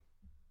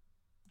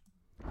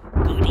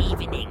Good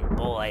evening,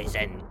 boys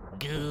and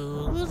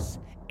ghouls.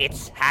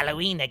 It's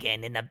Halloween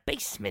again in the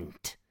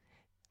basement.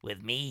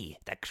 With me,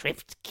 the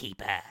Crypt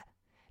Keeper.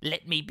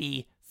 Let me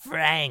be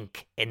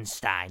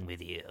FRANK-enstein with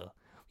you.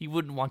 We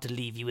wouldn't want to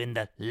leave you in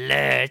the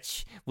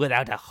lurch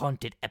without a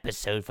haunted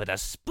episode for the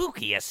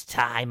spookiest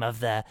time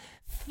of the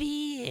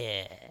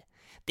fear.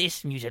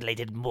 This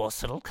mutilated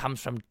morsel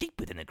comes from deep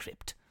within the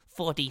crypt,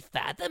 40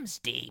 fathoms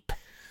deep.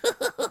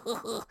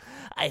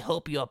 I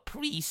hope you're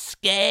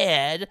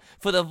pre-scared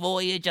for the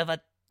voyage of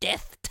a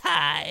death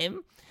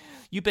time.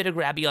 You better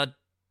grab your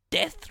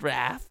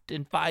DEATH-raft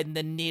and find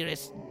the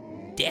nearest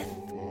death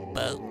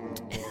boat.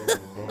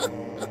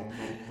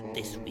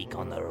 This week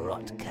on the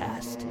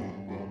Rotcast,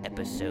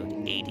 episode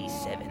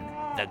 87,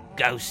 The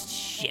Ghost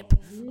Ship.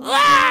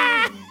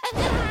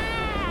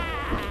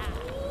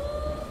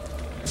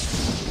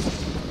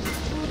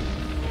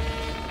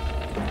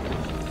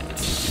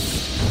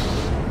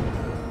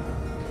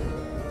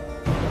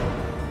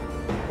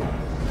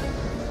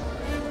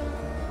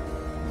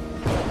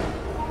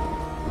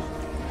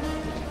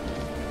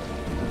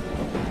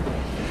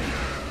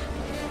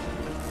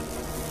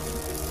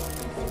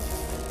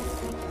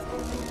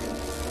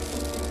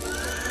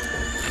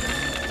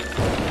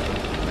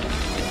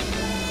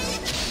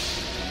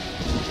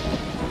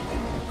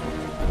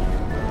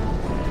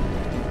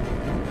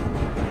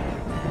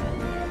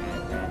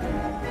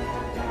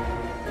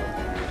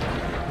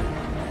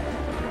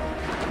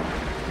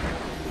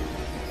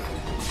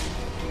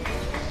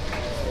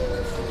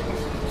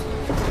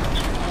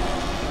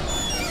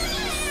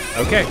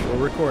 Okay,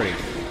 we're recording.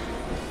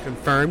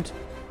 Confirmed.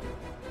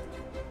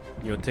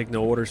 You don't take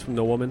no orders from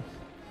no woman?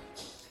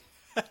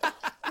 All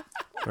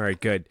right,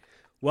 good.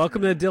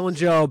 Welcome to the Dylan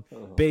Joe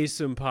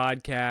Basin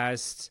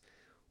Podcast.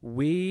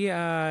 We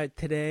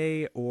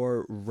today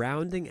are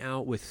rounding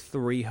out with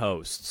 3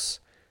 hosts.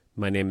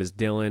 My name is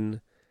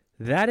Dylan.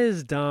 That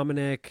is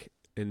Dominic,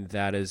 and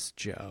that is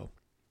Joe.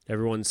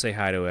 Everyone say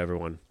hi to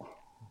everyone.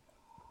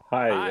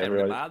 Hi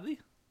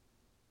everybody.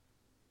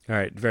 All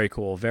right, very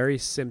cool. Very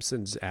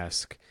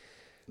Simpsons-esque.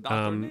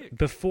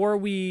 Before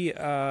we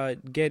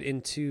get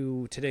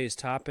into today's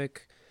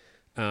topic,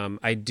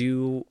 I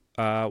do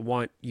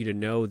want you to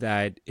know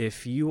that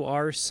if you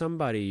are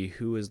somebody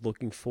who is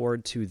looking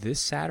forward to this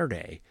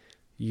Saturday,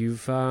 you're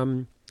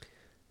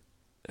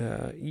listening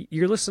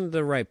to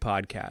the right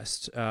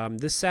podcast.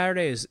 This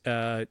Saturday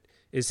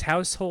is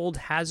Household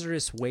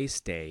Hazardous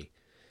Waste Day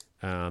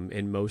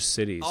in most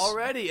cities.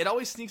 Already, it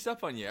always sneaks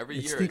up on you every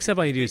year. It sneaks up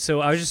on you, dude. So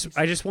I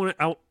just want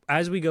to,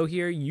 as we go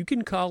here, you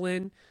can call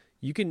in.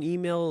 You can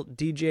email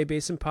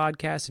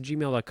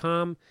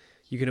djbasonpodcast@gmail.com.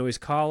 You can always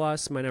call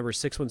us. My number is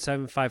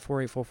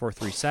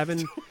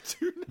 617-548-4437.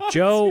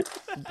 Joe,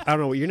 I don't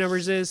know what your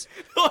numbers is.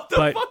 What the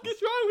fuck is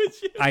wrong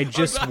with you? I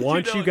just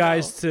want you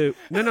guys to...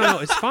 No,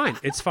 it's fine.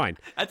 It's fine.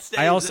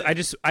 I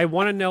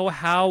want to know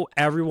how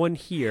everyone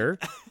here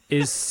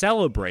is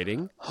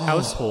celebrating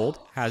Household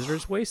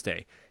Hazardous Waste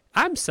Day.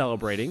 I'm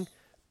celebrating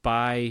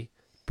by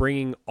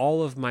bringing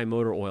all of my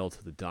motor oil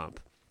to the dump.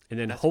 And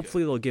then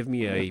hopefully they'll give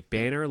me a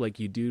banner like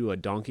you do to a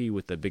donkey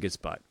with the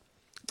biggest butt.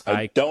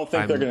 I don't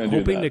think they're going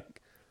to do that.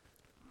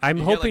 I'm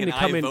hoping to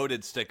come in.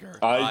 Voted sticker.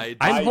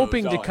 I'm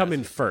hoping to come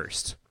in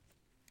first.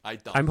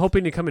 I'm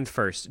hoping to come in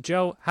first.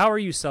 Joe, how are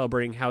you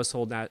celebrating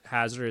Household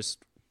Hazardous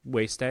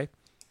Waste Day?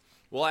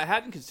 Well, I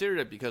hadn't considered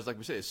it because, like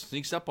we said, it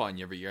sneaks up on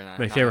you every year. And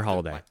my favorite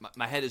holiday.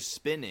 My head is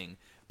spinning.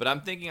 But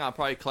I'm thinking I'll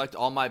probably collect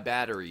all my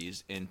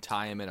batteries and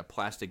tie them in a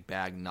plastic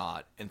bag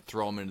knot and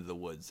throw them into the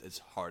woods as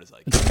hard as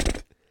I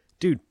can.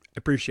 Dude,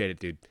 appreciate it,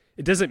 dude.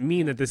 It doesn't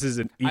mean that this is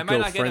an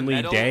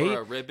eco-friendly day.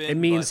 Ribbon, it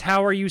means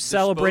how are you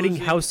celebrating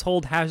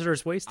Household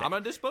Hazardous Waste Day? I'm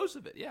going to dispose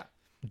of it, yeah.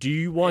 Do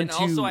you want to...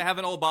 Also, I have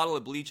an old bottle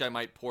of bleach I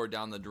might pour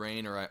down the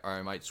drain or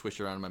I might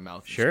swish it around in my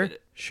mouth and spit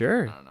it.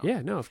 Sure.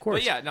 Yeah, no, of course.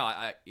 But yeah, no,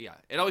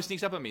 it always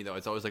sneaks up on me, though.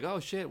 It's always like, oh,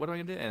 shit, what am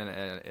I going to do? And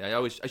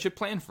I should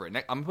plan for it.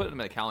 I'm going to put it in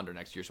my calendar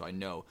next year so I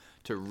know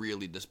to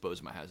really dispose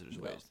of my hazardous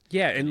waste.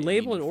 Yeah, and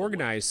label and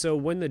organize. So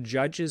when the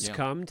judges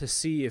come to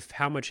see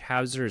how much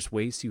hazardous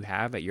waste you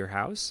have at your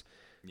house,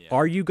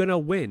 are you going to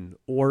win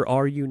or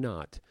are you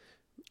not?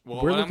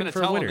 Well, we're what looking I'm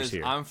for winners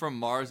here. I'm from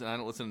Mars and I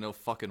don't listen to no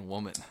fucking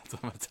woman.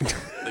 That's what I'm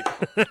telling you.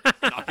 Like,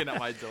 knocking at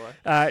my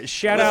door.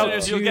 Shout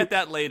out to... You'll get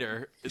that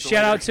later.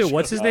 Shout out to...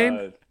 What's his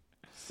name?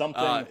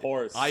 Something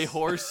horse.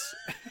 iHorse.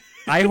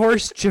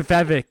 iHorse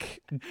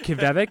Javevic.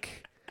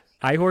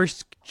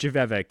 iHorse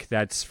Javevic.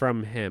 That's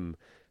from him.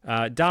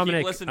 Dominic...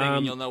 Keep listening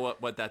and you'll know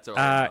what that's all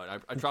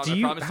about. I promise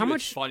you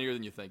it's funnier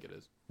than you think it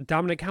is.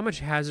 Dominic, how much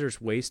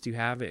hazardous waste do you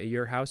have at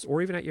your house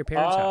or even at your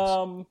parents'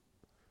 house?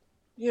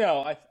 You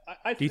know,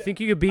 do you think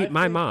you could beat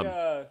my mom?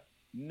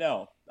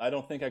 No, I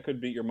don't think I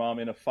could beat your mom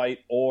in a fight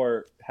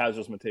or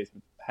hazardous waste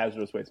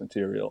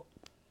material.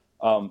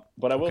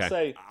 But I will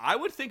say, I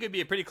would think it'd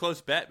be a pretty close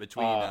bet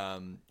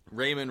between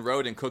Raymond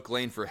Road and Cook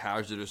Lane for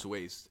hazardous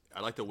waste. I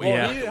like the way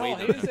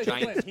the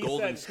giant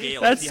golden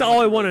scale. That's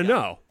all I want to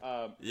know.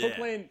 Cook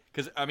Lane,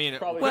 because I mean,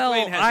 probably, well,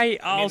 Cook Lane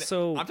has, I'm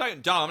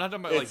talking, Dom. I'm not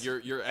talking about like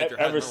you're at your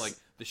house. Like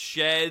the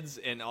sheds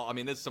and all. I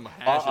mean, there's some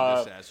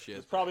hazardous ass shit.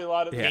 There's probably a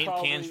lot of paint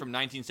cans from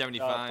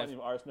 1975. Plenty of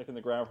arsenic in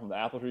the ground from the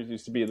apple trees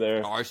used to be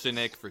there.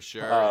 Arsenic for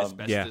sure.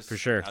 Asbestos yeah, for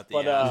sure. out the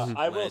But ass,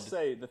 I will lead.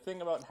 say the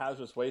thing about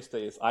Hazardous Waste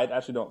Day is I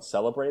actually don't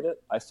celebrate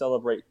it. I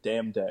celebrate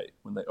Dam Day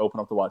when they open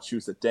up the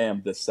Wachusett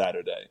Dam this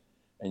Saturday,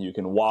 and you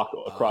can walk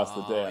across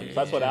the dam. So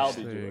that's what I'll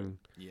be doing.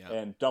 Yeah.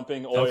 And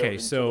dumping oil. Okay, into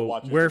the so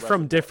Wachusett we're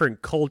from Reservoir.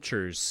 different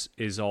cultures,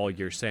 is all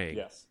you're saying.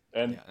 Yes,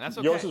 and that's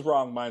yours okay. is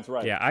wrong. Mine's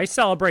right. Yeah, I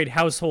celebrate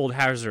Household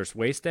Hazardous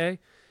Waste Day.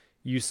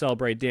 You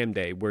celebrate Dam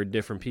Day. We're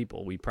different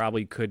people. We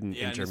probably couldn't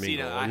Yeah, and see,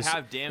 intermingle. now, I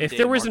have Dam if Day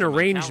there was an marked on my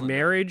arranged calendar.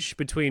 marriage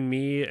between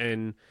me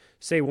and,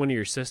 say, one of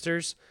your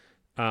sisters,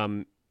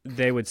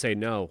 they would say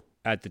no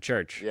at the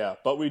church. Yeah,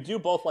 but we do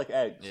both like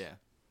eggs. Yeah.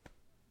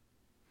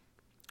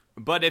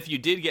 But if you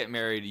did get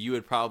married, you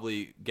would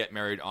probably get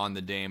married on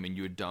the dam, and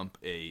you would dump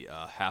a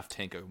half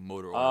tank of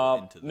motor oil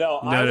into the. No,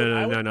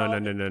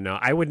 No.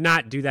 I would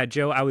not do that,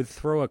 Joe. I would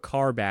throw a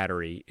car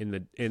battery in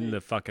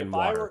the fucking if I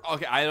water. were-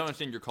 Okay, I don't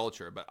understand your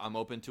culture, but I'm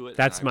open to it.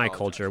 That's and I my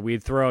apologize. culture.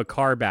 We'd throw a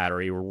car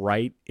battery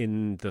right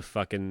in the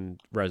fucking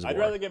reservoir. I'd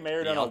rather get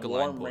married The on a alkaline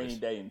warm, boys. rainy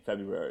day in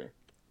February.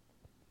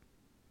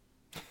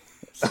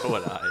 So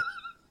would I.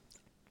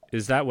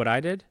 Is that what I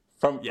did?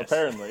 Yes.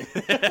 Apparently.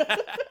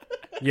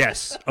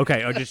 Yes.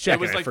 Okay. I'll just check It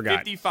was I like forgot.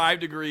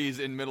 55 degrees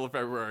in middle of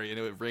February, and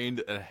it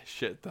rained a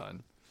shit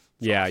ton.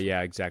 Yeah,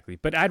 exactly.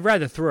 But I'd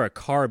rather throw a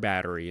car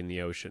battery in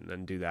the ocean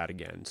than do that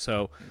again.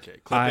 So Okay,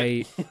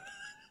 clip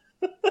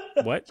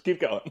it. What? Keep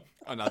going.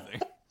 Oh,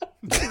 nothing.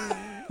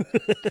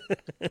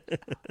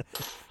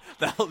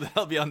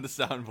 That'll be on the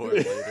soundboard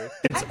later.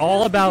 It's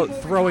all about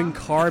throwing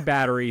car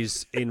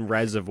batteries in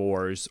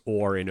reservoirs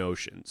or in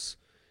oceans.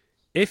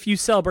 If you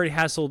celebrate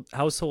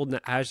Household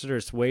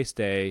Hazardous Waste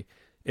Day,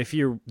 if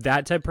you're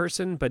that type of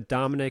person, but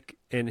Dominic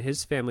and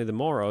his family, the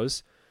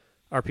Moros,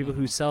 are people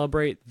who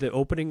celebrate the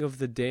opening of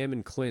the dam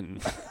in Clinton.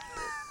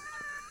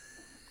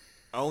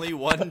 Only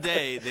one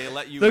day they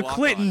let you The walk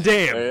Clinton on it.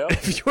 Dam. Yeah.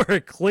 If you're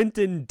a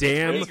Clinton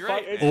Dam It's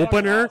great. It's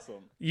opener, fucking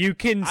awesome. you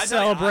can I tell you,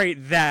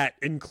 celebrate that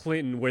in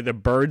Clinton where the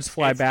birds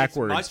fly It's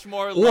backwards. much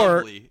more or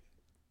lovely.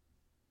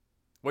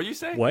 What do you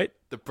say? what?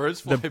 The birds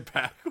fly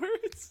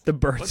backwards? The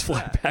birds What's fly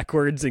that?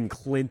 backwards in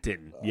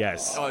Clinton.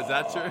 Yes. Oh, is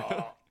that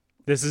true?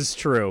 This is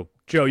true.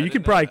 Joe, you can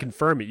didn't know probably that.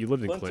 confirm it. You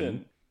lived in Clinton.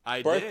 Clinton.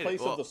 I Birthplace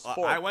did. of the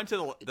sport. I went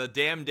to the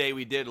damn day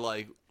we did,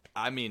 like,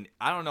 I mean,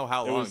 I don't know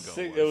how long ago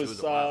It was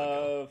a while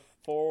ago.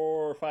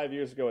 4 or 5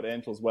 years ago at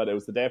Angela's wedding. It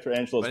was the day after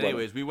Angela's But wedding.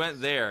 anyways, we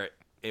went there.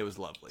 It was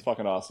lovely. It's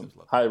fucking awesome.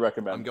 lovely. Highly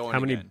recommend. I'm going How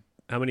many again.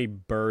 how many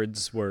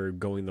birds were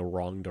going the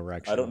wrong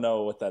direction? I don't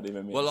know what that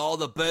even means. Well, all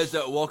the birds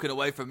that are walking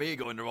away from me are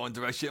going the wrong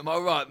direction. Am I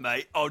right,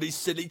 mate? All these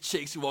silly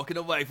chicks are walking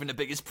away from the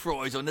biggest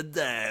prize on the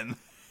dam.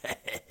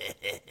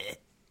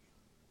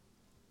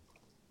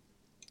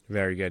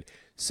 Very good.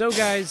 So,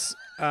 guys,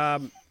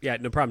 yeah,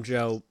 no problem,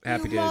 Joe.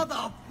 Happy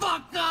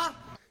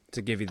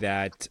to give you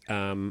that.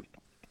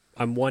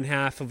 I'm one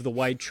half of the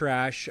white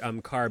trash.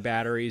 I'm car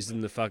batteries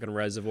in the fucking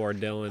reservoir,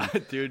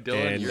 Dylan. Dude,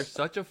 Dylan, And- you're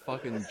such a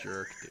fucking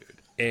jerk, dude.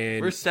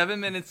 And We're 7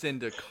 minutes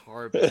into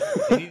carpet.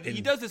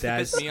 He does this to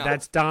piss me off.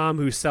 that's Dom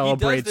who He does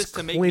celebrates this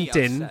to make me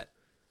Clinton. upset.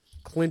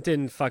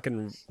 Clinton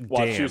fucking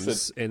Wachusett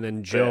dams, and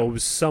then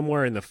Joe's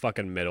somewhere in the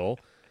fucking middle.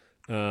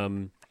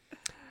 And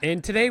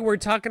today we're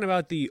talking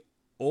about the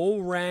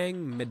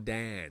Orang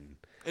Medan.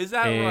 Is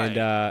that And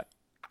right?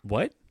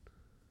 what?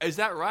 Is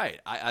that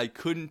right? I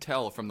couldn't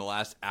tell from the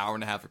last hour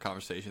and a half of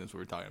conversation that's what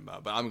we're talking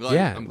about. But I'm glad.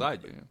 Yeah. I'm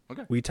glad.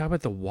 Okay. We talk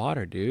about the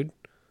water, dude.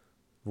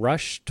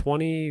 Rush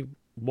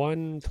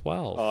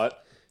 2112.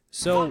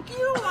 So Fuck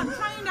you! I'm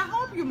trying to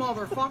help you,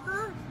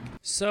 motherfucker.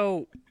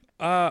 So,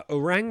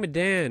 Orang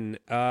Medan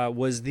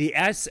was the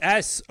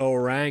SS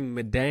Orang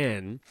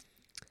Medan,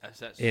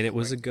 and it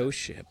was a ghost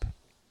ship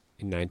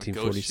in Ghost ship.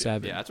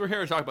 1947. Yeah, that's what we're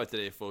here to talk about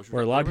today, folks.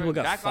 Where a lot of We're people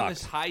got back on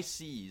this fucked. high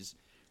seas.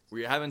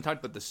 We haven't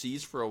talked about the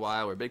seas for a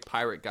while. We're big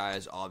pirate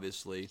guys,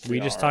 obviously. We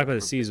just talked about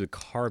the seas with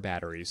car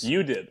batteries.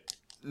 You did.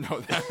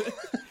 No,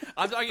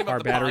 I'm talking about Car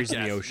the batteries podcast,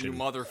 in the ocean. you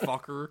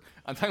motherfucker.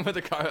 I'm talking about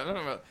I'm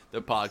talking about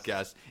the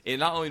podcast. And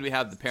not only do we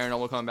have the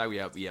paranormal coming back,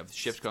 we have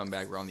ships coming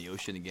back. We're on the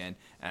ocean again.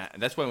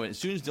 And that's why as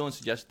soon as Dylan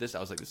suggested this, I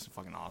was like, this is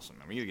fucking awesome.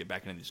 I mean, you gotta get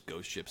back into this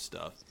ghost ship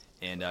stuff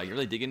and you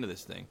really dig into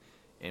this thing.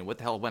 And what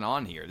the hell went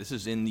on here? This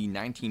is in the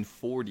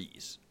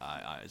 1940s,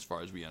 as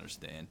far as we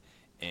understand,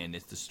 and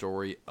it's the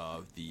story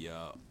of the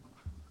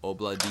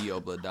Obladi,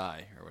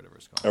 or whatever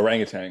it's called.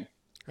 Orangutan.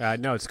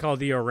 No, it's called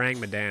the Orang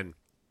Medan.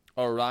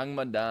 Orang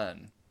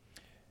Medan.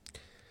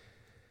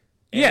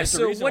 Yeah, there's a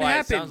so reason what why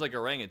happened- It sounds like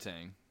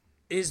orangutan.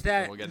 Is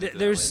that We'll get into that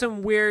there's later.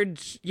 some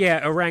weird,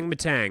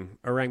 orangutan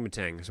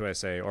is what I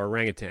say, or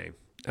orangutan.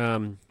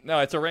 No,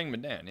 it's Orang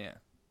Medan, yeah.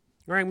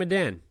 Orang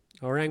Medan.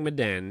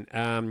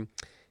 And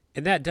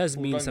that does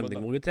mean Orang something.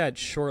 Medan. We'll get that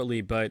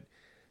shortly, but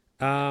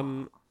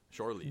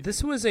Shortly.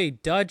 this was a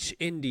Dutch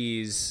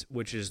Indies,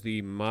 which is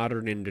the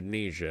modern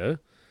Indonesia,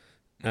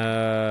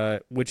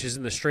 which is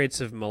in the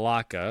Straits of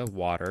Malacca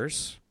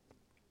waters.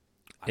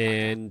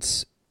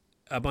 And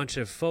a bunch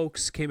of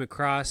folks came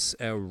across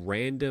a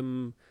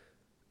random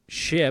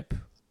ship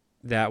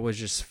that was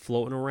just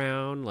floating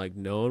around, like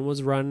no one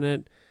was running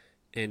it.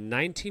 In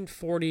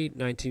 1940,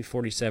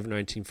 1947,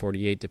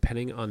 1948,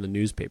 depending on the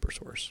newspaper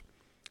source.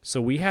 So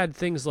we had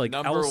things like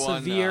Number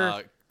Elsevier.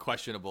 one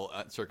questionable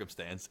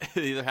circumstance.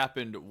 It either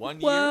happened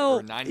 1 year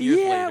or 9 years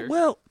later.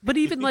 Well, but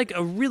even like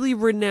a really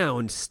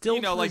renowned, still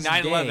You know, like to this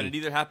 9/11, day- it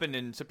either happened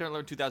in September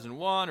 11,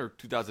 2001 or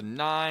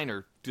 2009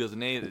 or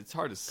 2008. It's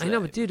hard to say. I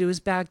know, but dude, it was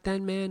back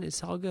then, man.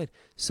 It's all good.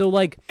 So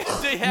like,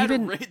 they had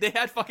even they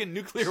had fucking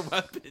nuclear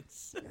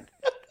weapons.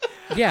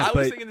 yeah, I was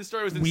but thinking the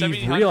story was in we've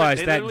 1700s.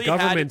 realized They that literally had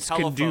governments can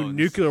do telephones.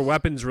 nuclear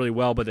weapons really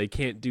well, but they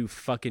can't do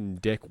fucking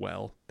dick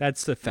well.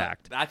 That's the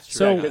fact. That's true.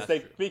 So- Yeah, Because that's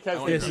true.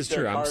 because This they is keep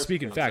their true. I'm cars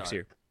speaking clean. facts sorry.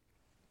 here.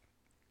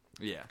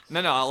 Yeah.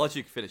 No, I'll let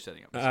you finish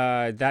setting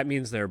up. That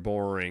means they're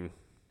boring.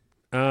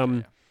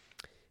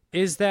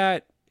 Is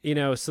that,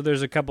 so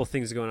there's a couple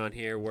things going on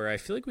here where I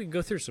feel like we can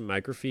go through some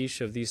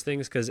microfiche of these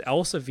things because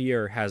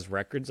Elsevier has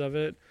records of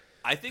it.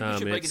 I think we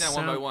should break it down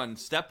one by sound- one.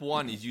 Step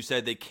one is you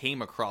said they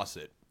came across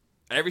it.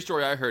 Every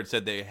story I heard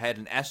said they had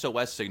an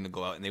SOS signal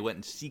go out and they went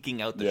and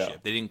seeking out the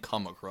ship. They didn't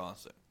come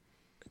across it.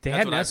 They That's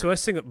had what an I've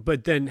SOS signal,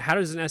 but then how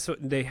does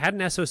they had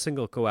an SOS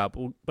signal go out?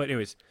 But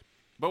anyways,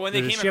 But when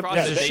they there's a came ship, across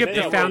there's it, a ship they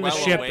that were found the well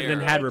ship aware. and then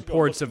Right. had Go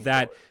reports of looking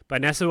that, for it.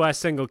 but an SOS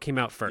signal came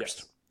out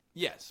first.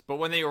 Yes, but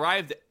when they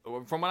arrived,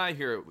 from what I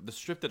hear, the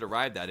ship that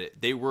arrived at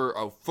it, they were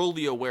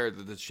fully aware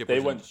that the ship They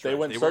was in went- distress. they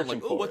went weren't searching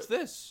like, for oh, what's it."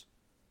 this?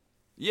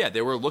 Yeah,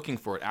 they were looking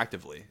for it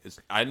actively.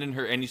 I didn't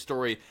hear any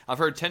story. I've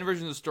heard 10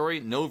 versions of the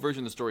story. No version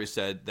of the story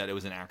said that it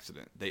was an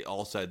accident. They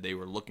all said they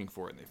were looking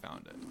for it and they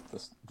found it.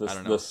 I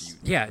don't know if you...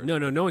 Yeah, no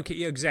one can.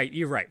 Yeah, exactly.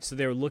 You're right. So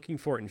they were looking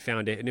for it and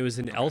found it, and it was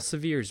in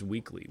Elsevier's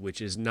Weekly,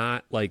 which is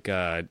not like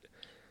a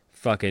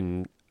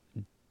fucking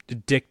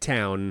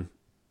Dicktown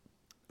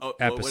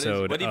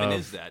episode. What even of-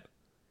 is that?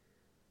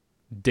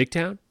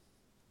 Dicktown.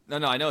 No,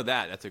 I know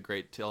that. That's a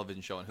great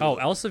television show on Hulu. Oh,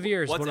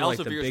 Elsevier is What's one of like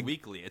the Elsevier's big.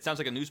 Weekly? It sounds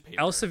like a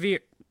newspaper. Elsevier.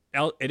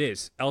 It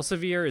is.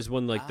 Elsevier is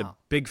one of like the Wow.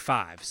 big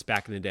fives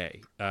back in the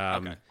day.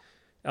 Okay.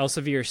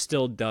 Elsevier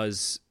still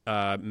does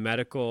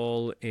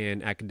medical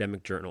and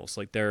academic journals.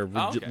 Like they're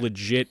okay.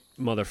 legit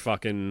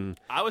motherfucking.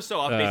 I was so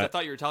off base. I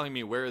thought you were telling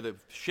me where the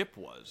ship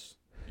was.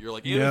 You're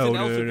like, it No, was in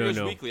no, Elsevier's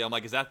no. Weekly. I'm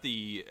like, is that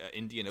the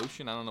Indian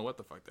Ocean? I don't know what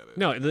the fuck that is.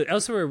 No, the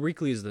Elsevier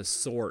Weekly is the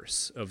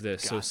source of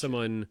this. So Gotcha.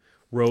 someone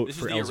wrote This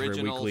is for the Elsevier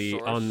original Weekly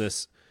source? on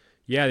this.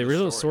 Yeah, the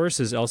original story. source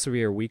is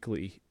Elsevier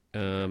Weekly.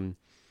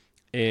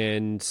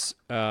 And Is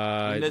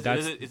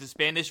that's it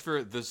Spanish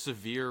for the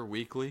Severe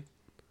Weekly?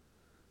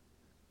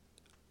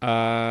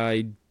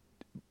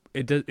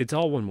 it's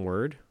all one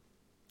word.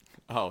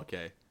 Oh,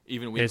 okay.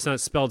 Even And weekly. it's not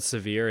spelled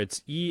severe. It's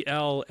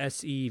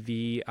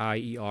Elsevier,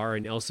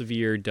 and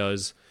Elsevier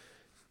does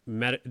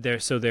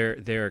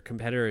they're a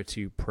competitor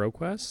to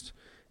ProQuest,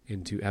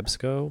 and to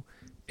EBSCO,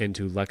 and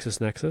to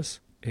LexisNexis,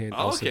 and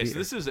Oh, okay. Elsevier. So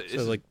this is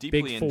so like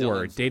deeply big in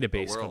four Dylan's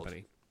database world.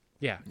 company.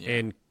 Yeah,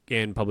 Yeah.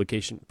 and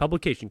publication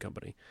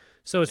company.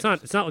 So it's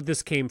not like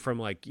this came from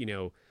like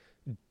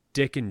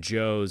Dick and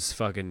Joe's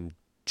fucking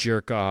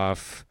jerk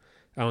off.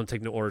 I don't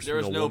take no orders There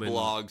from was no no woman.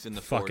 blogs in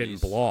the fucking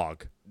 40s.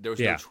 blog. There was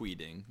Yeah. no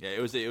tweeting. Yeah, it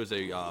was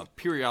a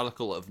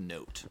periodical of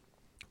note.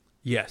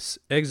 Yes,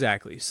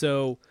 exactly.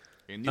 So.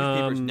 And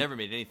newspapers never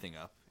made anything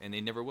up, and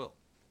they never will.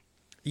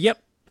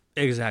 Yep,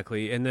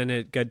 exactly. And then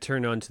it got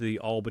turned on to the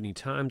Albany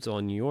Times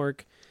on New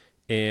York,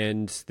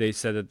 and they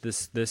said that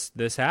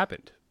this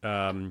happened.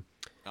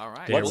 All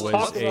right. There was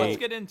let's a-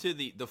 get into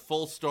the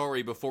full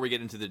story before we get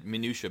into the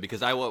minutia,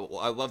 because I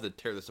love to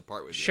tear this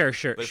apart with you.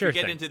 Sure, But if sure we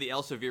get thing. into the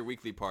Elsevier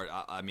Weekly part,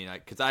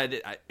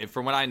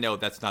 from what I know,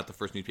 that's not the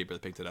first newspaper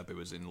that picked it up. It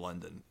was in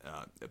London.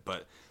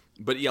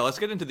 But yeah, let's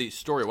get into the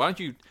story. Why don't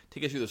you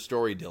take us through the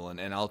story, Dylan,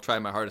 and I'll try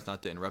my hardest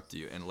not to interrupt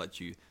you and let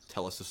you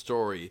tell us the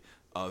story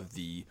of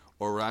the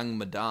Orang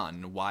Medan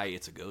and why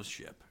it's a ghost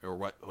ship, or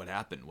what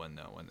happened when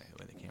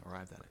they came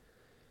arrived at it.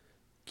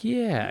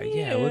 Yeah.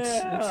 Let's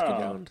get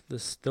down to the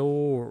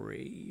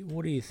story.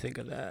 What do you think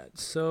of that?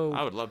 So,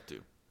 I would love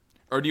to.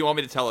 Or do you want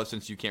me to tell it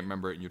since you can't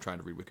remember it and you're trying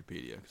to read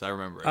Wikipedia? Because I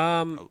remember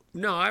it.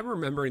 no, I'm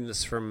remembering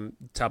this from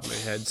the top of my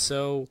head.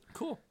 So,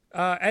 Cool.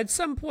 at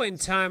some point in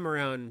time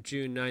around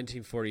June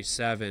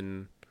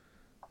 1947,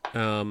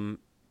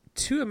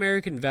 two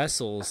American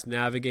vessels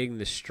navigating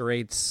the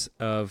Straits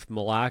of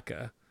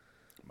Malacca,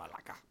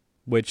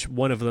 which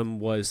one of them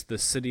was the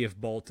city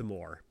of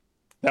Baltimore.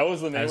 That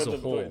was the name As of a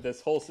whole.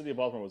 this whole city of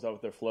Baltimore was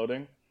out there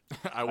floating.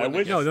 I wouldn't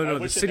wish- have guessed. No. I The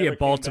wish it city never of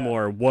came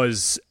Baltimore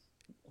was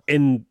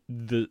in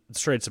the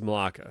Straits of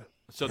Malacca.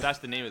 So that's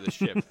the name of the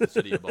ship, the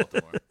city of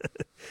Baltimore.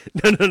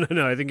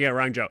 No. I think you got it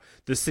wrong, Joe.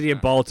 The city of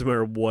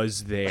Baltimore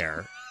was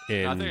there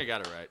in I think I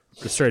got it right.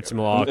 the Straits of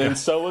Malacca. And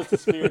so was the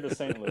Spirit of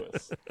St.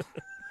 Louis.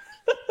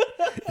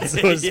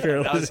 So was Yeah,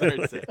 Spirit that was hard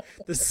to say.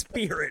 the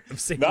spirit of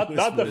St. Not- Louis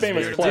not the was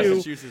famous there, play. too.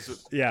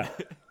 Massachusetts. Yeah.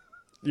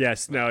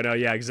 Yes. No.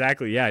 Yeah.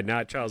 Exactly. Yeah.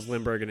 Not Charles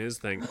Lindbergh and his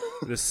thing.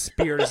 The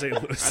spirit of St.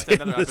 Louis That's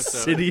in another the episode.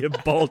 city of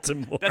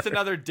Baltimore. That's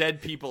another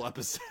dead people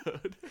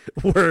episode.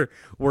 were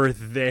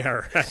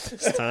there at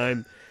this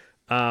time,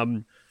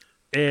 and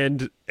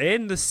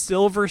the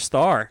Silver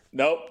Star.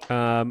 Nope.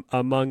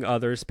 Among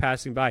others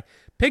passing by.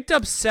 picked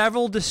up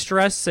several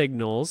distress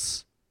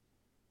signals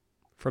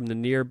from the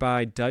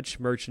nearby Dutch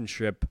merchant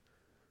ship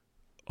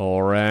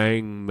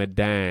Orang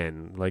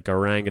Medan, like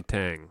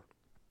orangutan.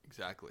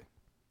 Exactly.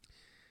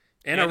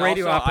 And a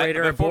radio also,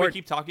 operator before aboard. we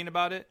keep talking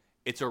about it,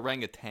 it's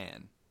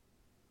orangutan,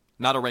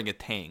 not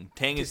orangutan.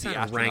 Tang is It's the not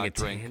astronaut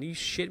orangutan. drink. Are you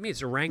shitting me?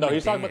 It's orangutan. No,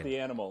 he's talking about the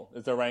animal.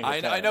 It's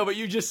orangutan. I know, but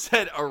you just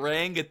said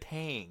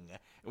orangutan,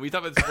 and we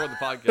talked about this before the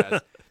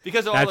podcast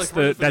because of all That's the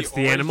commercials for that's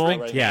the orange animal.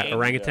 drink Yeah, Tang.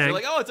 orangutan. You're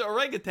like, oh, it's an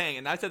orangutan,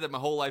 and I said that my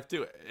whole life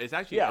too. It's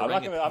actually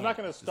orangutan. I'm not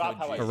gonna There's stop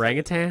how I G. say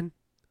Orangutan.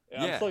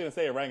 I'm Yeah. still gonna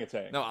say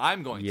orangutan. No,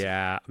 I'm going to.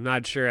 Yeah, I'm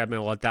not sure. I'm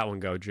gonna let that one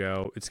go,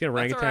 Joe. It's gonna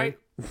That's orangutan. all right.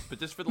 But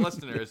just for the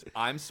listeners,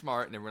 I'm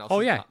smart, and everyone else. Oh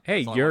is yeah. not. Hey,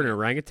 That's all I you're an wanna hear.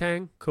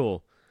 orangutan.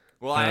 Cool.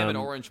 Well, I am an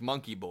Um, orange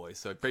monkey boy,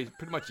 so pretty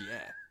much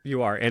yeah.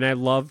 You are, and I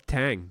love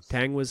Tang.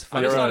 Tang was I'm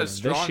fucking just You're not right. as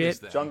the strong shit. as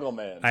them. Jungle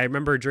Man. I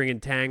remember drinking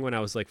Tang when I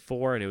was like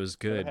 4, and it was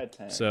good. had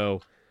Tang.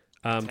 So,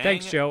 Tang,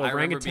 thanks, Joe. I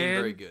remember being very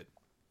Orangutan. good.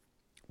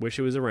 Wish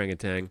it was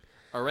orangutan.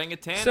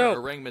 Orangutan So- or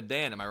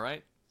orangutan? Am I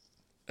right?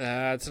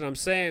 That's what I'm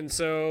saying.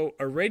 So,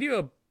 a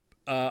radio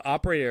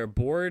operator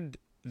aboard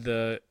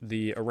the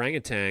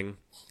orangutan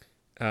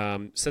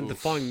sent the Oof.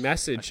 following I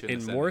message shouldn't have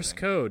in said Morse anything.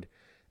 code: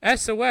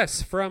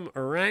 SOS from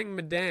Orang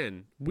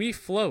Medan. We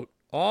float.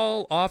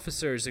 All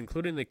officers,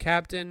 including the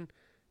captain,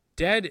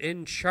 dead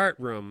in chart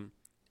room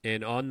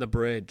and on the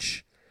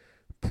bridge.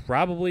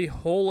 Probably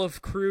whole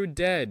of crew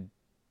dead.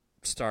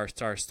 Star,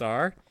 star,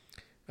 star.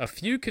 A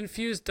few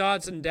confused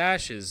dots and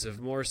dashes of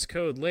Morse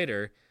code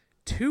later,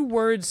 2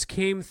 words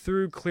came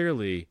through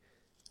clearly.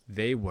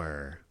 They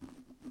were.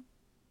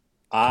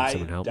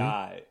 someone I help me?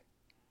 die.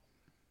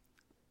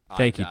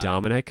 Thank you, died.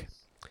 Dominic.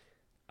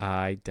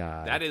 I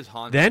died. That is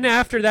haunting. Then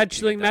after that to get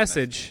chilling that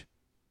message,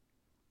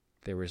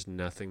 there was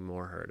nothing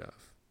more heard of.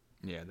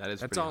 Yeah, that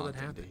is. That's pretty all that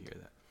haunting to happened.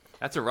 hear that.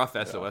 That's a rough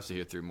SOS to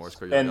hear through Morse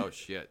code. You're And like, oh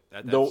shit,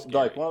 that's Though, scary.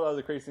 like one of the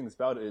other crazy things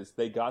about it is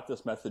they got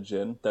this message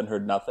in, then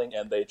heard nothing,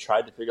 and they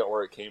tried to figure out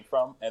where it came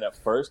from. And at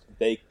first,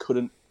 they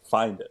couldn't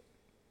find it.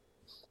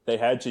 They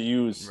had to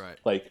use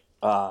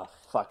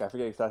I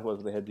forget exactly what it was.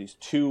 But they had these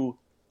 2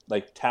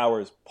 like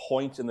towers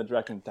point in the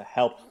direction to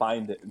help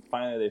find it, and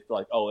finally they feel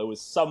like, oh, it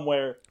was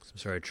somewhere. Some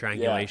sort of Yeah,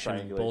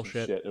 triangulation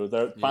bullshit. shit. It was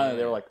there. Finally,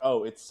 they Yeah. were like,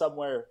 oh, it's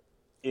somewhere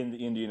in the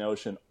Indian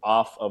Ocean,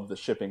 off of the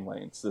shipping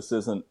lanes. This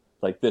isn't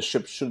like this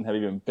ship shouldn't have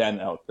even been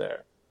out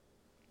there.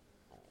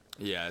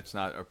 Yeah, it's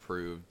not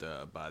approved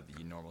by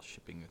the normal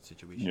shipping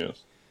situation.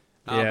 Yes.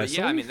 Yeah, But so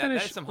yeah, let I me mean,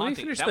 finish- that's some let me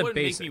haunting. finish That the wouldn't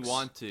make me basics.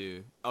 want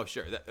to. Oh,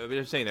 sure. I'm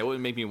just saying that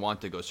wouldn't make me want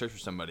to go search for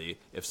somebody.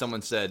 If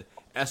someone said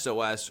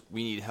SOS,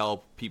 we need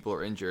help, people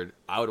are injured,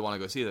 I would want to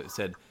go see that. It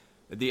said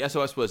the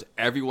SOS was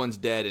everyone's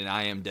dead and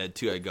I am dead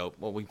too. I go,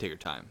 well, we can take your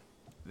time.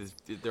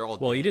 They're all.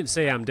 Well, dead. he didn't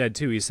say I'm dead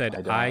too. He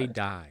said I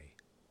die.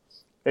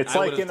 It's I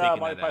like would've in taken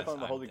Monty that Python as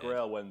and the I'm Holy dead.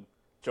 Grail when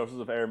Joseph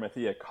of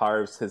Arimathea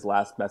carves his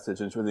last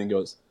message into everything and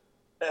goes,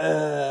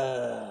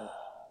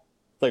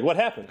 It's like, what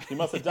happened? He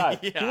must have died.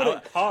 He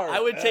wouldn't carve. I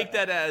would take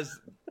that as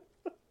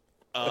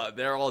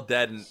they're all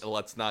dead and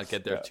let's not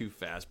get there too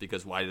fast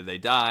because why did they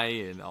die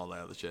and all that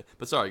other shit.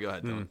 But sorry, go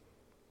ahead, Dylan.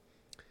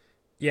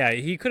 Yeah,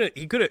 he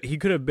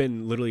could have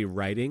been literally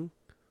writing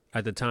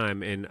at the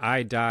time, and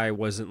I die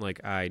wasn't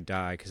like I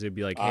die because it'd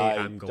be like, hey,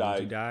 I'm going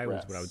to die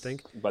was what I would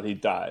think. But he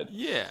died.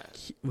 Yeah.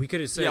 We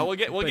could have said, Yeah, we'll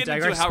get but into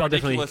digress how spelled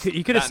differently. ridiculous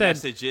He could have that said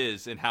message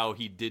is and how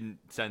he didn't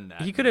send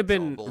that. he could have It's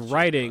all been bullshit,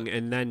 writing but-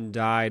 and then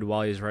died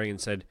while he's writing and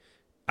said,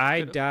 I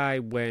Could've. die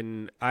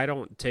when I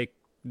don't take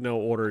no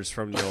orders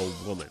from no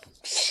woman.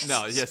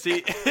 No, yeah,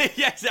 see,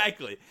 yeah,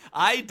 exactly.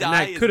 I die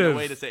that is could've- no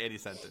way to say any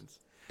sentence.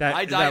 That,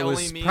 I die that was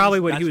only means probably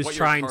what he that's was what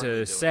you're trying currently to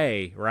doing.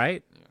 say,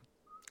 right?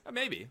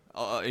 Maybe.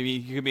 I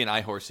mean, it could be an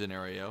iHorse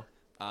scenario.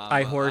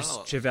 I horse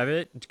don't know.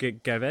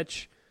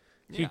 Gevich.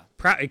 Yeah.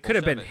 It could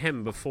have been Seven.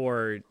 him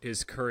before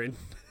his current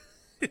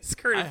I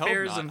hope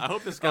affairs not. of, I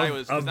hope this guy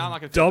was. 'cause of now I'm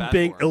not gonna feel bad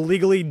dumping for him.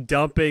 illegally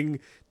dumping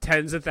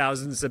tens of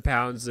thousands of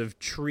pounds of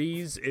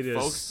trees in a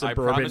Folks, I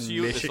suburban promise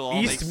you, this will all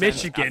make East sense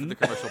Michigan. after the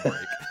commercial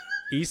break.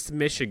 East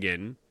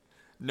Michigan.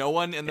 No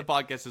one in the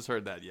podcast has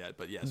heard that yet,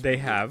 but yes, They we'll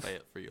have. play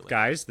it for you later.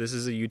 Guys, this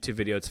is a YouTube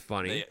video. It's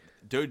funny.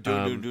 Do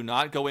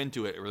not go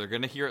into it. Or they're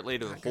gonna hear it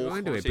later. The whole Go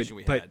into it, conversation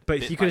we but had. but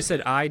bit he by could have said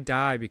bit. I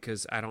die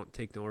because I don't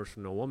take no orders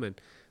from no woman.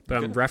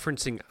 But I'm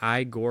referencing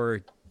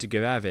Igor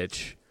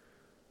Degevich,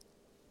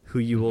 who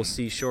you will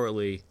see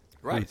shortly,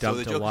 who Right, so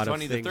the dumped a joke lot is of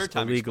funny the things third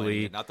time explaining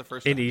illegally it, not the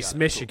first in time. East Got it. Cool.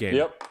 Michigan.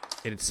 Yep.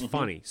 And it's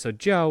funny. So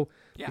Joe,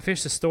 Yeah. you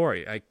finish the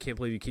story. I can't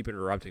believe you keep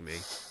interrupting me.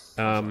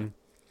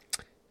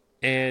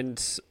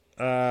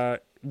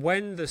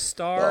 When the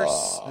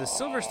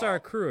Silver Star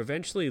crew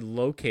eventually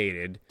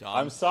located Dom,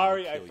 I'm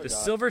sorry, I'll I kill you. the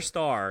forgot. Silver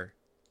Star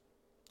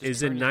is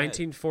turn in your head.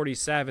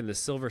 1947. The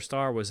Silver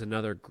Star was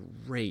another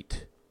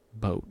great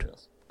boat.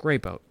 Yes.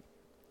 Great boat.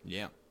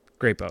 Yeah.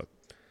 Great boat.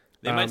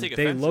 They might take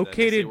they offense to that. They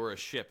say located- we're a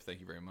ship. Thank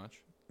you very much.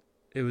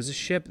 It was a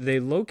ship. They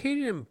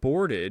located and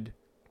boarded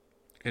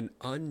an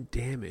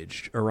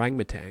undamaged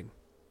orangutan.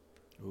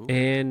 Ooh.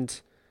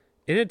 And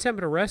in an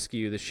attempt to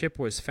rescue, the ship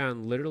was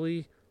found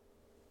literally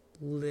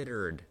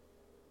littered.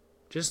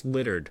 Just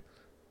littered.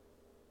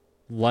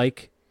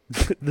 Like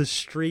the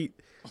street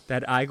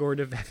that Igor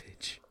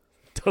Nevevich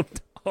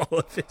dumped all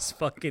of his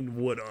fucking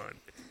wood on.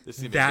 This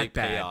is gonna be that a big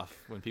bad. payoff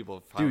when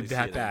people finally see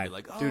it and be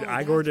like, oh, Dude,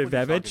 that's Igor what he's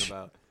talking Nevevich,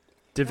 about.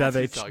 That's what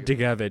he's talking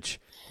Degevich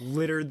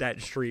littered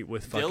that street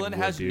with fucking Dylan wood,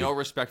 has dude. no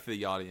respect for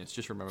the audience.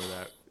 Just remember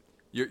that.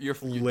 Your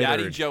Littered.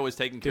 daddy Joe is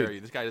taking care of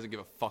you. This guy doesn't give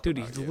a fuck Dude,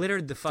 about he you.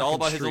 littered the It's fucking all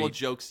about street. his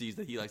little jokesies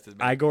that he likes to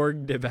make. Igor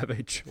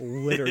Nevevich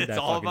littered It's that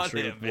all fucking about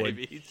street him, with wood.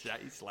 baby.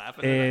 He's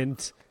laughing at him.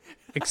 And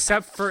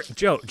except for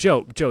Joe,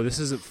 this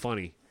isn't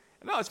funny.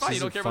 No, it's fine.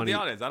 You don't care about the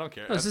audience. I don't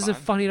care. No, this That's isn't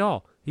fine. funny at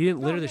all. He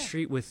didn't litter the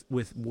street with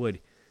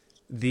wood.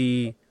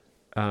 The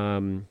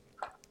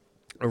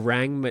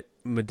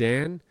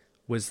orangutan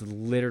was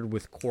littered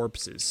with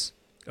corpses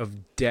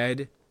of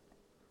dead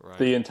Right.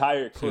 The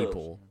entire crew.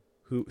 people,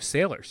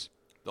 sailors,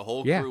 The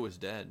whole Yeah. crew was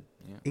dead.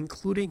 Yeah.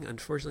 including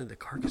unfortunately the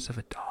carcass of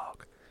a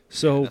dog.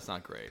 So That's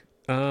not great.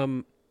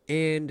 and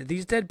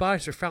these dead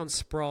bodies were found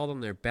sprawled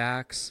on their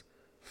backs,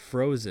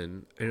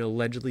 frozen, and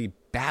allegedly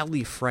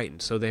badly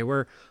frightened. So they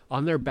were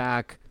on their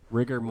back,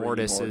 rigor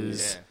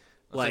mortises. Yeah.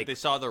 It's like they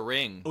saw the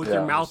ring. With Yeah.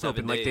 their mouth 7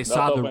 open, like they days.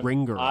 saw Mouth the open,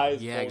 ringer.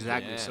 eyes Yeah, closed.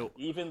 exactly. Yeah. So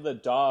Even the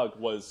dog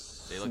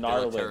was They look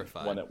snarling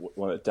terrified.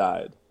 when it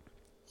died.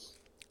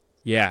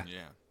 yeah,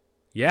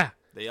 Yeah.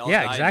 They all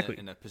yeah, died exactly.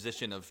 in a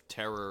position of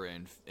terror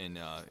and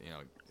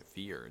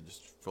fear,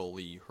 just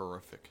fully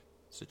horrific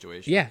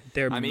situation. Yeah,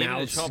 their I mean, even to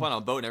mouths. show up on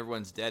a boat and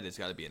everyone's dead, it's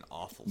got to be an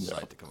awful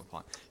sight to come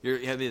upon. You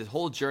have this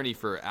whole journey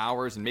for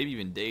hours and maybe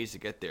even days to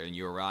get there, and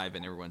you arrive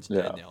and everyone's dead.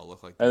 Yeah. And they all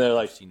look like And they're they've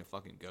like- seen a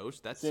fucking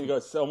ghost. That's It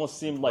almost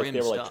seemed like they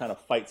grim were like stuff. trying to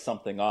fight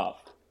something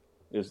off.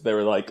 They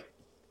were like,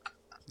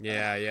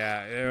 Yeah.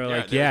 They were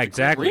like, they're yeah, the Grim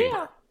exactly.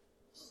 Reaper.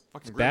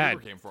 Fucking Grim bad.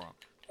 Reaper came from.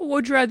 What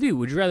would you rather do?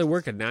 Would you rather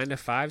work a 9 to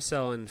 5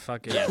 selling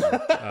fucking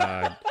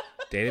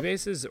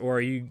databases,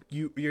 or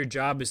your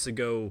job is to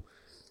go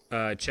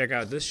check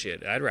out this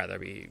shit? I'd rather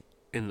be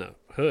in the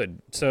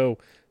hood. So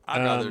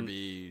I'd rather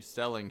be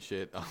selling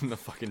shit on the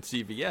fucking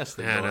CVS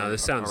than I go know,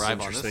 this sounds arrive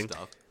on interesting. this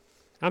stuff.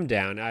 I'm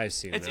down. I've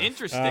seen It's enough.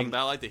 interesting, but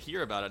I like to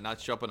hear about it,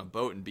 not show up on a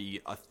boat and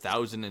be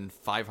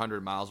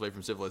 1,500 miles away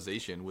from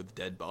civilization with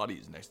dead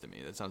bodies next to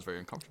me. That sounds very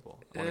uncomfortable.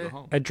 I want to go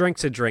home. A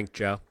drink's a drink,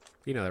 Joe.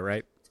 You know that,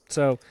 right?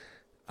 So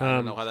I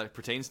don't know how that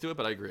pertains to it,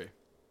 but I agree.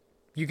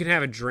 you can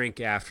have a drink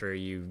after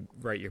you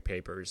write your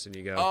papers, and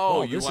you go,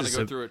 Oh, you this want to is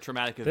go a- through a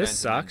traumatic event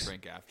this and then sucks.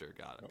 drink after.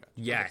 Got it. Okay.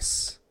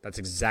 Yes, that's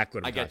exactly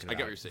what I'm I get talking what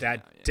about. you're saying That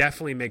now, yeah.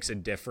 definitely makes a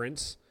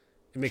difference.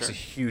 It makes Sure. a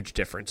huge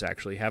difference,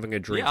 actually, having a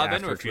drink Yeah, I've been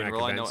after to a traumatic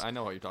funeral. events. I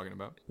know what you're talking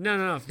about.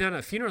 No.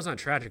 Funeral's not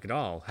tragic at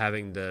all.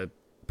 Having the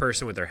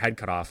person with their head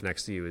cut off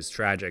next to you is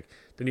tragic.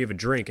 Then you have a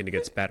drink and it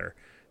gets better.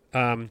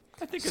 I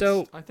think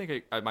So-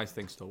 my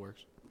thing still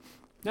works.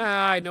 Nah,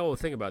 I know a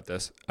thing about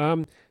this.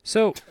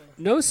 So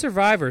no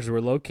survivors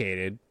were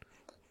located,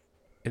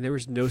 and there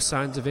was no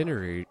signs of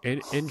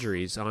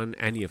injuries on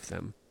any of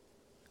them.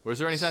 Was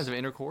there any signs of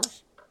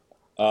intercourse?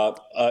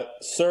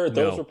 sir,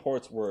 those No.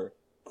 reports were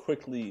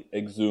quickly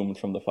exhumed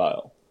from the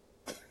file.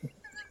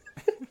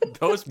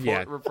 Those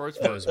Yeah, reports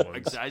those were ones.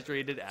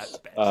 exaggerated at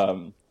best.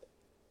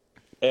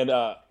 And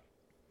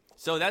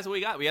So that's what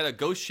we got. We had a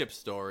ghost ship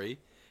story,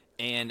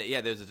 and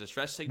yeah, there's a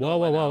distress signal.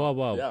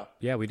 Whoa. Yeah.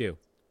 Yeah, we do.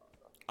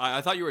 I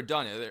thought you were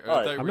done.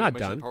 I'm not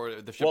done.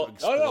 The ship well,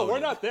 exploded. no, we're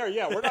not there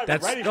yet. We're not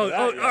That's ready for oh, that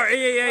oh, yet. all right,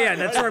 yeah.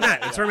 That's where I'm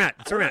at. That's where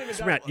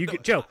I'm at. You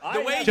get Joe.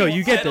 The way Joe,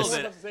 you get settled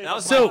this. it, that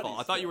was So- my fault.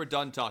 I thought you were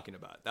done talking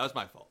about it. That was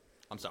my fault.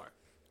 I'm sorry.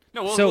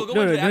 No, we'll So go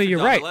no, into it after you're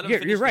Doug, right. but let him You're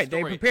finish the right. They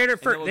story, prepared it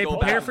and for then we'll go back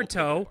prepare and for we'll pick it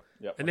tow, apart.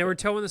 Yep, and they were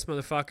towing this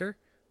motherfucker,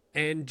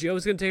 and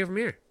Joe's gonna take it from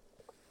here.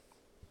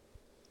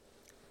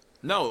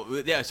 No,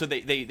 yeah. So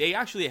they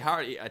actually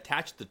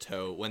attached the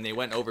tow when they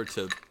went over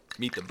to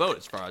meet the boat,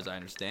 as far as I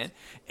understand,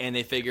 and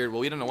they figured, well,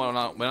 we don't know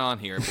what went on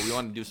here, but we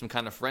want to do some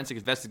kind of forensic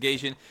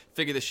investigation,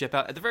 figure the ship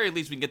out. At the very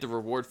least, we can get the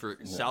reward for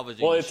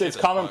salvaging. Well, the it's ship it's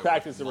that's common probably worth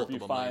practice that if you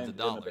multiple find millions an of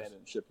dollars.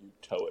 abandoned ship, you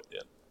tow it in.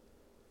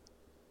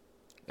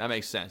 That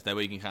makes sense. That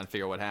way you can kind of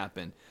figure out what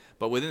happened.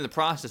 But within the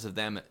process of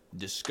them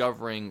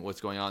discovering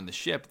what's going on in the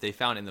ship, they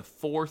found in the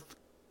fourth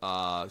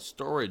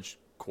storage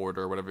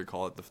quarter, or whatever you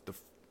call it, the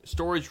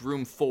storage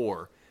room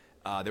 4,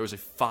 there was a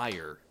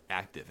fire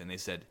active. And they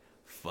said,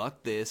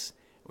 fuck this.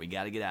 We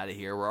got to get out of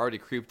here. We're already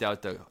creeped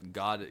out.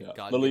 God.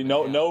 Literally,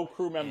 no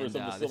crew members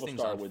And, of the this Silver thing's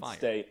Star on would fire.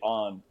 stay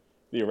on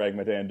the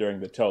orangutan during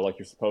the tow like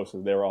you're supposed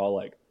to. They were all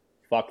like,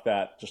 fuck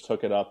that. Just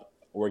hook it up.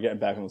 We're getting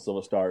back on the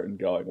Silver Star and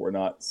going. We're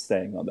not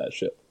staying on that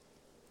ship.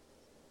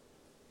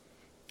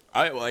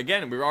 All right, well,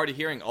 again, we were already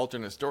hearing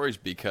alternate stories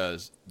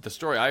because the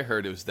story I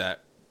heard was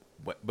that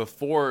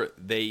before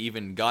they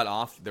even got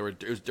off, it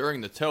was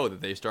during the tow that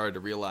they started to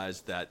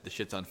realize that the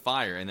shit's on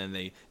fire, and then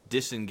they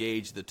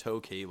disengaged the tow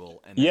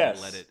cable and then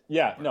Yes. let it.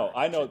 Yeah, burn no,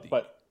 I know, to the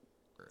but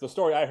the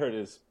story I heard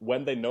is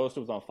when they noticed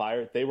it was on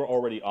fire, they were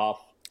already off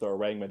the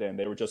orangutan.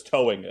 They were just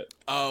towing it.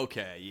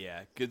 Okay,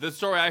 yeah. 'Cause the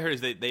story I heard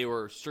is they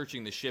were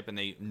searching the ship and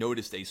they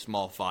noticed a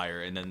small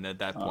fire, and then at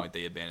that point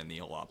they abandoned the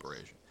whole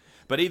operation.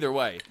 But either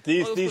way,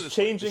 these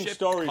changing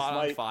stories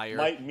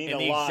might mean in a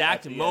the lot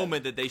exact at the moment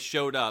end. that they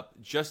showed up,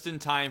 just in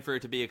time for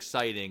it to be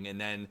exciting, and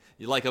then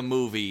like a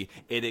movie,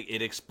 it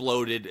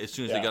exploded as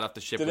soon as they got off the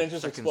ship. Didn't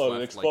just explode.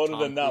 It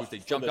exploded enough. They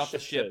jumped off the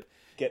ship,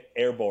 to get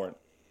airborne.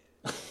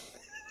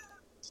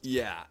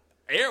 Yeah.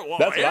 That's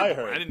what I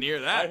heard. I didn't hear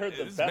that. I heard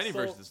there's many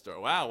versions of the story.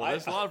 Wow, well,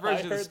 there's a lot of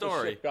versions of the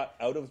story. The ship got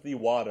out of the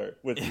water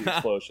with the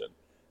explosion.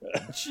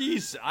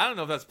 Jeez, I don't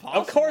know if that's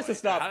possible. Of course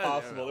it's not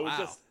possible. It would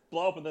just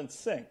blow up and then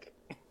sink.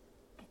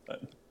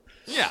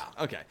 Yeah,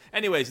 okay.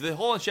 Anyways, the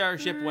whole entire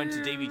ship went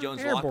to Davy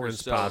Jones' locker.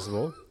 Airborne's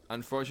possible.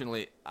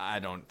 Unfortunately, I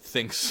don't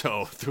think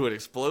so. Through an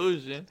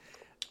explosion.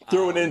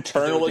 Through an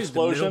internal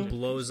explosion? The middle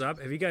blows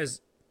up. Have you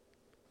guys...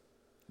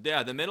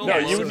 Yeah, the middle. No,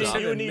 blows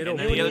up, you need and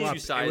then the other two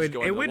sides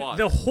go in the water.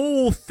 The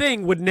whole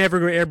thing would never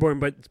go airborne,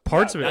 but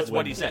parts of it. That's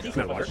what he said. It's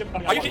not water.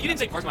 Oh, you didn't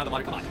say parts come out of the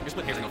water. Come on, you're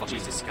split hairs and no fuck.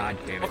 Jesus, God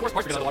damn it. Of course,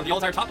 parts come out of the water. The whole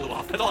entire top blew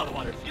off. That's all out of the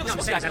water. No, I'm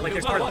saying like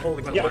there's part of the whole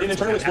thing. Yeah, but in an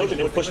internal explosion,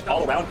 it would push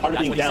all around, part of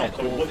being down,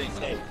 so it wouldn't thing.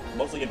 stay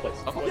mostly in place.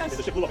 Of course, yes.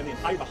 The ship blew up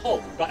and the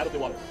hull got out of the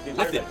water. The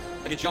entire Lifted.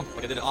 thing. Like it jumped.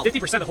 Like it did it all.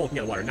 50% of the whole thing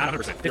in the water, not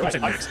 100%.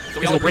 50% max. So we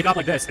Because all it'll break agree. up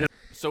like this.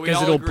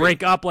 Because it'll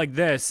break up like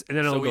this, and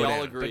then it'll we go all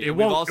down. agree. But it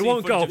We've all won't. It seen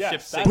won't go. footage of Yeah,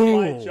 ships that's sinking.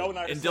 why Boom. Joe and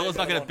I are And saying Dylan's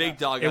not that gonna big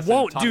dog It us.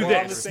 won't and do talk We're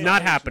on the this. same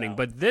Not page happening. now.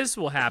 But this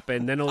will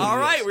happen. Then it'll. All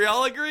do right, this. we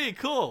all agree.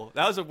 Cool.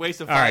 That was a waste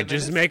of 5 All right,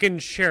 minutes. just making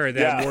sure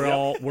that Yeah, we're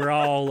Yep.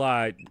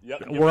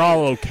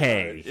 all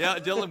okay. Yeah,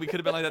 Dylan, we could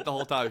have been like that the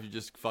whole time if you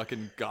just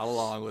fucking got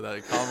along with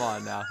it. Come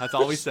on now. That's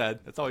all we said.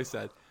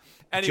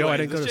 Anyway, Joe, I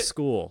didn't go to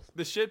school.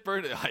 The shit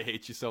burned. I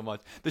hate you so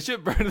much. The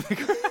shit burned to the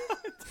ground.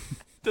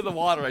 To the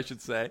water, I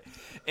should say.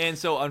 And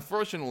so,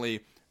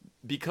 unfortunately,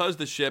 because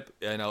the ship,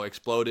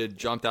 exploded,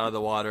 jumped out of the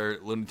water,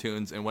 Looney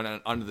Tunes, and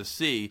went under the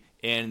sea,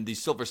 and the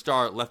Silver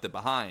Star left it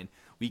behind,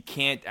 we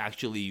can't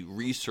actually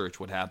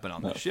research what happened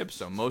on the ship.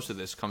 So most of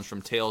this comes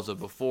from tales of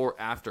before,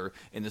 after,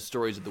 and the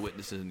stories of the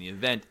witnesses in the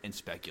event, and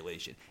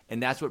speculation.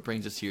 And that's what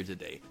brings us here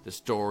today. The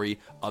story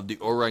of the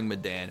Orang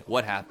Medan.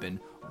 What happened?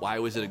 Why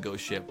was it a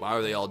ghost ship? Why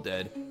were they all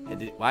dead?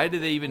 And why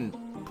did they even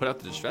put out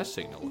the distress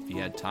signal if he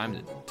had time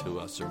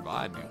to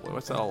survive?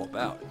 What's that all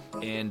about?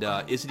 And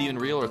is it even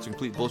real, or it's a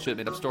complete bullshit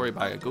made up story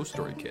by a ghost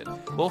story kid?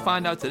 We'll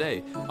find out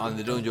today on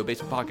the Dylan Joe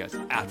Basement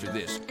Podcast after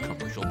this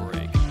commercial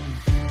break.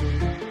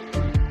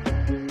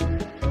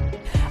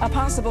 A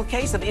possible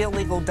case of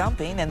illegal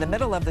dumping in the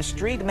middle of the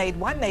street made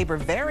one neighbor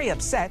very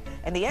upset,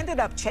 and he ended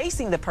up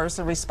chasing the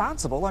person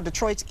responsible on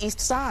Detroit's east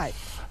side.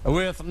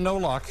 With no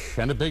luck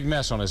and a big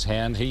mess on his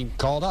hand, he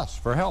called us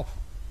for help.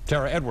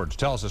 Tara Edwards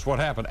tells us what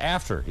happened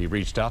after he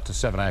reached out to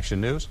 7 Action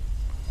News.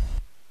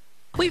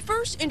 We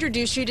first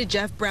introduced you to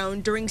Jeff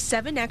Brown during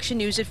 7 Action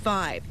News at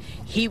 5.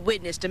 He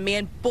witnessed a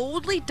man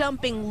boldly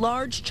dumping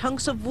large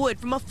chunks of wood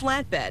from a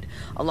flatbed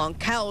along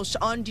Couch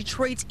on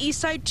Detroit's East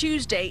Side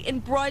Tuesday in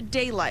broad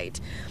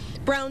daylight.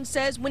 Brown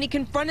says when he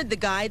confronted the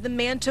guy, the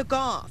man took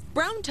off.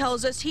 Brown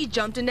tells us he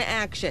jumped into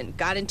action,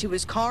 got into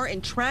his car,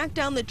 and tracked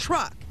down the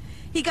truck.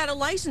 He got a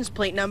license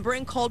plate number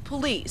and called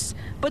police,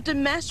 but the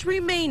mess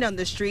remained on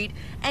the street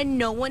and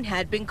no one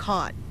had been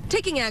caught.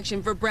 Taking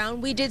action for Brown,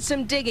 we did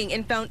some digging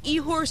and found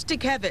Ihor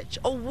Stikevich,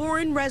 a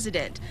Warren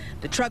resident.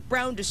 The truck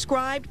Brown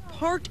described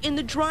parked in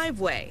the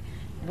driveway.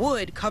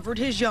 Wood covered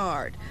his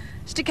yard.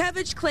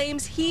 Stikevich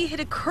claims he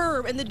hit a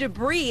curb and the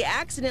debris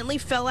accidentally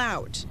fell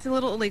out. It's a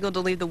little illegal to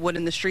leave the wood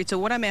in the street, so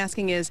what I'm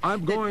asking is... I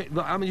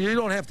mean, you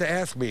don't have to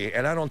ask me,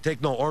 and I don't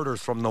take no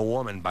orders from no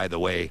woman, by the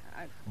way.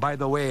 By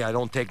the way, I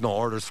don't take no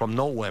orders from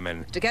no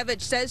women.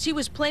 Stikevich says he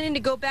was planning to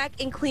go back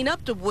and clean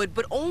up the wood,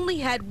 but only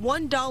had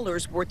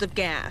 $1 worth of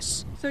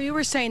gas. So you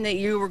were saying that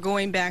you were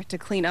going back to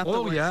clean up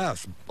the wood?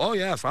 Oh,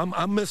 yes. I'm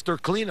Mr.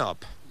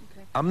 Cleanup.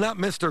 Okay. I'm not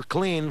Mr.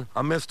 Clean.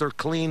 I'm Mr.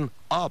 Clean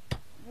Up.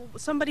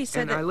 Somebody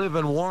said and that... I live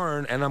in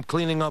Warren, and I'm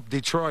cleaning up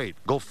Detroit.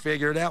 Go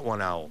figure that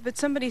one out. But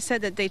somebody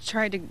said that they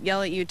tried to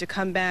yell at you to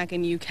come back,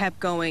 and you kept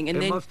going, and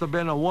it then... must have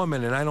been a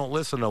woman, and I don't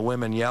listen to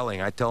women yelling.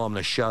 I tell them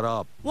to shut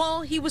up.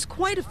 Well, he was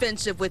quite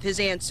offensive with his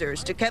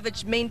answers.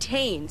 Stikevich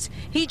maintains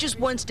he just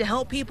wants to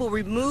help people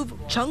remove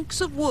chunks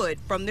of wood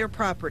from their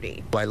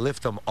property. I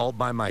lift them all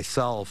by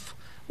myself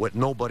with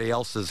nobody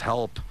else's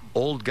help.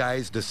 Old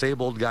guys,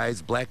 disabled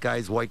guys, black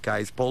guys, white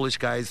guys, Polish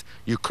guys,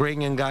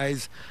 Ukrainian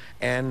guys,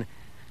 and...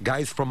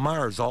 guys from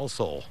Mars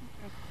also.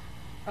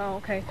 Oh,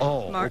 okay.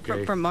 Oh,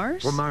 okay. From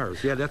Mars? From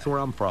Mars. Yeah, that's where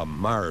I'm from,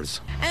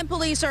 Mars. And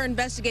police are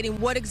investigating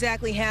what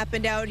exactly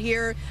happened out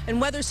here and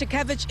whether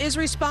Stikevich is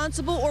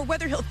responsible or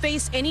whether he'll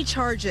face any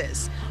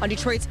charges. On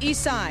Detroit's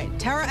East Side,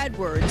 Tara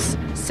Edwards,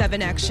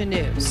 7 Action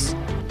News.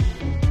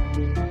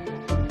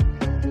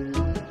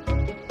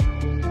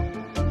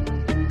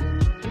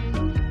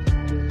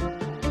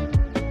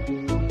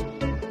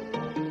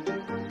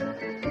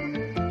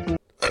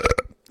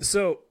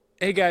 So,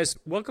 hey guys,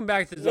 welcome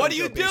back to the... What are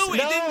you doing?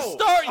 It didn't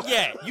start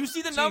yet. You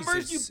see the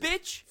numbers, you Jesus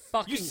bitch?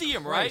 fucking You see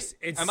them, Christ.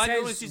 right? It Am I the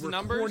only one who says sees the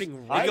numbers?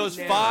 recording It right goes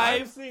now.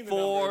 5, I've seen the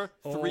 4,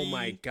 numbers. 3, Oh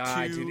my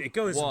god, 2, dude. It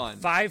goes 1.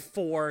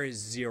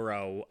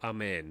 540.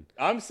 I'm in.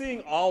 I'm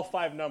seeing all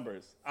 5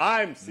 numbers.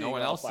 I'm seeing No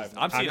one all else 5 is.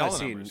 numbers. I'm seeing all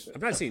the numbers.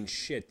 I'm not seeing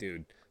shit,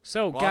 dude.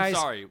 So, Well, guys,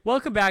 I'm sorry.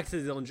 welcome back to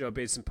the Dylan Joe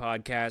Basin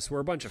podcast. We're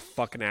a bunch of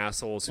fucking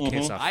assholes who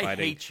can't stop fighting. I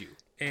hate you.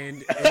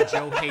 And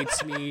Joe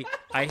hates me.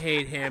 I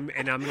hate him,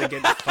 and I'm gonna get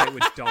in a fight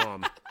with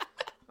Dom.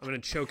 I'm gonna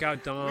choke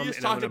out Dom. We just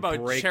and I'm talked gonna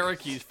about break,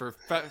 Cherokees for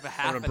half an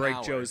hour. I'm gonna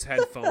break Joe's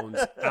headphones.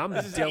 I'm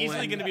This is Dylan.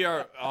 easily going to be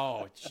our.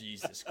 Oh,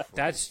 Jesus Christ.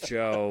 That's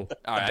Joe.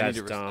 All right, I need That's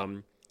to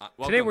Dom.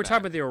 Welcome Today we're back.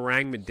 talking about the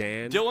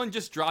orangutan. Dylan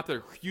just dropped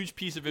a huge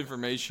piece of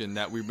information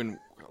that we've been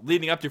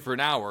leading up to for an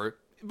hour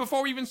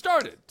before we even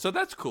started. So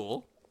that's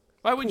cool.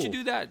 Why wouldn't you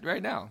do that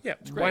right now? Yeah,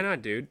 It's great. why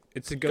not, dude?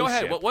 It's a ghost Go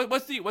ahead. ship.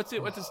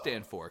 What's it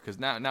stand for? Because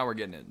now we're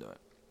getting into it.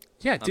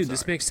 Yeah, dude,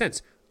 this sorry. makes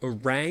sense.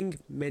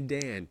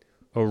 Orang-medan.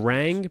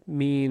 Orang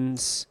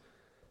means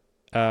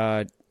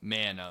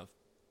Man of.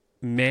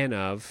 man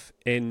of,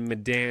 and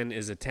Medan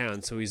is a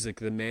town, so he's like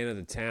the man of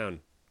the town.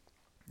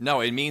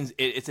 No, it means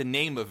it's a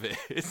name of it.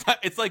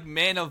 It's like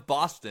man of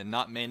Boston,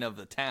 not man of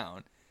the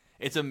town.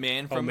 It's a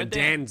man from Medan.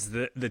 Medan's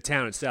the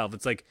town itself.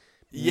 It's like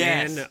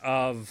Yes. man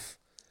of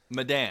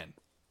Medan.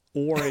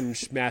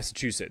 Orange,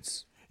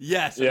 Massachusetts.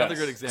 Yes, Yes. another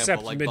good example.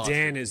 Except like Medan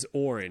Boston. is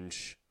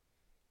orange.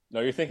 No,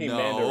 you're thinking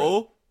Mandarin.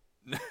 No.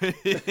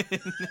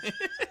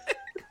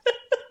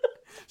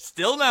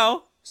 Still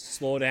no.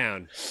 Slow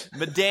down.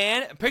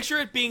 Medan, picture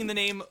it being the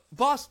name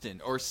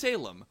Boston or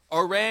Salem.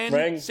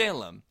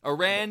 Salem.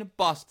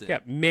 Boston. Yeah,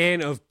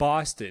 man of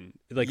Boston.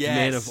 Like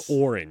man of Yes.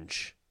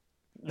 orange.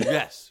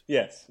 Yes.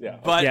 Yes, yeah.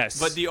 But Yes.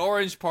 but the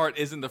orange part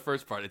isn't the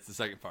first part, it's the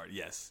second part.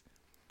 Yes.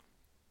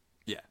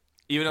 Yeah.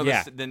 Even though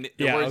Yeah. the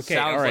Yeah, word okay,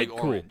 sounds all right, like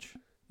cool. orange.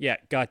 Yeah,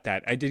 got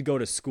that. I did go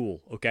to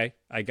school, okay?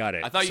 I got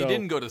it. I thought you So-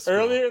 didn't go to school.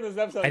 Earlier in this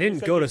episode, I you didn't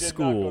said go you to did not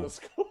school. go to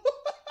school.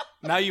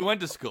 Now you went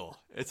to school.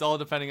 It's all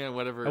depending on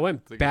whatever. I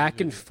went back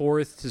and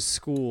forth to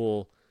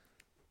school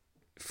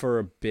for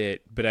a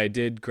bit, but I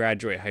did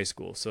graduate high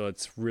school, so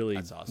it's really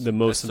That's awesome. the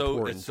most That's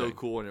important It's so thing.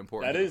 cool and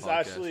important. That to is the podcast.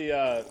 actually,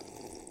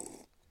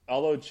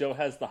 although Joe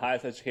has the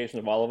highest education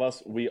of all of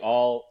us, we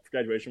all,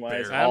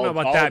 graduation-wise, I don't know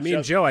about that. Me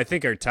and Joe, I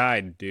think, are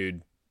tied,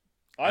 dude.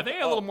 I think I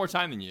had a little more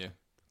time than you,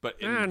 but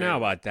I don't know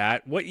about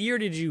that. What year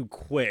did you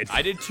quit?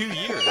 I did 2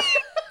 years.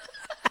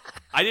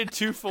 I did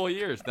 2 full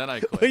years, then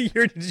I quit. What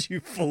year did you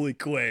fully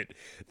quit?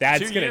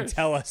 That's 2 gonna years.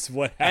 tell us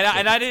what And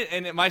happened. I did.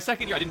 And my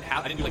second year, I didn't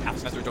do like half a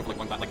semester in total, like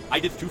one class. Like I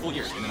did 2 full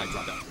years, and then I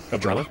dropped out.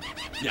 Of drama?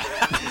 Yeah.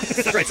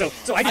 Right, so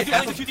I did did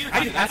half only of, 2 years.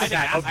 I did half of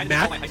that of I did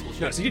math. all my high school No,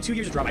 shit. so you did 2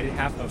 years of drama. I did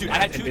half of Dude, math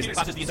I had and 2 business.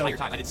 classes the entire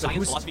time. I did science,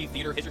 who's, philosophy,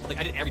 theater, history. Like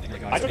I did everything.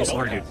 God, I so took a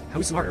smarter, vote. dude.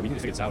 Who's smarter? We need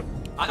to figure this out.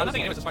 I'm not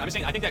saying anyone's smart. I'm just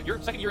saying I think that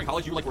your second year in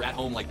college, you like were at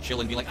home, like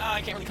chilling, being like,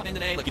 I can't really come in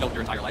today, like your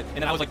entire life.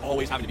 And then I was like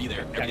always having to be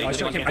there. Every day, I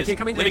living on can't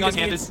come in living on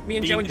because campus. me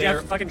and Joe and being there.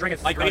 Jeff fucking drank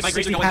a My grades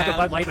 60 are going pack of down.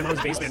 Bud Light in my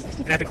mom's basement,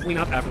 and I have to clean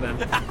up after them.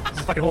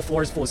 This fucking whole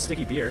floor is full of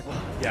sticky beer.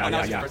 Yeah, Oh, no,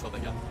 yeah, it's your yeah. personal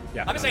thing,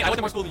 Yeah, I'm just saying, I went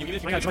to more school than you. Even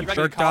if I you got graduated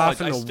jerked college,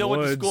 off in I the still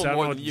went to woods. school I don't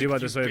more know than what to you do about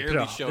because this. you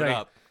barely showed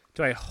up.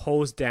 Do I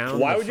hose down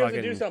Why the would you have to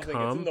fucking do something?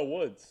 cum? It's in the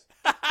woods.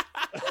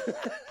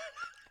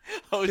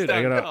 Hose Dude,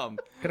 I down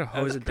gotta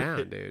hose it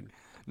down, dude.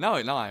 No,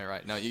 you're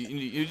right. No,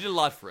 you did a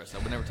lot for us. I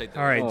would never take that.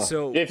 All right,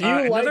 so If you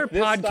another like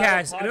this style of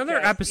podcast, another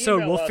episode,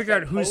 email we'll us figure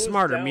out at who's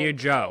smarter, me or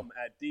Joe.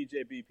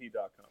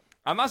 @djbp.com.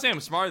 I'm not saying I'm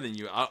smarter than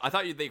you. I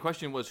thought the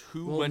question was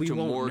who Well, went we to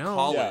won't more know.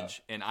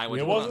 college, and I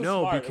went It to wasn't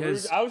No, smart.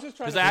 because- I was just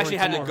trying because to. I actually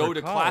had to more go for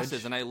to college.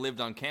 classes, and I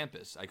lived on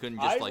campus. I couldn't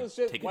I just was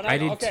just take a when I I,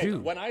 did okay, too.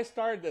 when I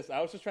started this,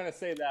 I was just trying to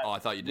say that. Oh, I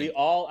thought you did. We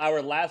all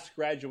our last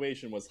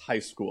graduation was high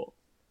school,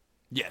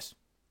 Yes.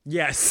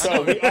 Yes.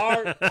 so we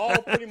are all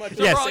pretty much.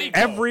 Yes, the same boat.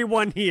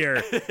 everyone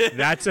here.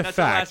 That's a That's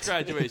the last fact.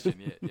 graduation.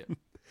 Yeah.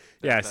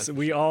 Yes, That's for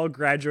we sure. all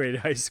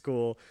graduated high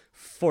school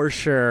for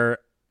sure.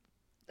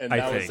 And I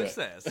that was think. it.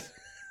 Success.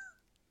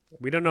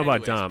 We don't know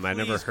about Anyways, Dom. I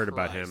never please heard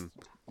about Christ. him.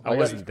 I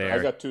wasn't there.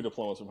 I got 2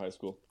 diplomas from high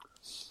school.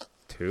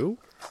 2?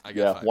 I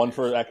got Yeah, 5 one years.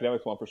 for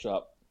academics, one for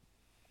shop.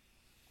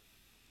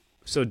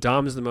 So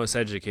Dom's the most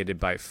educated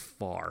by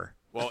far.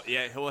 Well,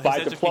 yeah. Well, his By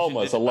education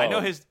diplomas did, alone.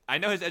 I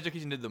know his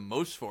education did the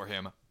most for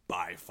him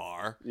by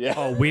far. Yeah.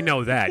 Oh, we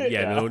know that.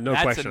 Yeah, Yeah. no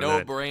That's question a on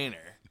that. no-brainer.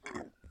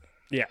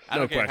 Yeah, I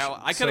no don't care question.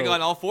 how I could have So,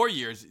 gone all 4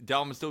 years.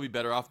 Dom would still be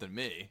better off than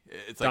me.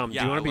 It's like, Dom,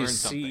 yeah, do you want I to be learned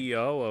something.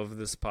 CEO of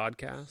this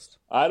podcast?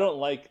 I don't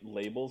like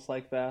labels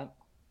like that.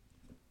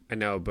 I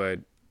know, but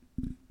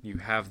you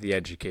have the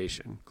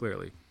education,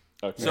 clearly.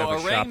 Okay. So have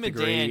a shop orang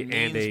degree medan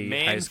and means a high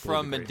man school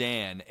from degree.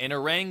 Medan, and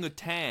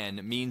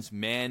orangutan means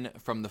man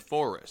from the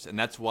forest, and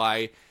that's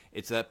why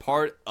it's that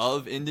part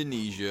of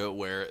Indonesia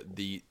where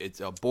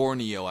it's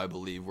Borneo, I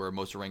believe, where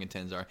most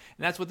orangutans are, and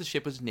that's what the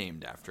ship was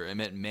named after. It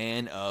meant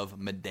man of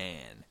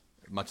Medan,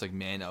 much like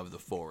man of the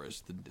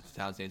forest. The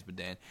town's name is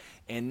Medan,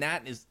 and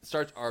that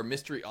starts our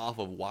mystery off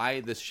of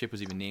why this ship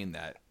was even named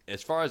that.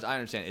 As far as I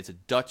understand, it's a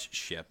Dutch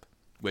ship,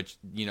 which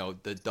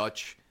the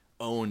Dutch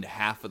owned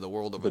half of the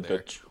world over there.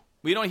 Dutch.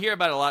 We don't hear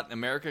about it a lot in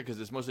America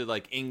because it's mostly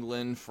like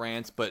England,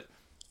 France, but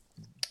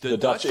The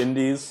Dutch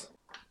Indies.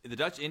 the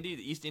Dutch the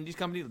East Indies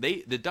Company,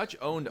 the Dutch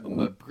owned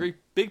a great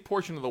big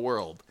portion of the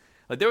world.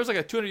 Like there was like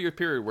a 200-year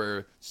period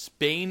where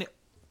Spain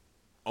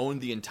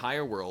owned the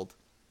entire world,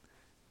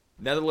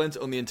 Netherlands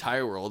owned the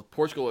entire world,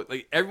 Portugal,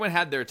 like everyone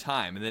had their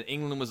time, and then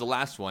England was the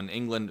last one.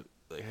 England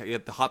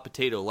get the hot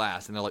potato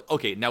last, and they're like,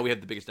 okay, now we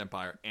have the biggest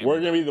empire. And we're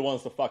gonna be the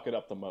ones to fuck it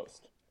up the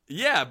most.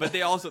 Yeah, but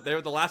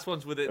they're the last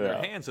ones with it in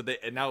their hands. So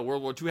and now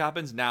World War II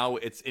happens. Now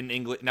it's in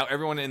English. Now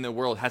everyone in the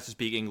world has to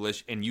speak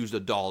English and use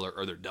the dollar,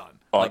 or they're done.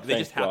 They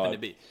just happen to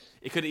be.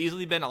 It could have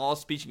easily been all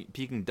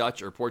speaking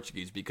Dutch or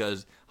Portuguese,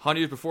 because 100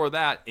 years before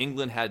that,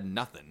 England had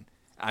nothing.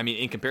 I mean,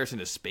 in comparison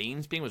to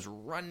Spain was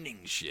running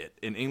shit,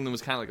 and England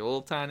was kind of like a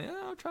little tiny.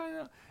 Try it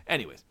out.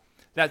 Anyways,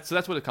 that's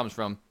what it comes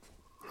from,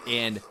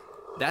 and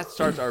that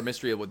starts our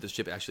mystery of what this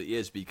ship actually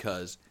is,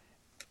 because.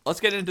 Let's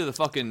get into the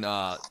fucking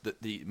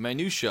the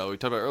minutiae we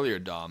talked about earlier,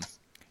 Dom.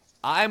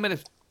 I'm going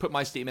to put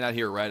my statement out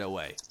here right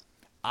away.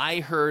 I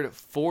heard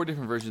 4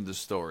 different versions of the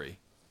story,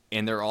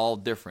 and they're all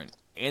different,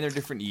 and they're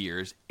different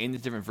years, and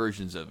there's different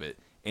versions of it,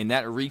 and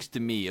that reeks to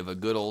me of a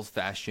good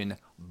old-fashioned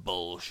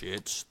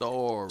bullshit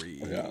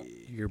story. Yeah.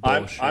 You're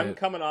bullshit. I'm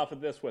coming off of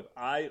this with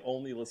I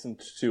only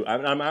listened to...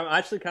 I'm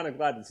actually kind of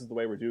glad this is the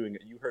way we're doing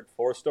it. You heard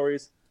 4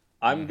 stories.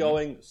 I'm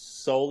going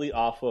solely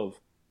off of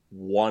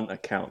one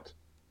account.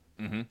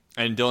 Mm-hmm.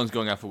 And Dylan's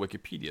going off of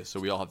Wikipedia, so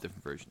we all have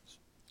different versions.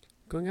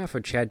 Going off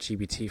of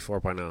ChatGPT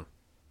 4.0.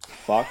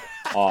 Fuck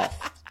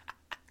off.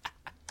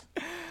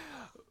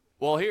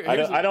 Well, I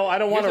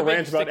don't want to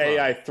rant about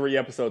AI 3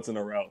 episodes in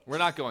a row. We're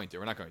not going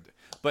to.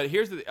 But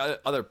here's the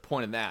other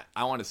point of that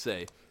I want to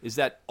say is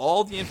that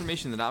all the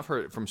information that I've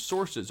heard from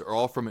sources are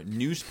all from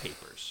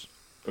newspapers.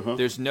 Uh-huh.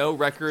 There's no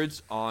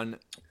records on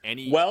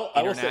any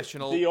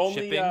international the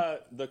only, shipping.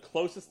 The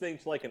closest thing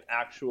to like an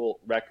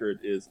actual record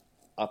is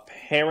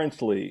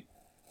apparently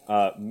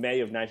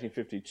May of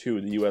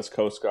 1952, the U.S.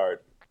 Coast Guard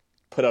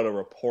put out a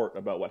report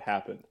about what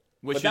happened.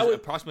 Which is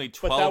approximately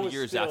 12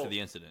 years after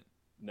the incident.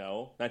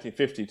 No,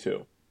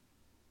 1952.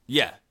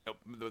 Yeah.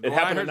 It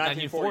happened in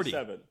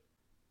 1947.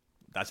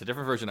 That's a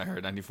different version I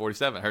heard,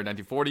 1947. I heard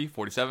 1940,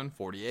 47,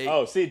 48.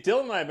 Oh, see,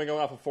 Dylan and I have been going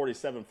off of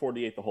 47,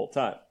 48 the whole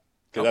time.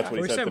 Because that's what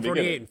he said at the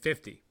 48 and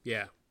 50.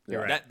 Yeah.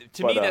 You're right.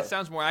 To me, that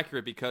sounds more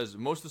accurate, because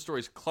most of the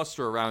stories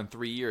cluster around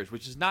 3 years,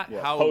 which is not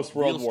how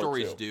real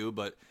stories do,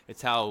 but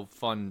it's how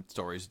fun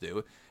stories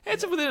do.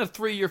 It's within a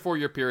 3 or 4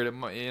 year period.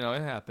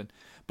 It happened.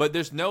 But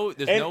there's no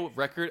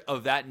record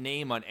of that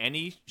name on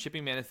any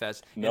shipping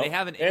manifest, and they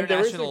have an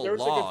international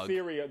log.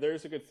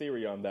 There's a good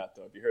theory on that,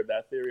 though. Have you heard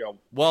that theory?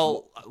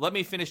 Well, let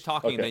me finish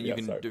talking, and then you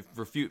can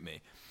refute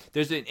me.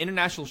 There's an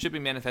international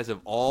shipping manifest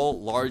of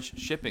all large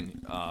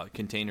shipping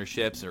container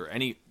ships or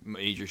any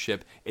major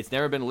ship. It's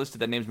never been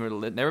listed. That name's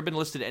never been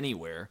listed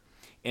anywhere.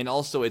 And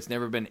also, it's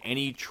never been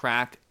any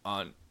track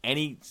on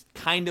any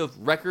kind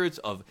of records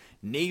of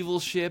naval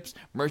ships,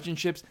 merchant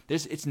ships.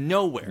 It's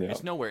nowhere. Yeah.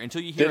 It's nowhere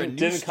until you hear a news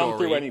story. Didn't come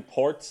through any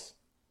ports?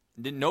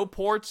 No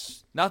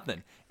ports,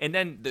 nothing. And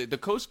then the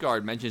Coast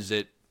Guard mentions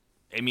it.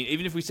 I mean,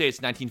 even if we say it's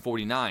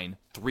 1949,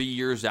 3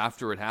 years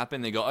after it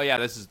happened, they go, oh, yeah,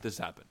 this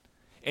happened.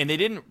 And they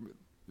didn't...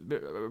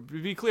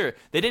 Be clear,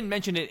 they didn't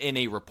mention it in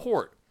a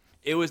report.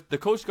 It was the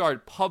Coast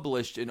Guard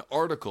published an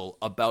article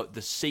about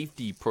the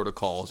safety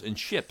protocols in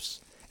ships,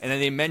 and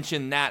then they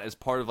mentioned that as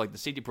part of like the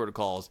safety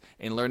protocols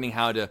and learning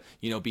how to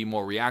be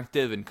more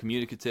reactive and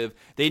communicative.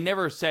 They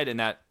never said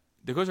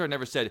the Coast Guard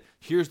never said,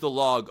 here's the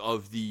log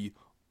of the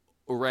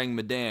Orang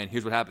Medan,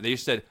 here's what happened. They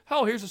just said,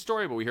 oh, here's a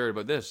story, but we heard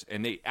about this,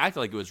 and they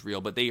acted like it was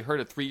real, but they heard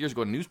it 3 years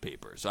ago in a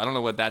newspaper. So I don't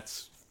know what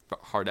that's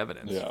hard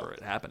evidence for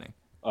it happening.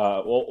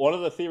 Well, one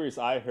of the theories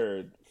I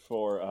heard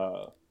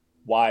for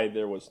why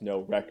there was no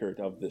record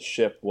of this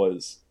ship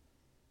was,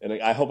 and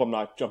I hope I'm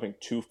not jumping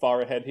too far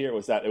ahead here,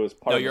 was that it was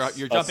part of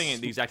you're jumping in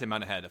the exact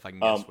amount ahead, if I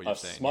can guess what you're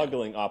saying. A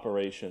smuggling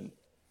operation,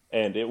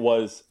 and it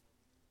was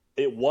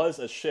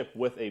a ship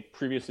with a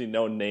previously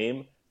known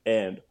name,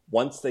 and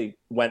once they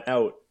went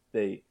out,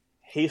 they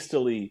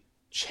hastily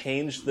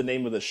changed the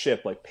name of the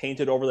ship, like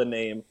painted over the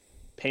name,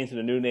 painted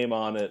a new name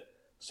on it,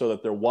 so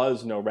that there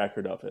was no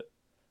record of it.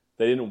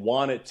 They didn't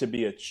want it to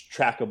be a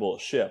trackable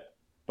ship,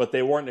 but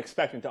they weren't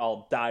expecting to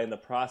all die in the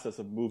process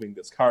of moving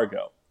this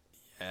cargo.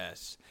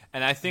 Yes.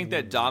 And I think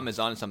that Dom is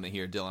on something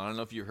here, Dylan. I don't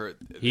know if you heard.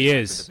 He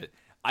is.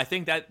 I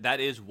think that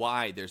is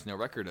why there's no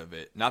record of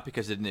it. Not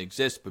because it didn't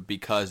exist, but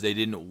because they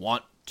didn't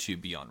want to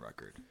be on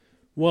record.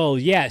 Well,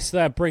 yes,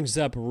 that brings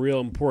up a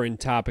real important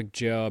topic,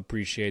 Joe.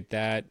 Appreciate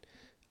that.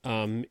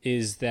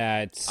 Is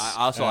that...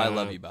 I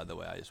love you, by the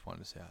way. I just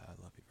wanted to say I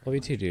love you. Love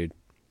you too, dude.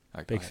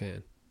 Right, Big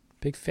fan.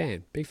 Big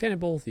fan of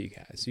both of you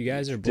guys. You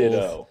guys are both...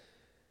 Ditto.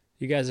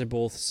 You guys are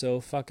both so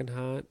fucking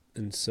hot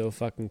and so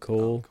fucking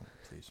cool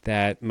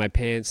that my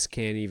pants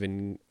can't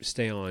even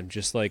stay on.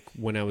 Just like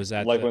when I was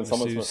at when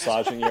someone's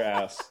massaging your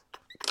ass.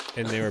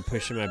 And they were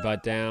pushing my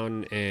butt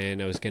down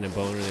and I was getting a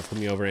boner and they put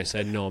me over and I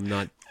said, no, I'm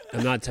not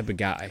the type of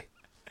guy.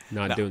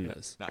 Not doing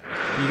this.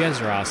 You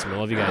guys are awesome. I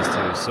love you guys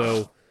too.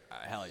 So...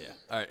 hell yeah.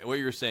 All right, what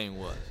you were saying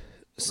was...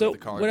 So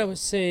what I was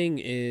saying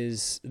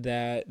is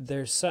that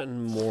there's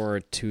something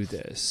more to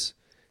this.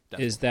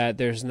 Definitely. Is that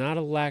there's not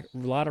a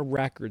lot of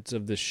records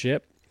of the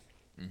ship,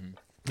 and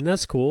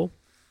that's cool,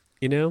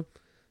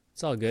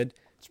 it's all good.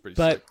 It's pretty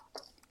sick.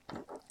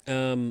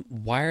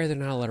 Why are there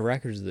not a lot of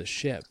records of the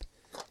ship?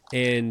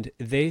 And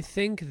they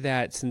think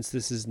that since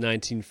this is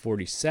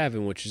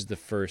 1947, which is the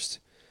first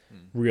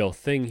real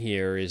thing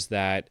here is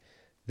that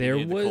there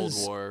was the Cold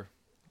War,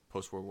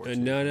 post-World War II.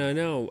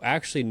 No.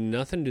 Actually,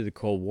 nothing to do with the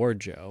Cold War,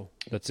 Joe.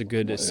 That's a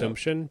good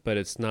assumption, but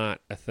it's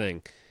not a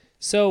thing.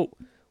 So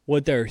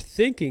what they're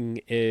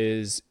thinking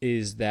is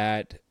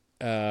that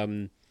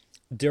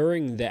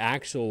during the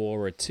actual World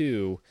War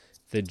II,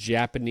 the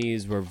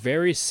Japanese were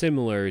very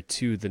similar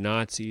to the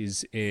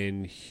Nazis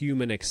in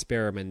human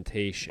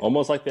experimentation.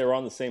 Almost like they were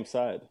on the same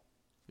side.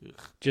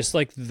 Just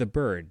like the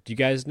Bird. Do you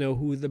guys know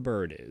who the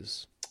Bird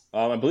is?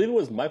 I believe it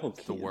was Michael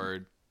Keaton. The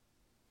Word.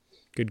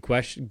 Good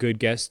question. Good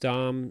guess,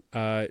 Dom.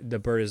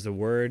 The Bird is the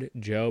Word.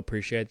 Joe,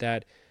 appreciate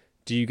that.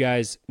 Do you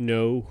guys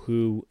know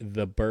who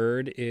the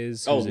Bird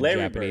is? Who's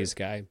Larry a Japanese Bird.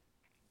 guy?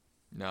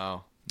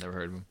 No, never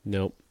heard of him.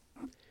 Nope.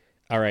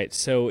 All right.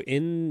 So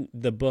in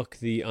the book,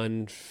 The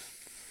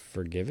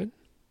Unforgiven?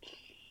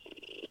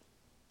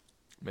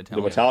 The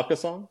Metallica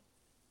song?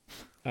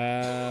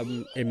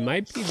 It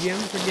might be The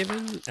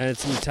Unforgiven.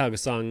 It's a Metallica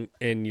song,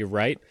 and you're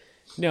right.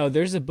 No,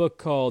 there's a book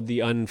called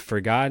The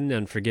Unforgotten,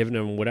 Unforgiven,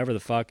 and whatever the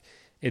fuck.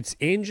 It's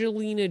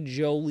Angelina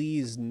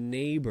Jolie's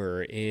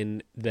neighbor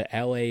in the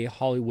LA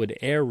Hollywood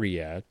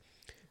area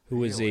who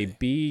was a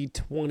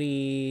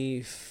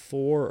B-24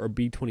 or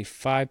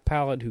B-25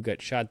 pilot who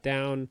got shot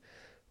down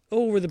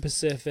over the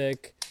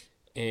Pacific,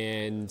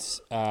 and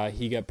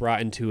he got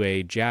brought into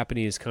a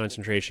Japanese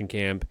concentration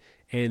camp,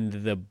 and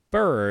the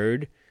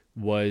Bird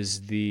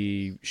was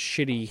the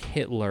shitty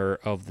Hitler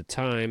of the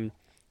time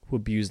who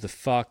abused the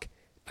fuck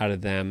out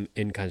of them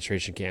in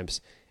concentration camps.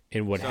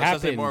 And what happened?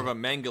 Sounds like more of a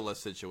Mengele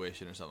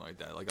situation or something like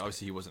that. Like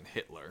obviously he wasn't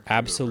Hitler.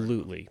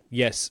 Absolutely,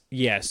 yes,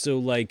 yeah. So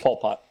like Pol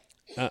Pot.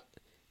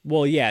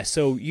 Well, yeah.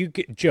 So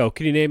Joe,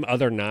 can you name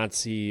other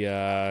Nazi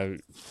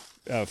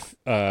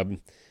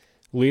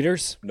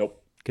leaders?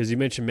 Nope. Because you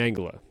mentioned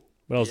Mengele.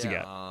 What else you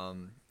got?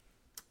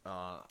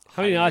 How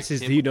many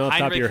Nazis do you know off the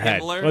top of your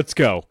head? Himmler? Let's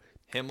go.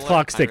 Himmler,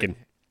 Clock's ticking.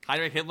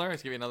 Heinrich Himmler.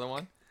 Let's give you another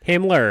one.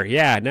 Himmler.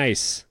 Yeah,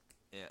 nice.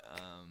 Yeah.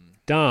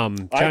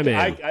 Dom, chime in.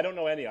 I don't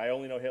know any. I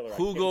only know Hitler.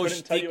 Hugo I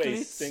couldn't tell you a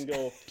Stiglitz?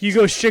 single.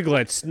 Hugo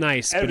Stiglitz.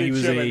 Nice, but Every he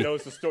was German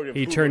knows the story of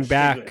he Hugo turned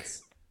back.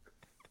 Stiglitz.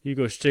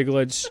 Hugo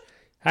Stiglitz.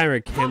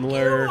 Heinrich Fuck you,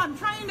 Himmler. I'm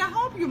trying to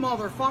help you,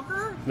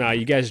 motherfucker. No,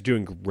 you guys are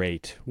doing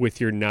great with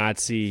your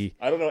Nazi.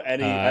 I don't know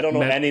any. I don't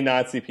know any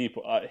Nazi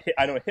people.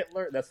 I know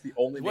Hitler. That's the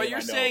only. What name you're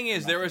I know. saying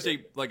is there was a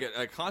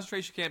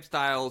concentration camp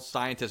style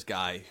scientist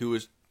guy who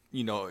was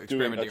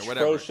experimenting or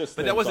whatever,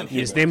 but that wasn't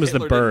Hitler. His name was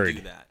Hitler the Bird.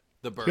 Didn't do that.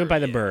 The Bird. He went by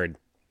the Bird.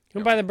 He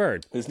went by the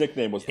Bird. His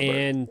nickname was the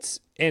Bird.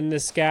 And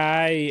this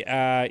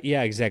guy,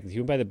 yeah, exactly. He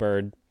went by the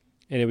Bird,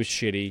 and it was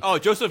shitty. Oh,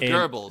 Joseph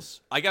Goebbels.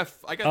 I got.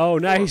 Oh,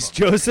 nice,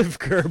 Joseph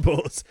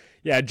Goebbels.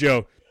 Yeah,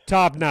 Joe,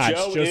 top notch.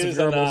 Joe Joseph is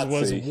a Goebbels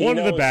was Nazi. one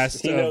of the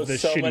best He of knows the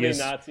so many shittiest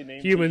Nazi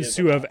names. humans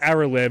He who is a have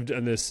ever lived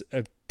on this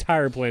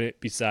entire planet.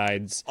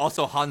 Besides,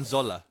 Also Han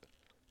Zola.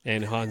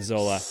 and Han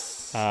Zola,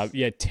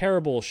 yeah,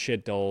 terrible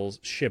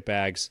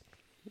shitbags.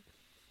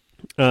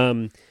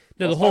 No,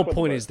 the whole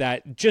point is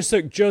that just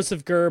like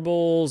Joseph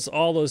Goebbels,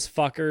 all those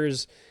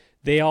fuckers,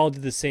 they all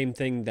did the same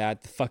thing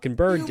that the fucking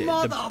Bird did.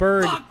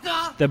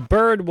 The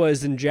Bird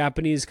was in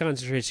Japanese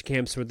concentration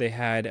camps where they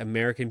had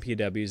American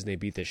POWs and they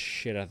beat the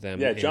shit out of them.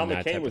 Yeah, John and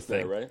that McCain type was of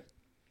thing. there, right?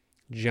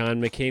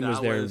 John McCain was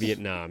there in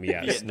Vietnam,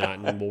 yes, not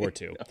in World War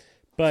II.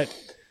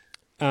 But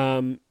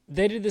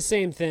they did the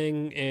same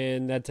thing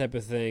and that type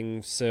of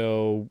thing,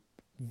 so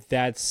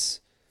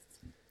that's...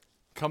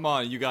 Come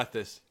on, you got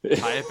this.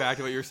 Tie it back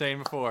to what you were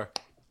saying before.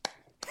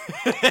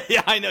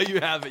 Yeah, I know you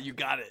have it. You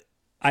got it.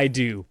 I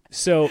do.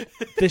 So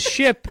the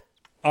ship,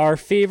 our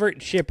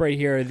favorite ship right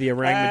here, the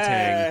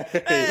orangutan,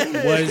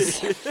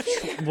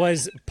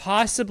 was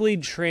possibly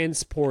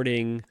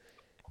transporting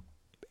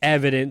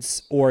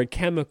evidence or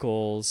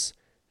chemicals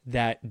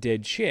that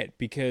did shit.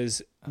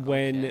 Because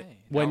when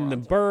the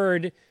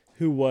Bird,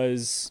 who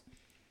was,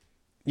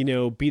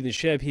 beating the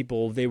shit out of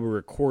people, they would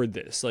record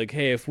this. Like,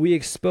 hey, if we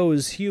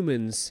expose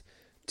humans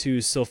to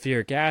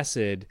sulfuric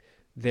acid,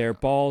 their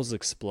balls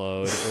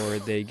explode, or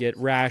they get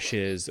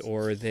rashes,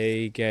 or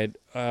they get,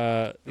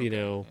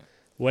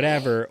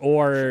 whatever,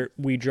 or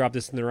we drop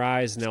this in their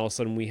eyes, and all of a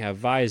sudden we have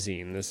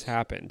Visine. This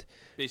happened.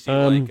 Basically,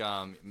 what do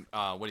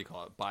you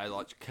call it?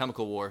 Biological,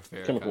 chemical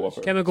warfare.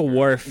 Chemical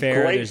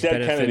warfare. Great There's Dead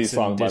benefits Kennedy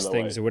song, and by dis the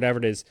things way. or whatever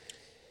it is.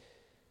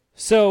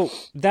 So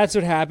that's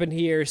what happened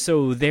here.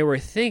 So they were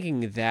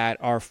thinking that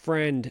our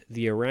friend,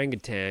 the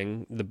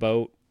orangutan, the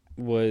boat,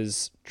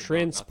 was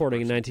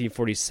transporting in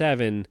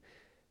 1947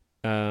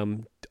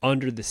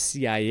 under the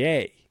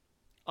CIA.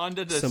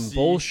 Under the some CIA.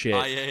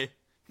 bullshit.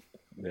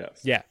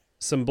 Yes. Yeah,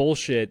 some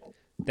bullshit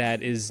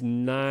that is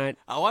not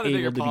able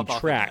to be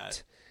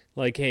tracked.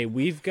 Like, hey,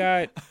 we've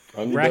got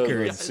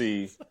records.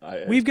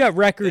 We've got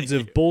records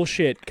of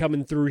bullshit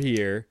coming through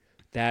here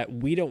that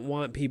we don't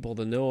want people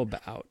to know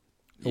about.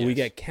 Yes. We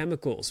got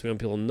chemicals we want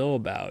people to know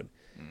about.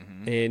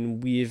 Mm-hmm.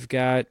 And we've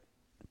got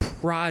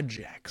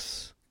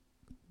projects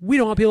we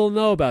don't want people to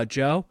know about,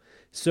 Joe.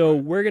 So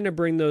we're going to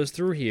bring those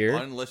through here.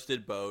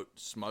 Unlisted boat,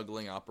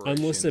 smuggling operation.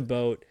 Unlisted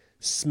boat,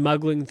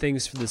 smuggling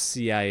things for the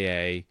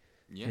CIA.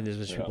 And there's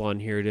just people on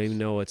here who don't even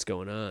know what's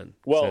going on.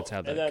 Well, so that's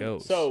how that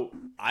goes. So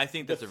I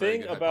think that's the a very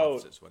thing good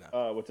about hypothesis.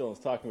 what Dylan's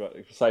talking about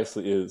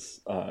precisely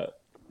is,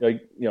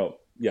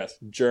 yes,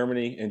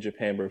 Germany and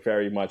Japan were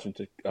very much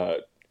into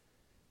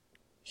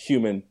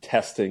human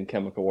testing,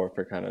 chemical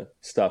warfare kind of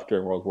stuff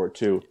during World War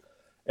II.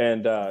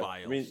 And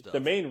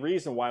the main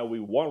reason why we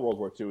won World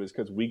War II is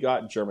because we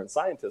got German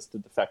scientists to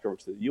defect over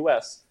to the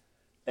U.S.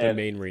 The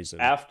main reason.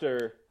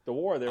 After the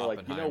war, they were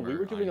like, we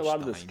were doing a lot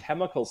of this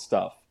chemical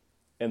stuff,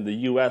 and the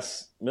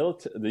U.S.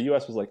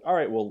 was like, all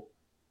right, well,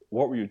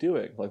 what were you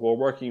doing? Like, we're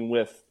working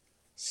with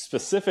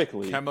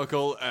specifically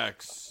Chemical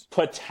X,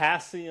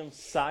 potassium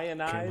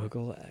cyanide,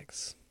 Chemical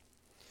X,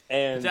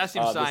 and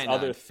potassium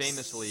cyanide,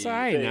 famously.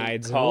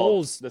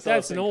 Cyanide's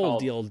that's an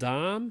old deal,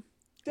 Dom.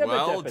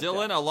 Well,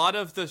 Dylan, a lot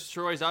of the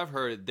stories I've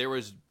heard, there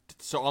was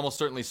almost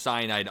certainly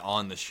cyanide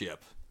on the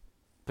ship.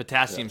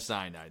 Potassium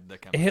cyanide. The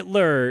chemical.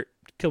 Hitler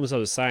killed himself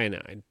with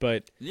cyanide,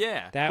 but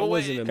that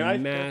wasn't a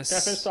mass. Can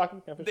I finish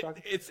talking?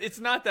 It's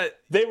not that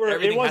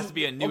everything has to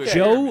be a new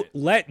Joe,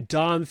 let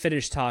Dom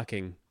finish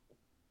talking.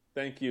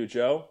 Thank you,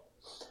 Joe.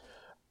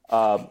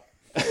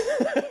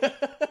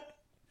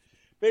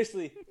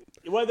 Basically,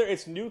 whether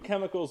it's new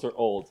chemicals or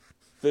old,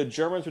 the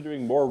Germans were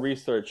doing more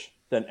research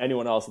than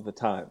anyone else at the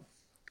time.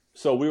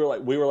 So we were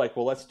like,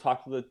 well, let's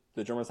talk to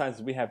the German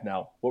scientists we have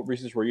now. What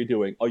research were you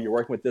doing? Oh, you're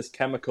working with this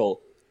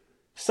chemical.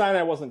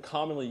 Cyanide wasn't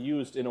commonly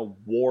used in a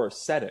war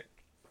setting.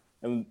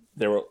 And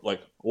they were like,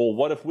 well,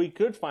 what if we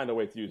could find a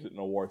way to use it in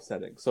a war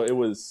setting? So it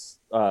was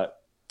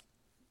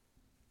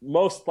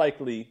most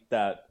likely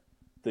that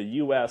the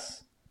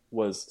U.S.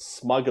 was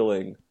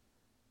smuggling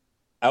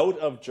out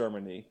of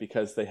Germany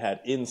because they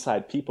had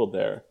inside people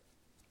there.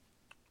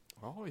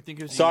 Oh, I think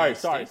it was Sorry.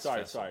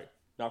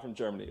 Not from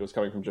Germany. It was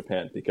coming from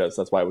Japan because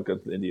that's why it would go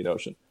to the Indian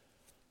Ocean.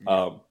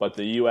 Yeah. But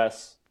the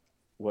U.S.,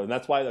 and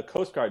that's why the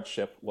Coast Guard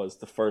ship was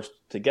the first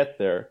to get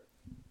there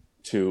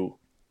to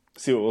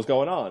see what was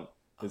going on.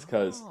 Is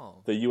because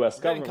the U.S.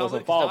 government was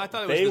involved. I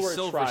thought it was the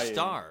Silver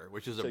Star,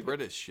 which is a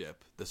British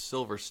ship. The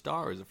Silver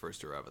Star is the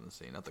first to arrive on the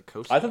scene, not the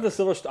Coast Guard. I thought the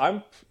Silver Star.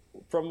 I'm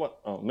from what?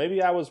 Oh,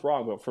 maybe I was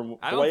wrong, but from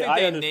I don't think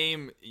they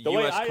name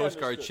U.S.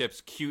 Coast Guard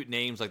ships cute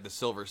names like the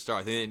Silver Star.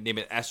 I think they name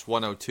it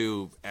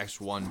S-102,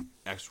 X1,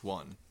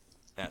 X1.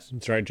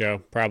 That's right,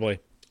 Joe. Probably.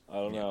 I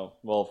don't know.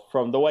 Well,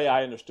 from the way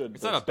I understood,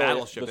 it's not a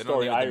battleship. The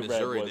story I read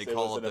was it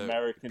was an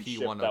American ship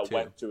that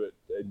went to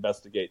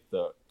investigate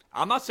the.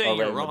 I'm not saying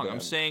you're wrong.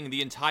 I'm saying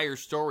the entire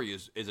story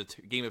is a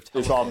game of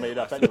telephone. It's all made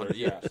up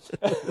anyway.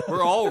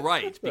 We're all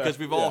right because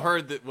we've all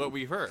heard what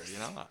we heard. You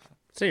know. I'm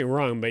saying you're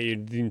wrong, but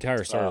the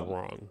entire story is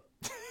wrong.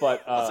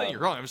 But I'm not saying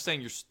you're wrong. I'm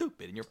saying you're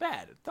stupid and you're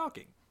bad at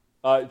talking.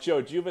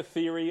 Joe, do you have a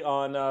theory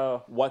on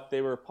what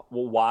they were,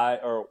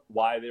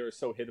 why they were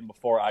so hidden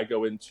before I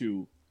go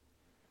into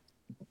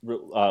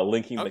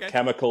linking the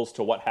chemicals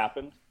to what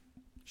happened?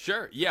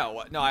 Sure. Yeah.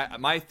 Well, no.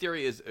 My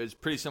theory is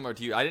pretty similar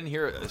to you. I didn't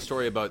hear a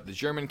story about the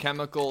German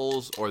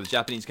chemicals or the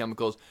Japanese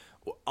chemicals.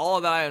 All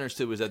of that I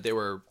understood was that they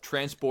were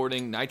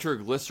transporting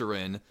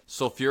nitroglycerin,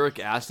 sulfuric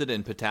acid,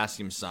 and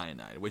potassium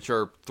cyanide, which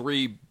are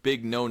three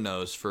big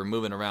no-nos for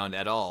moving around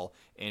at all,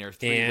 and are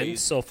three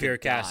ways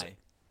sulfuric to acid. Die.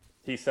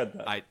 He said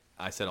that.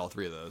 I said all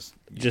three of those.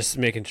 Just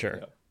making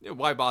sure. Yeah,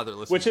 why bother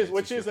listening?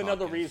 Which is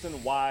another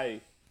reason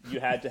why you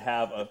had to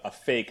have a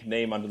fake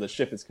name under the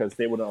ship, is because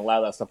they wouldn't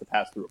allow that stuff to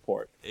pass through a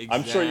port. Exactly,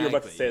 I'm sure you're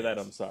about to say that.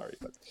 I'm sorry.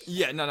 But.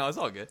 Yeah, no, it's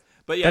all good.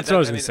 But yeah, that's what I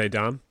was going to say,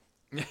 Dom.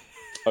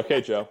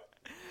 Okay, Joe.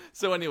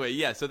 So anyway,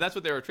 yeah, so that's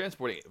what they were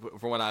transporting,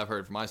 from what I've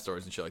heard from my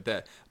stories and shit like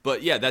that.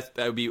 But yeah, that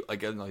would be,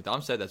 again, like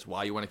Dom said, that's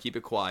why you want to keep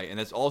it quiet. And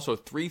that's also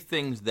three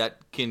things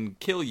that can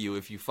kill you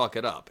if you fuck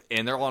it up.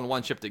 And they're on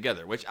one ship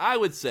together, which I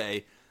would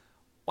say,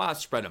 why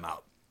not spread them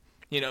out?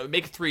 You know,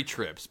 make 3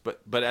 trips.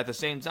 But at the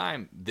same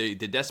time, the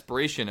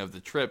desperation of the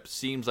trip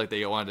seems like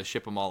they wanted to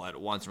ship them all at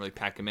once and really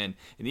pack them in.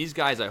 And these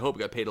guys, I hope,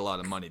 got paid a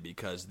lot of money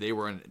because they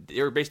were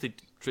basically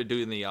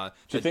doing the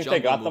Do you think they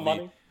got the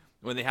money?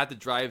 When they had to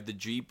drive the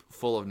Jeep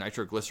full of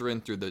nitroglycerin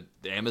through the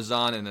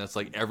Amazon, and it's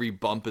like every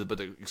bump is about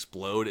to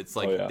explode. It's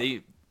like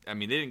they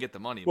didn't get the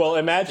money. Well, but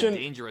imagine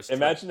dangerous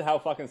how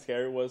fucking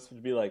scary it was to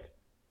be like,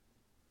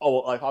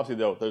 like obviously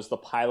though, there's the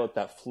pilot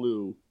that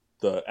flew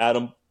the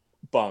atom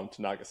bomb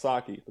to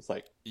Nagasaki. It's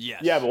like,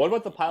 yeah, but what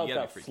about the pilot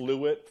that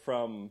flew it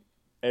from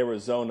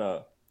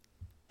Arizona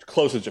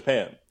close to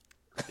Japan?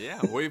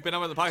 Yeah, we've been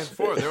on the podcast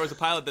before. There was a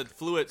pilot that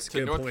flew it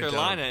to North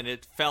Carolina, and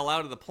it fell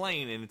out of the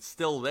plane, and it's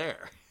still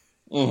there.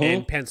 Mm-hmm.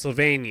 And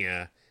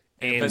Pennsylvania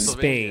and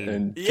Spain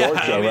and Georgia,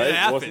 right? It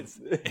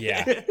happens.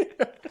 Yeah.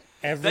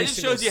 That just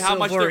shows you how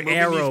much they're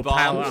moving these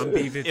bombs. On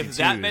B-52s. If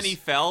that many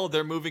fell,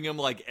 they're moving them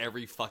like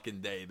every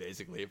fucking day,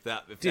 basically.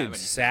 Dude,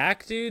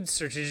 SAC,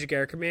 Strategic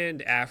Air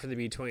Command, after the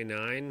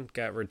B-29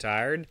 got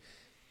retired,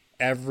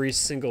 every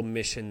single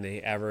mission they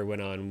ever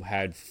went on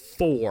had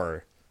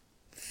 4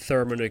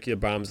 thermonuclear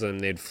bombs on them.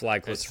 They'd fly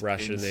close to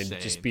Russia, and they'd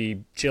just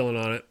be chilling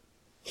on it.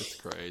 It's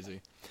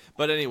crazy.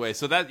 But anyway,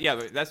 so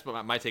that's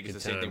what my take is the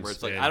same thing. Where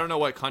it's like, I don't know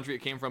what country it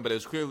came from, but it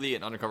was clearly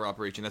an undercover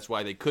operation. That's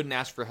why they couldn't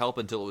ask for help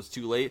until it was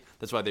too late.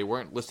 That's why they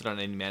weren't listed on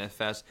any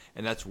manifest,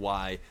 and that's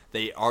why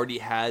they already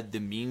had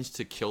the means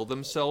to kill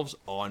themselves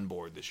on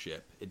board the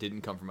ship. It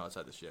didn't come from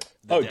outside the ship.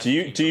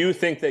 Do you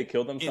think they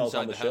killed themselves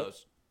on the ship?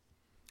 House.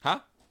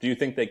 Huh? Do you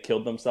think they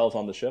killed themselves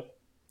on the ship?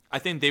 I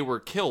think they were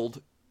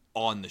killed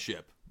on the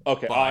ship.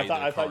 Okay,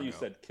 I thought you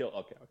said kill.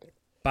 Okay.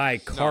 By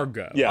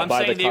cargo. No. Yeah, I'm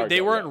saying they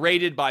weren't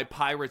raided by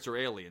pirates or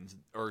aliens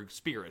or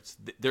spirits.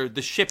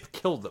 The ship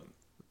killed them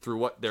through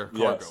what their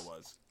cargo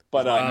was.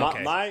 But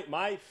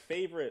my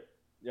favorite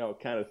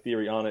kind of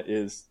theory on it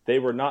is they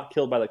were not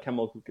killed by the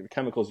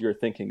chemicals you're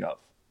thinking of.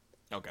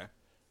 Okay.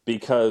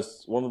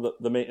 Because one of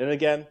the main, and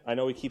again, I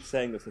know we keep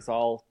saying this.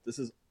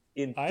 This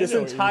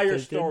entire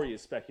story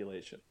is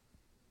speculation.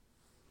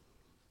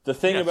 The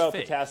thing about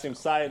potassium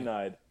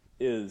cyanide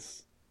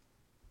is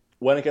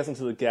when it gets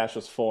into the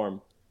gaseous form,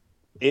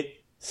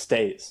 it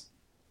stays.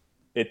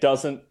 It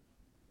doesn't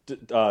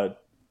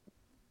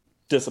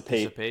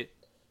dissipate.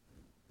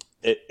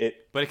 It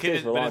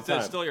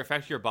still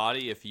affect your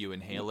body if you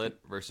inhale it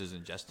versus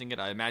ingesting it.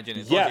 I imagine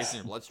it's in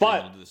your bloodstream,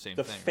 it'll do the same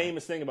thing. The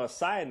famous thing about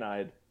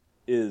cyanide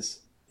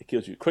is it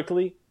kills you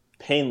quickly,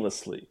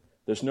 painlessly.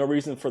 There's no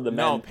reason for the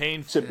men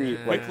to be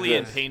quickly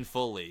and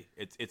painfully.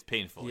 It's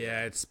painful.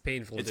 Yeah, it's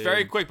painful. It's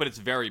very quick, but it's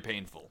very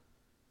painful.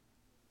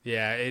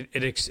 Yeah, it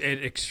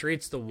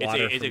excretes the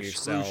water from your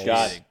cells.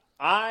 God,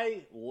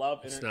 I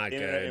love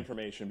internet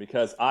information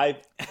because I've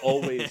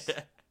always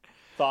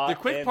thought the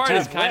quick part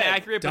is kind of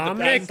accurate, but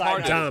the pain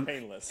part is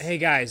painless. Hey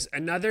guys,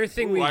 another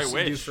thing we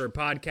should do for a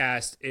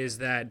podcast is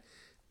that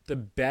the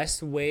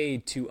best way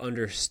to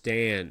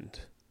understand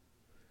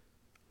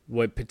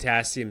what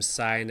potassium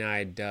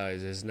cyanide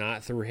does is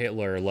not through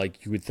Hitler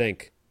like you would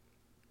think.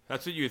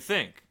 That's what you would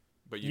think,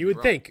 but you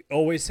would think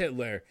always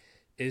Hitler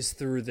is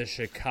through the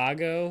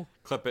Chicago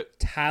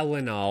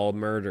Tylenol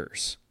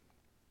murders.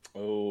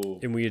 Oh,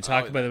 and we had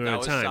talked about them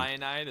at a time.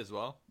 Cyanide as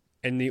well.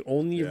 And the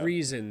only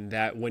reason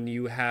that when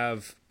you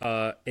have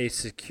a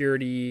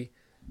security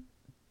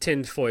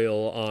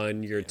tinfoil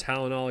on your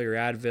Tylenol, your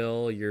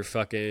Advil, your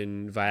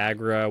fucking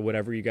Viagra,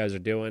 whatever you guys are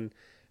doing,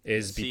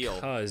 is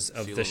because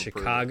of the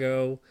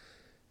Chicago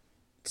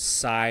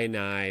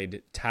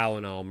cyanide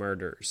Tylenol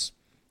murders.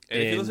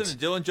 And if you listen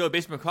to Dylan Joe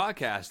Basement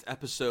Podcast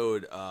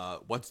episode,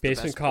 what's the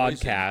Basement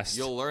best Podcast, poison,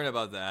 you'll learn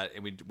about that,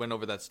 and we went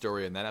over that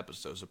story in that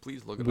episode. So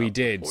please look it up. We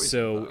did.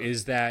 So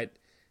is that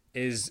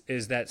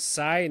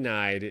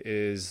cyanide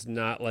is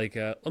not like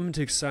I'm gonna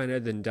take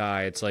cyanide then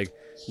die. It's like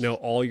no,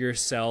 all your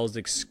cells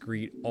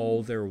excrete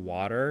all their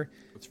water,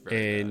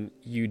 and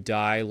you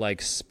die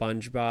like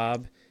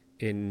SpongeBob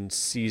in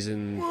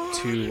season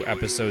 2,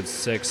 episode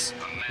 6,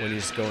 when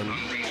he's going.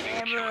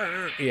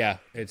 Yeah,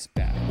 it's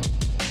bad.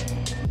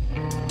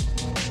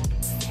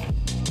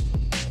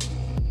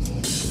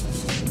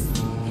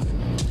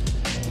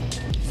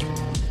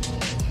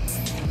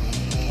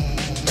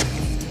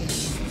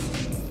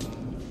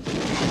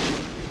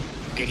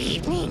 Good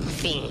evening,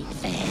 film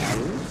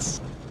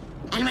fans,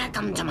 and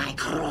welcome to my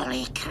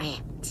Crawley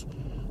Crypt.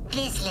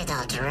 This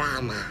little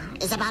drama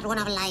is about one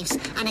of life's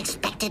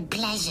unexpected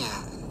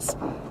pleasures.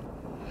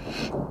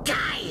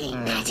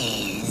 Dying, that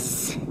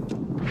is.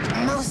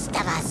 Most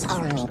of us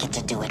only get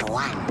to do it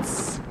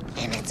once,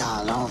 and it's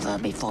all over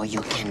before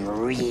you can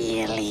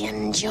really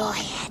enjoy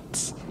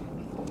it.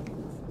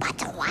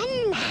 But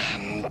one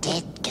man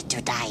did get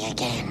to die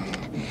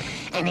again,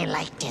 and he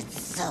liked it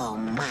so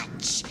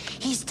much,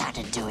 he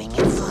started doing it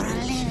for a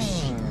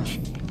living.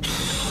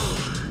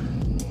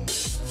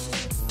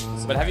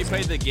 But have you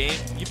played the game?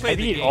 You played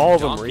the game all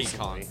of them Donkey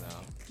recently. Kong,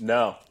 though.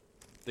 No.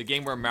 The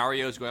game where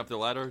Mario's going up the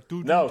ladder?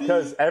 No,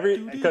 because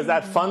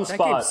that fun spot.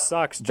 That game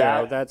sucks,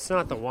 Joe. That's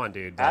not the one,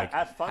 dude.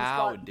 At fun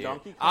spot,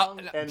 Donkey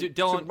Kong and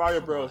Super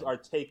Mario Bros. Are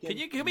taken.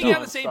 Can we get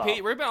on the same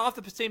page? We've been off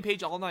the same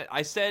page all night.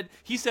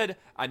 He said,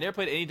 I never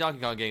played any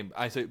Donkey Kong game.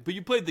 I said, but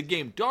you played the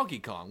game Donkey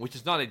Kong, which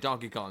is not a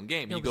Donkey Kong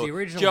game. No, you go, the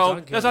original Joe,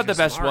 Donkey that's Kong not the was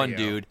best Mario. one,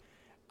 dude.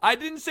 I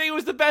didn't say it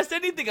was the best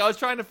anything. I was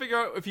trying to figure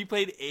out if you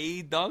played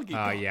a Donkey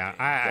Kong. Oh, yeah.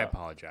 I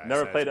apologize. I've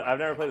never played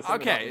a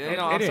Okay,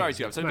 I'm sorry,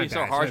 Joe. I'm being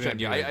so harsh on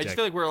you. I just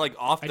feel like we're like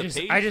off the page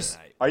tonight.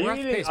 Are you we're off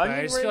the eating pace, but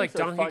I just feel like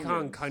onion rings or Donkey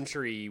Kong Funyuns?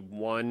 Country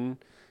 1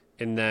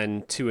 and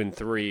then 2 and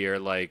 3 are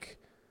like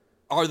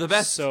are the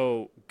best.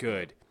 So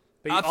good.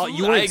 But Absolutely.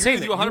 you I weren't agree saying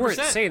with that. you 100%. You weren't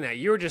saying that.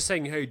 You were just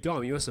saying, "Hey,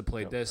 Dom, you must have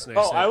played this." And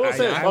I will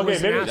say, I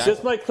was maybe an this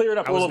asshole. might clear it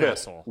up a I was little an bit.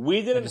 asshole. We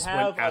I didn't just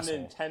have went a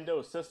asshole.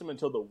 Nintendo system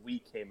until the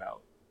Wii came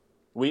out.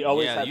 We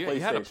always had PlayStation. You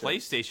had a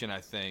PlayStation,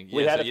 I think.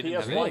 We had a so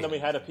PS1, then we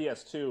had a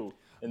PS2,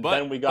 and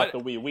then we got the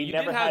Wii. We you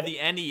never didn't had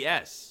have the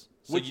NES,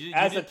 so which, you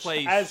as didn't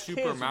play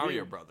Super kids,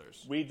 Mario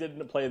Brothers. We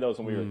didn't play those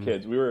when we were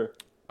kids. We were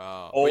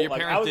but old. your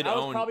parents did I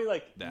was own probably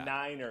like that.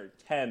 9 or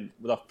 10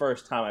 the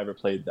first time I ever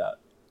played that.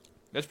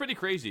 That's pretty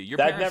crazy. Your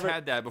That parents never-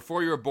 had that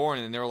before you were born,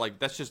 and they were like,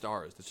 "That's just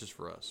ours. That's just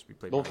for us." We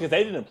played. Well, because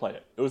they didn't play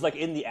it. It was like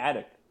in the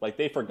attic. Like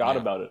they forgot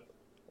about it.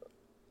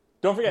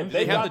 Don't forget, Did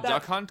they have got the that.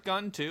 duck hunt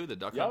gun too. The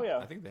duck hunt. yeah.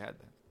 I think they had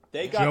that.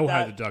 They got Joe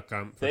that, had the duck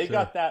hunt. They sure.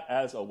 got that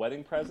as a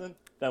wedding present,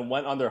 then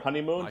went on their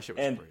honeymoon,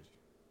 and crazy.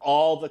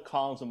 all the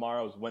Collins and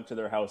Morrows went to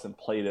their house and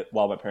played it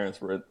while my parents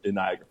were in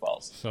Niagara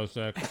Falls. So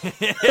sick.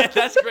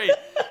 That's great.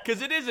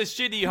 Because it is a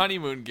shitty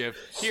honeymoon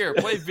gift. Here,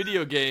 play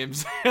video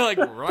games. Like,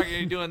 we're not going to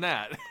be doing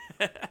that.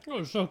 Oh,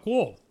 it's so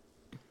cool.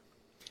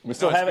 We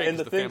still have it, great and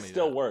the 'cause thing family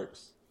still did.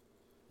 works.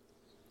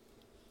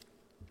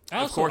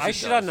 I it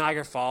shit does. on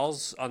Niagara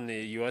Falls on the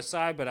U.S.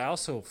 side, but I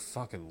also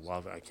fucking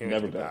love it. I can't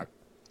Never get been. back.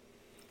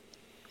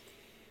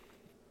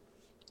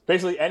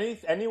 Basically,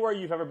 anywhere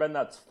you've ever been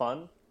that's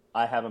fun,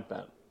 I haven't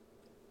been.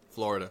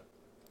 Florida.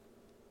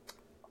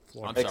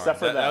 I'm Except sorry.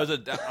 for that. was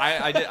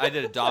I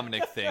did a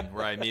Dominic thing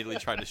where I immediately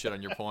tried to shit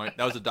on your point.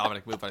 That was a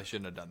Dominic move. I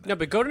shouldn't have done that. No,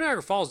 but go to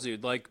Niagara Falls,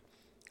 dude. Like,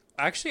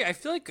 actually, I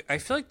feel like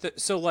that.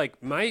 So, like,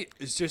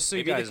 it's just so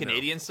Maybe you guys the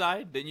Canadian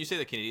side? Didn't you say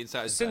the Canadian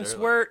side is know.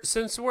 better?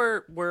 Since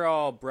we're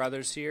all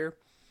brothers here.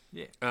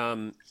 Yeah.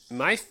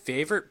 My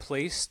favorite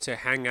place to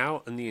hang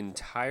out in the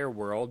entire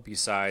world,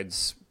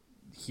 besides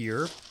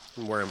here,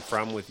 where I'm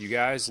from with you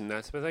guys and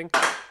that type of thing,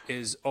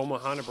 is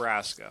Omaha,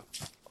 Nebraska.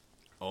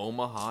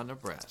 Omaha,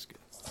 Nebraska.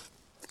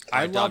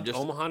 I Tom, love just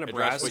Omaha,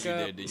 address what you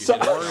Nebraska did. Did you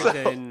hit it? more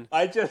than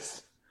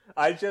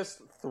I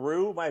just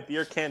threw my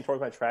beer can towards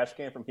my trash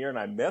can from here, and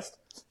I missed.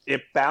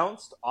 It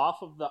bounced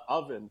off of the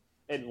oven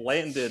and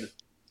landed.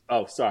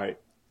 Oh, sorry.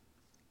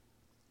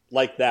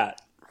 Like that.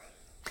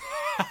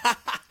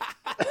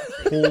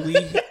 holy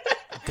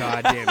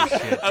goddamn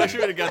shit. I wish we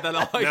would have got that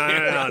all.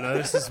 No.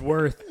 This is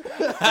worth.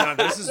 No,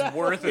 this is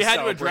worth. We a had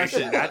to address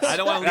celebration. it. I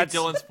don't want to leave that's-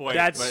 Dylan's point.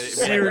 That's but we had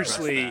to address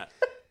seriously. that.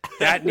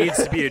 That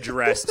needs to be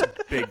addressed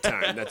big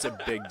time. That's a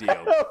big deal.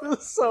 That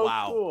was so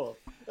Wow. cool.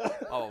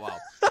 Oh wow!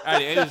 All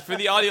right, anyways, for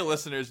the audio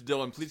listeners,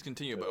 Dylan, please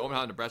continue. But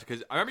Omaha, Nebraska,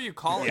 because I remember you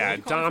calling. Yeah,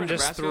 you calling Tom for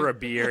just Nebraska? threw a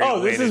beer. Oh,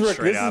 and this landed is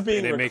straight this is up,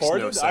 being and it makes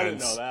recorded. no sense. I didn't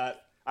know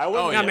that. I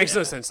wouldn't. Oh, That yeah. makes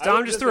no sense. I Tom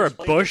wouldn't just threw a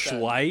explain Bush it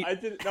then. Light. I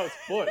didn't. No, it's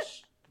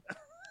Bush.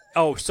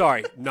 Oh,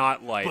 sorry,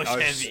 not light. Bush Oh,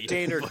 heavy.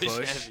 Standard Bush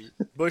Bush. heavy.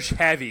 Bush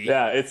heavy.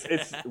 Yeah,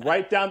 it's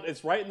right down.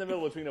 It's right in the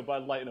middle between a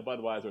Bud Light and a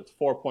Budweiser. It's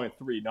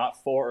 4.3,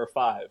 not 4 or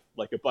 5,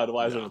 like a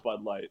Budweiser and a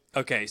Bud Light.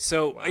 Okay,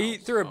 so he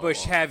threw a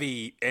Bush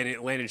heavy and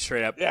it landed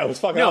straight up. Yeah, it was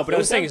fucking. No, awesome. but It I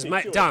was saying is,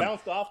 empty, too. It Tom,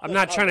 bounced off I'm the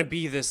not trying to oven.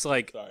 be this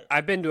like. Sorry.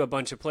 I've been to a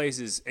bunch of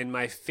places, and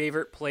my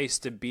favorite place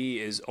to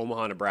be is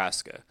Omaha,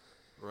 Nebraska.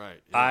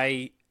 Right. yeah.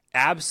 I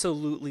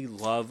absolutely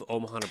love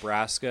Omaha,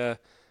 Nebraska.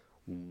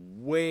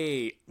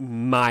 Way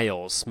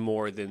miles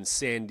more than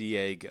San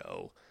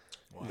Diego.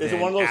 Is it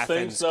one of those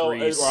things though,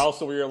 Greece, or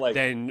also where you're like,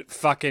 than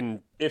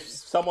fucking if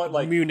someone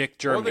like Munich,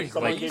 Germany? if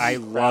someone Like, gives I you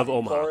crap love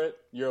Omaha. for it,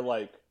 you're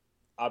like,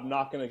 I'm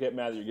not gonna get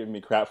mad that you're giving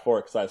me crap for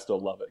it because I still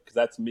love it. Because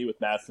that's me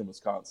with Madison,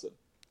 Wisconsin.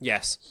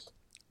 Yes.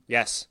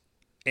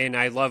 And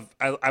I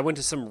went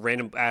to some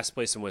random ass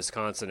place in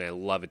Wisconsin. And I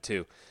love it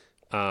too.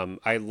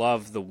 I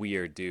love the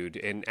weird, dude.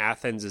 And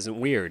Athens isn't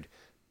weird.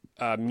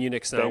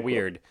 Munich's not Thank you.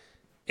 weird.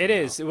 It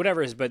is,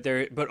 whatever it is, but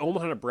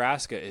Omaha,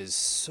 Nebraska is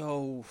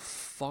so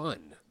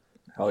fun.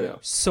 Hell yeah.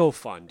 So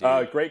fun,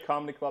 dude. Great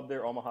comedy club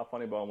there, Omaha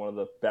Funny Bone, one of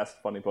the best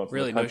funny bones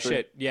Really, in the no country.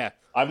 shit. Yeah.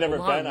 I've never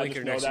Omaha been. and I Lincoln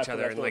just are know next to that, each but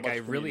other, that's and what a like bunch I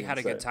of really had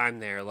a comedians good say. time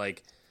there.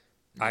 Like,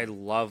 I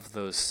love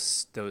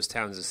those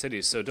towns and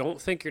cities. So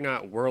don't think you're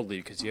not worldly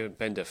because you haven't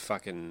been to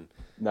fucking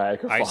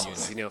Niagara Iceland.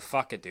 Falls. You know,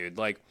 fuck it, dude.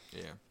 Like,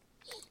 Yeah.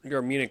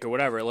 you're Munich or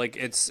whatever. Like,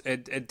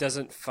 it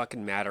doesn't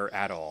fucking matter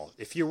at all.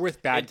 If you're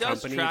with bad It does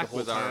company the track whole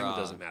with our, time, it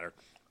doesn't matter.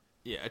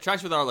 Yeah, it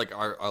tracks with our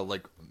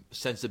like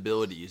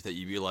sensibilities that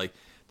you'd be like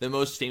the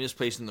most famous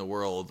place in the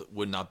world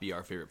would not be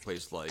our favorite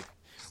place. Like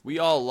we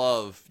all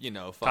love, fucking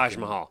Taj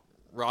Mahal.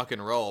 rock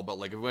and roll, but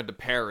like if we went to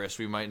Paris,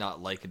 we might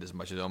not like it as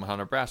much as Omaha,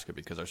 Nebraska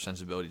because our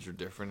sensibilities are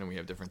different and we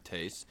have different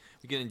tastes.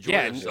 We can enjoy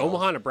Yeah, and ourselves.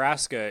 Omaha,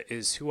 Nebraska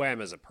is who I am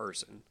as a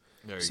person.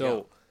 There you So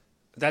go.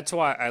 that's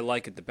why I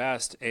like it the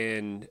best.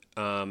 And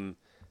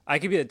I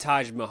could be the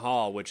Taj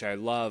Mahal, which I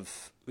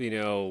love,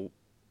 Well,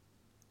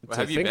 to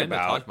have you think been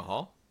about. to Taj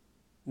Mahal?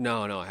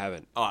 No, I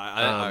haven't. Oh,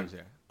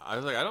 I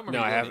was like, I don't remember.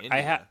 No, I you have. going to I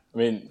India. have. I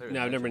mean,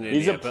 No, I've never been to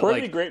he's India, a but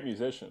pretty like, great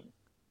musician.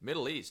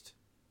 Middle East.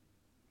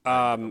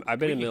 I've been We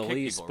in can Middle kick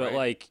East, people, but right?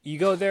 like you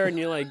go there and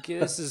you're like,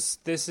 this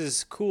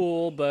is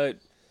cool, but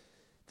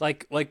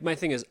like my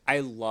thing is, I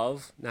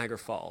love Niagara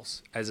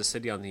Falls as a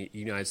city on the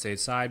United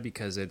States side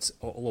because it's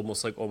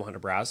almost like Omaha,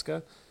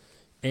 Nebraska,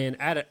 and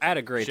I had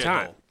a great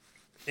time, Shithole.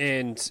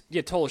 and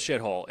yeah, total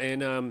shithole,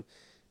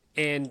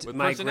 and With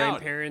my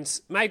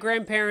personality.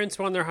 grandparents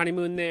were on their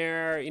honeymoon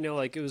there,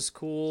 like it was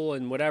cool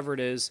and whatever it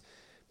is,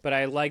 but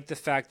I like the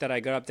fact that I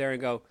got up there and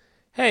go,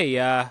 hey,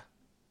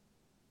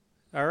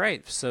 all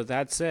right, so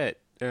that's it.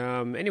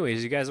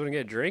 Anyways, you guys want to get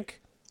a drink?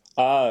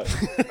 That's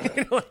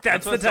the what type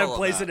it's of all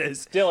place about. it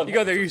is. Dylan, You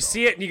go there, you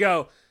see it, and you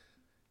go,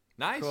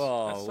 Nice.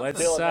 cool, That's let's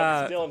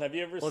something. Dylan, have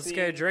you ever let's seen?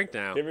 get a drink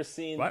now. Have you ever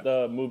seen What?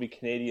 the movie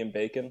Canadian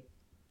Bacon?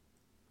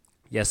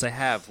 Yes, I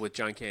have with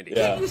John Candy.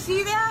 Yeah. You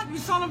see that, you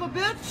son of a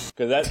bitch?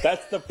 Because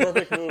that's the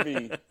perfect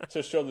movie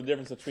to show the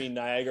difference between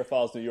Niagara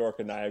Falls, New York,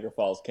 and Niagara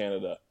Falls,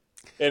 Canada.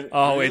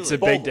 It's a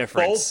big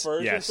difference. Both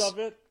versions Yes. of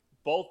it,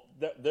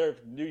 their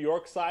New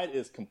York side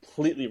is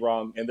completely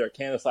wrong, and their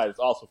Canada side is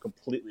also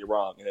completely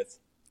wrong, and it's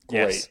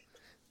great. Yes.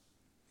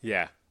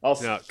 Yeah.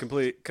 Also, No,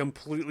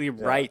 completely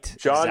right.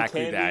 John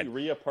exactly Candy, that.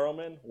 Rhea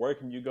Perlman. Where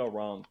can you go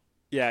wrong?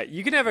 Yeah,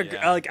 you can have a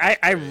like.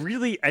 I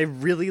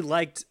really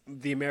liked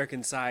the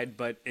American side,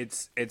 but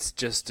it's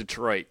just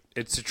Detroit.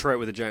 It's Detroit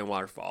with a giant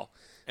waterfall.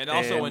 And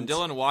also, when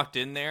Dylan walked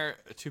in there,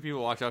 two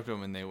people walked up to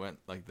him and they went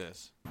like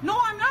this. No,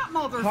 I'm not,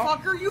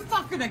 motherfucker. You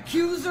fucking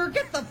accuser.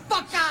 Get the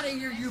fuck out of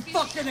here, you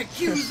fucking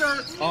accuser.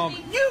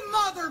 You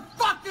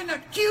motherfucking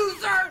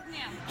accuser.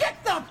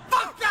 Get the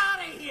fuck out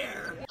of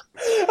here.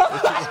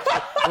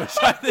 Which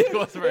I think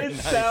was very nice.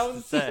 It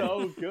sounds to say.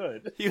 so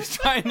good. He was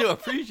trying to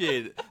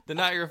appreciate the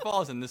Niagara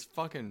Falls and this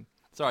fucking.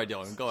 Sorry,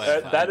 Dylan. Go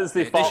ahead. That is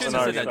the fault in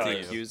our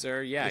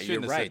accuser. Yeah,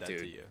 you're right,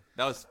 dude.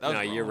 That was no,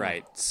 wrong. you're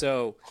right.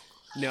 So,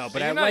 no,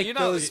 but you're I like you're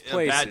those not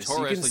places. A bad tourist.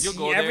 You can you'll see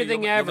go there,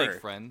 everything you'll ever.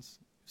 make friends.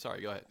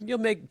 Sorry, go ahead.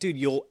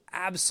 You'll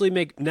absolutely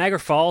make. Niagara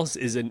Falls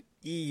is an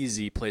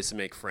easy place to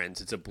make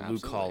friends. It's a blue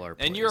collar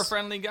place. And you're a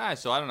friendly guy,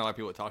 so I don't know why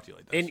people would talk to you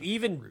like that. And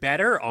even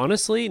better,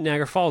 honestly,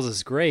 Niagara Falls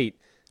is great,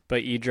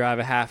 but you drive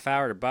a half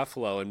hour to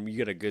Buffalo and you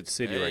get a good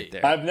city right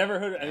there. I've never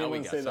heard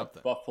anyone say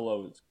that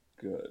Buffalo is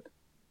good.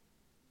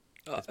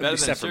 It's better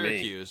than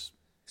Syracuse.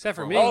 Except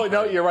for me. Oh,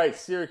 no, you're right.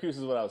 Syracuse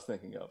is what I was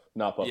thinking of,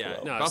 not Buffalo. Yeah,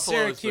 no, Buffalo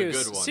is the good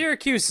one.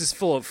 Syracuse is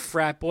full of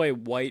frat boy,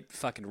 white,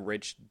 fucking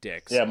rich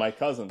dicks. Yeah, my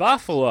cousin.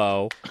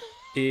 Buffalo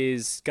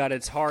is got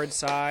its hard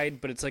side,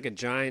 but it's like a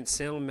giant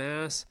Salem,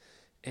 Mass.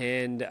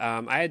 And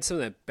I had some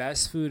of the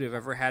best food I've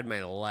ever had in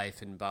my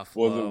life in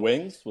Buffalo. Was it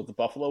wings? Was it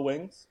buffalo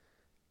wings?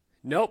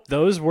 Nope,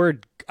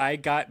 I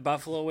got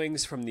buffalo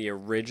wings from the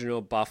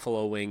original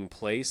buffalo wing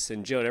place.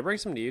 And Joe, did I bring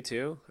some to you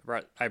too?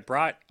 I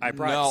brought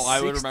No,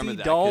 I would remember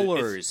that.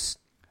 $60.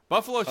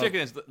 Buffalo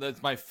chicken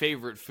that's my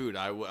favorite food.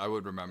 I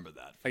would remember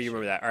that. Oh, you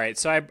remember that? All right.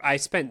 So I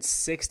spent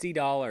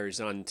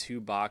 $60 on 2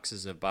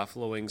 boxes of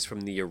buffalo wings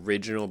from the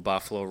original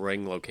buffalo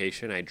wing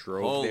location. I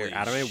drove there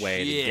out of my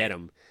way to get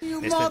them. I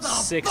spent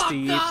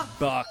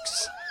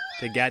 $60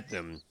 to get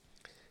them,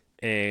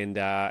 and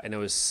I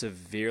was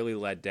severely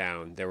let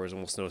down. There was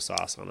almost no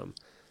sauce on them.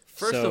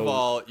 First of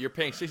all, you're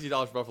paying $60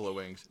 for buffalo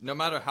wings, no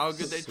matter how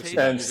good they taste.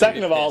 And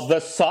second of all, the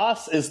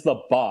sauce is the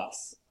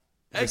boss.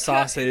 The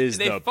sauce is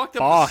they the fucked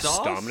up boss, the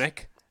sauce?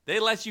 Dominic. They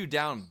let you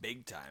down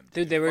big time.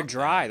 Dude, they were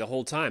dry the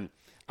whole time.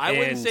 I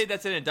wouldn't say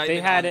that's an indictment.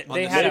 They had it. On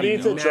They the had Maybe a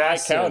it's a dry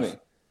massive- county.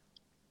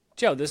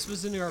 Joe, this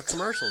was in our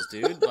commercials,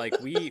 dude. Like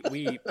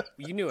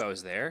you knew I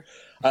was there.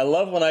 I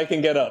love when I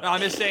can get up. No,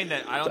 I'm just saying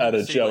that I don't. At a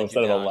think they Joe let instead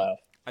you of a down. laugh.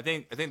 I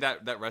think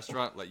that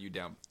restaurant let you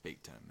down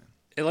big time, man.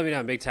 It let me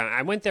down big time.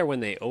 I went there when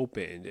they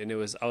opened, and I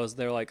was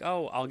there like,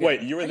 oh, I'll get.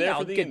 Wait, you were there I'll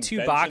for the get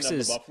 2 invention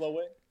boxes. of the buffalo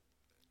wing?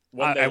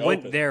 I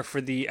went there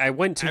for the. I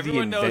went to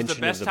Everyone the invention knows the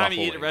best of the time to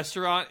buffalo eat at a wing.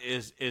 restaurant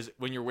is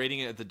when you're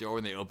waiting at the door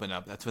when they open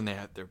up. That's when they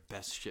have their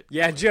best shit.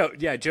 Yeah, Joe.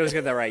 Yeah, Joe's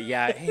got that right.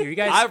 Yeah, hey, you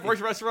guys. I've worked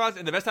at restaurants,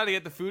 and the best time to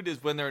get the food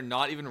is when they're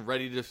not even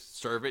ready to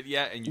serve it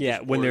yet, and you yeah,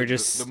 just when order they're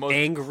just the most,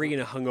 angry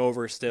and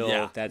hungover still.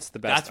 Yeah. That's the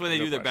best. That's when they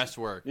no do their question. best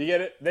work. You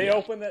get it? They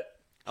open it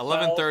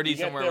 11:30 you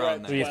get somewhere there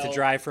around at there. You have to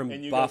drive from 12,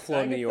 and you Buffalo,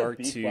 go, "Can I New get the York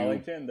beef to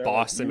Wellington?" They're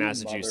Boston, like, "You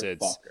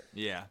Massachusetts. motherfucker."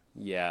 Yeah,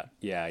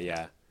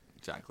 Yeah.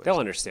 exactly. They'll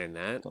understand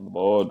that. On the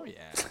board. Oh,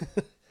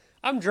 yeah.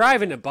 I'm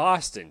driving to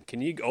Boston.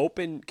 Can you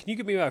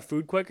give me my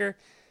food quicker?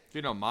 If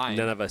you don't mind.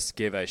 None of us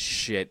give a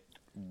shit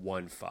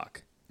one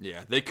fuck.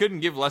 Yeah, they couldn't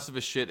give less of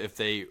a shit if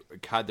they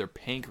had their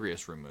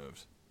pancreas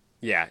removed.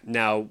 Yeah,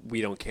 now we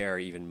don't care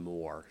even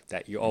more.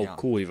 That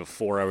cool, you have a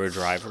 4-hour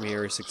drive from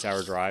here,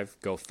 6-hour drive.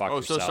 Go fuck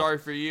yourself. So sorry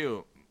for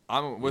you.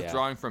 I'm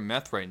withdrawing from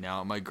meth right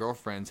now. My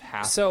girlfriend's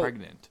half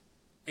pregnant.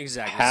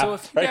 Exactly. So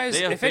if you guys,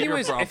 if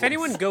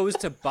anyone problems. goes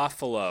to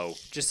Buffalo,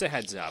 just a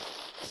heads up.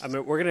 I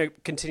mean, we're gonna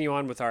continue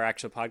on with our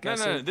actual podcast.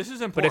 No, this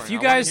is important. But if you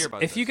I wanna guys, hear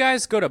about if you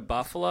guys go to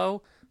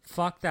Buffalo,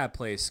 fuck that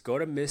place. Go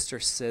to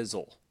Mr.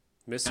 Sizzle.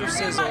 Mr.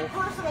 Sizzle.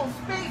 Personal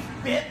space,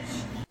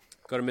 bitch.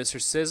 Go to Mr.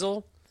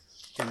 Sizzle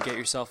and get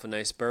yourself a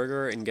nice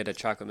burger and get a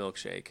chocolate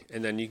milkshake,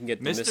 and then you can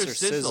get the Mr.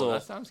 Sizzle.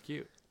 That sounds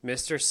cute.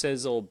 Mr.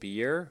 Sizzle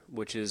beer,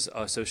 which is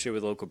associated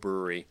with a local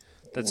brewery.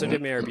 That's what I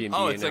did my Airbnb.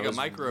 Oh, it's and like I a was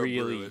micro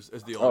really, is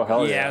the old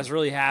hell yeah, I was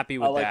really happy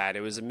with like- that.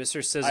 It was a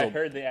Mr. Sizzle I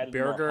heard they added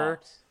more burger,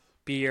 hops.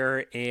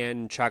 beer,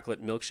 and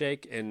chocolate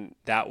milkshake, and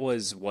that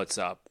was what's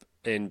up.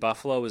 And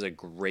Buffalo is a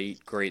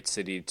great, great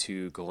city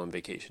to go on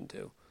vacation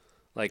to.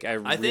 Like I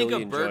I think a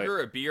enjoy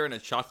burger, a beer, and a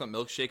chocolate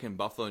milkshake in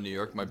Buffalo, New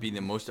York might be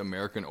the most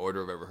American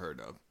order I've ever heard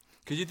of.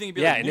 Because you think it'd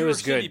be like and New it York was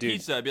City good, dude.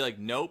 pizza, I'd be like,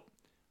 nope.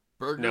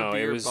 Burger, No,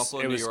 beer, it was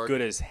Buffalo, it New was York.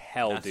 good as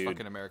hell, That's dude.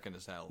 fucking American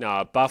as hell.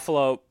 No,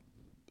 Buffalo,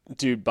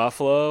 dude.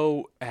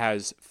 Buffalo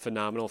has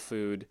phenomenal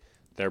food.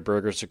 Their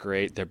burgers are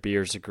great. Their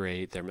beers are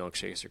great. Their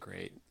milkshakes are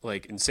great.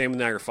 Like, and same with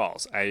Niagara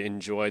Falls. I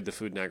enjoyed the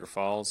food in Niagara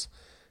Falls.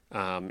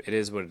 It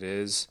is what it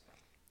is.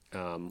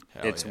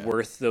 It's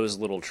worth those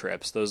little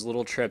trips. Those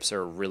little trips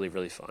are really,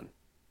 really fun.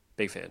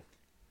 Big fan.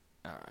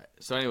 All right.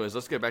 So, anyways,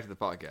 let's get back to the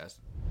podcast.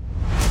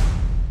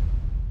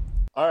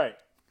 All right.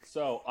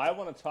 So I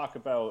want to talk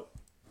about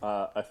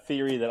a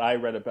theory that I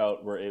read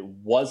about where it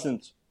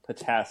wasn't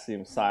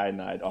potassium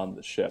cyanide on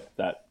the ship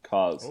that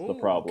caused the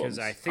problems. Because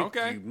I think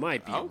you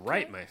might be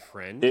right, my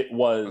friend. It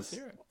was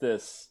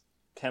this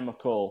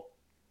chemical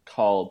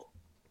called.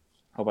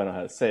 I hope I know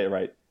how to say it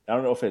right. I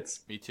don't know if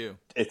it's. Me too.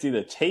 It's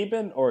either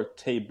Tabun or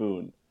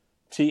Tabun,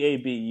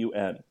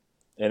 Tabun,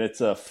 and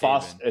it's a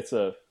It's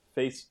a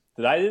face.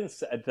 Did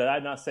I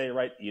not say it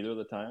right either of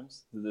the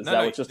times? Is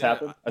that what just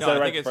happened? I said it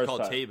right think it's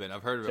called time. Tabun.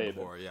 I've heard of it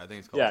before. Yeah, I think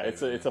it's called. Yeah,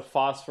 Tabun, it's a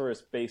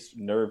phosphorus-based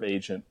nerve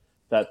agent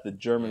that the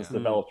Germans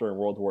developed during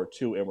World War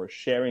II, and were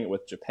sharing it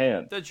with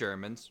Japan. The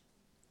Germans.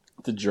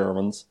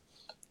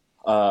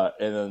 And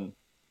then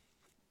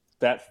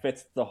that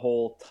fits the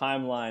whole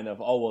timeline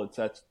of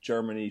that's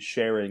Germany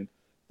sharing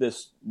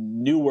this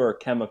newer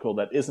chemical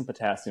that isn't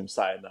potassium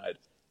cyanide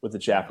with the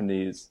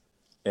Japanese,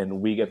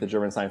 and we get the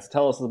German science to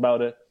tell us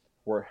about it.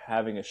 We're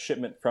having a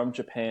shipment from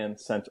Japan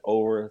sent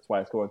over. That's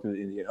why it's going through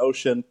the Indian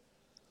Ocean.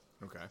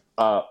 Okay.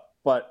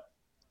 But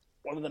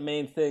one of the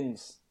main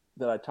things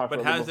that I talked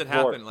about. But how does it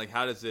happen? Like,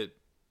 how does it,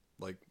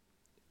 like,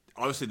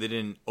 obviously they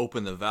didn't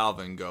open the valve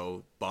and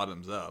go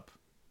bottoms up.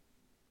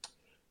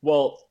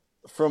 Well,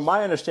 from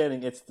my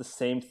understanding, it's the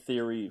same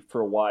theory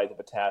for why the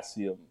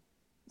potassium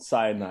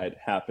cyanide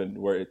happened,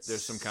 where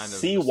there's some kind of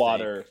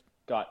seawater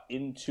got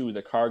into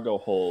the cargo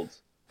hold.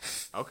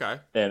 Okay.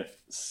 And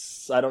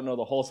I don't know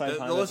the whole science.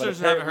 The listeners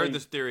haven't heard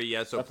this theory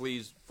yet, so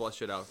please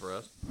flesh it out for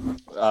us.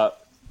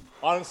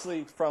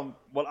 Honestly, from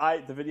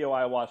the video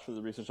I watched for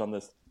the research on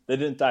this, they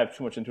didn't dive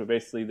too much into it.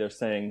 Basically, they're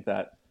saying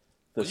that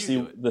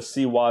the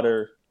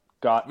seawater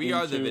got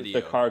into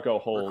the cargo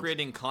hold. We're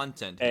creating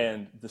content here.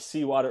 And the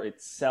seawater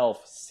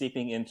itself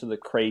seeping into the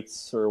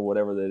crates or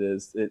whatever that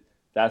is,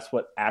 that's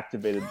what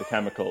activated the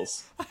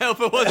chemicals. I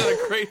hope it wasn't a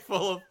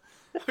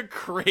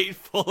crate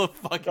full of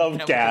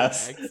fucking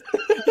gas.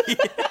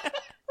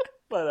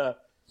 Yeah.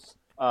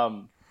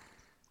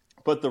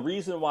 But the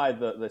reason why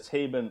the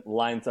Tabun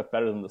lines up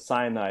better than the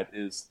cyanide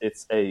is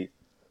this is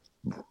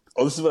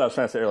what I was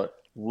trying to say earlier.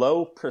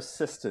 Low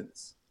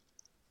persistence,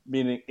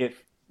 meaning it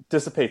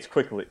dissipates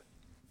quickly.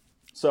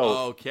 So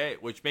okay,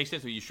 which makes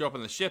sense when you show up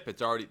on the ship. The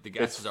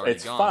gas is already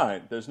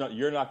gone. It's fine.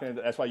 You're not going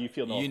to. That's why you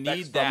feel no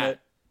effects from it.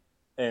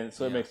 And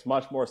so it makes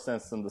much more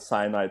sense than the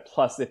cyanide.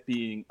 Plus, it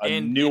being a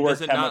newer chemical.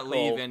 Does it not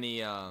leave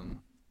any?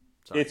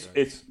 It's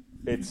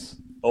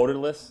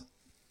odorless.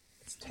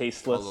 It's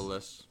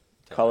tasteless.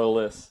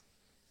 Colorless.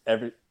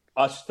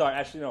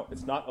 Actually, no.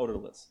 It's not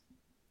odorless.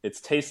 It's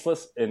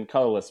tasteless and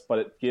colorless, but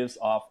it gives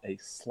off a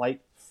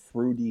slight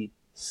fruity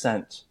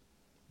scent.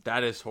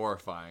 That is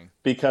horrifying.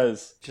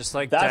 Because just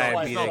like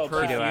diabetic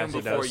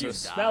ketoacidosis, you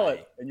smell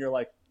it and you're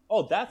like,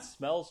 "Oh, that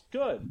smells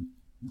good."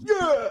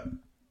 Yeah.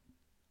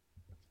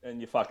 And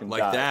you fucking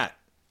like die. that,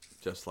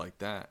 just like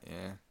that, yeah.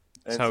 And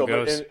that's how it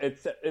goes.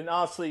 And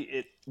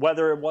honestly,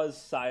 whether it was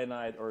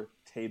cyanide or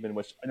Tabun,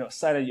 which I know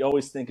cyanide, you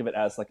always think of it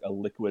as like a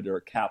liquid or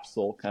a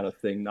capsule kind of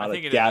thing, not a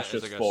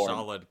gaseous it's like form. A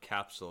solid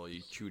capsule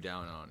you chew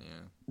down on.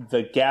 Yeah.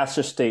 The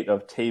gaseous state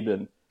of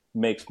Tabun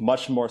makes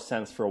much more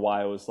sense for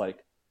why it was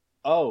like,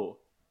 oh,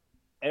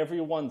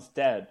 everyone's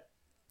dead,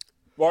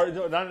 or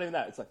not even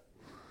that. It's like,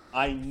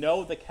 I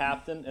know the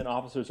captain and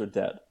officers are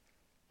dead.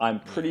 I'm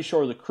pretty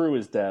sure the crew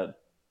is dead.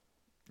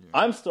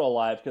 I'm still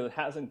alive because it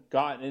hasn't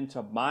gotten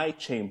into my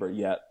chamber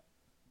yet.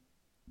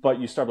 But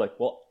you start like,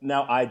 well,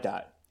 now I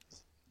die.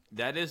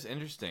 That is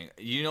interesting.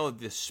 You know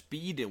the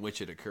speed at which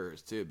it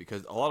occurs, too,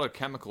 because a lot of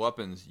chemical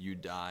weapons, you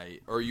die,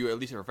 or you at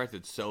least are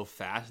affected so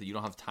fast that you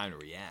don't have time to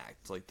react.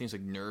 It's like things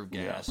like nerve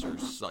gas or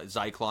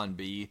Zyklon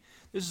B.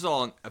 This is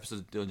all in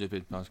episodes of Dylan J.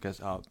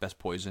 Podcast, Best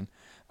Poison.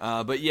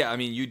 But yeah, I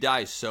mean, you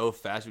die so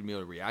fast you wouldn't be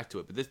able to react to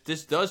it. But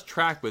this does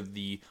track with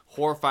the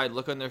horrified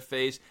look on their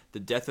face,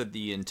 the death of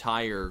the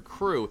entire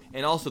crew,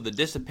 and also the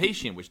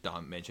dissipation, which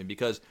Dom mentioned,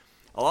 because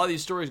a lot of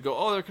these stories go,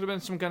 oh, there could have been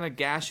some kind of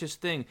gaseous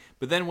thing.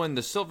 But then when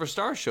the Silver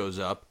Star shows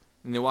up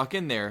and they walk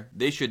in there,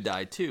 they should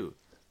die too.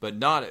 But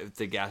not if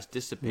the gas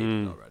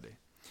dissipated already.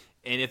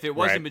 And if it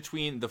wasn't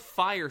between the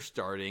fire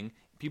starting,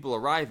 people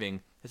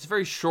arriving, it's a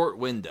very short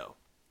window.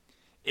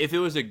 If it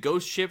was a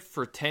ghost ship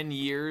for 10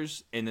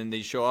 years and then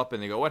they show up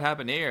and they go, what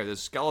happened here?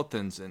 There's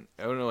skeletons and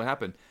I don't know what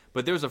happened.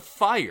 But there was a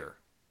fire.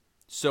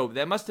 So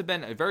that must have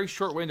been a very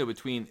short window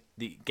between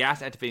the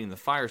gas activating and the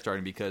fire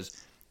starting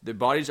because the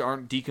bodies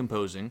aren't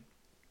decomposing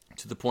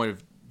to the point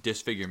of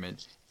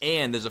disfigurement,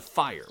 and there's a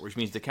fire, which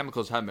means the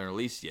chemicals haven't been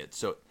released yet.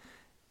 So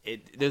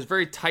there's a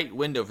very tight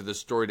window for the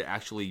story to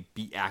actually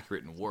be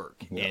accurate and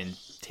work. Yeah. And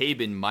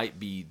Tabun might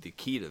be the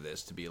key to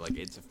this, to be like,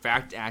 it's a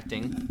fast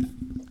acting,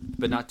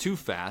 but not too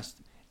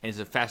fast, and it's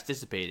a fast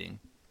dissipating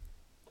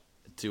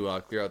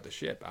to clear out the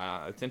ship.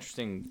 It's an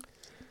interesting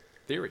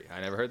theory.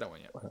 I never heard that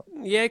one yet.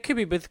 Yeah, it could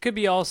be, but it could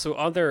be also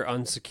other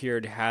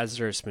unsecured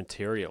hazardous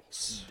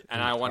materials. And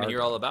I want to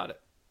hear all about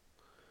it.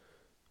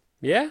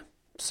 Yeah.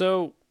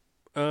 So,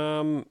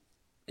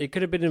 it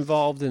could have been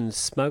involved in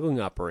smuggling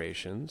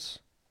operations.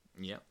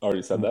 Yeah.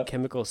 Already said that.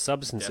 Chemical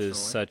substances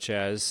such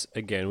as,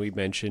 again, we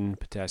mentioned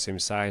potassium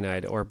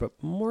cyanide, but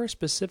more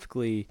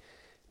specifically,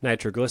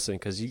 nitroglycerin,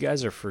 because you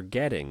guys are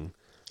forgetting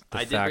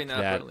the fact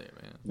that earlier,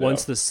 man.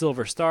 Once the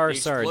Silver Star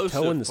started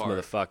towing this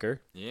motherfucker,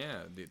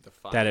 the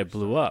that it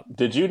blew up.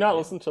 Did you not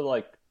listen to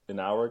like an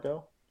hour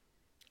ago?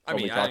 I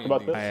mean, we talked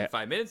about this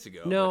 5 minutes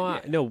ago. No,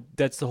 but yeah. no,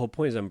 that's the whole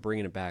point. Is I'm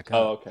bringing it back up.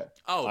 Oh, okay.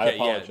 Oh, I okay,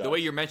 yeah. apologize. The way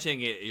you're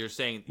mentioning it, you're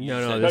saying...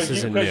 No, this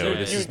isn't new.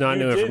 This is not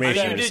new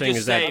information. You did saying just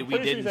is that say we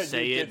didn't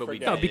say it, but we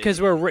did. no, because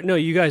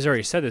you guys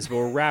already said this, but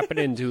we're wrapping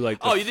into like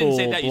the you didn't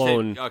say that.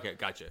 full-blown Okay,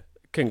 gotcha.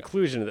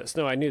 conclusion of this.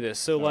 No, I knew this.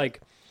 So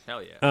like,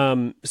 hell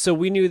yeah. So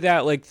we knew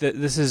that like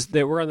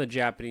that we're on the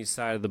Japanese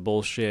side of the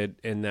bullshit,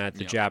 and that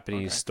the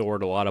Japanese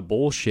stored a lot of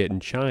bullshit in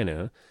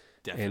China.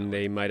 Definitely. And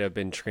they might have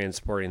been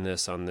transporting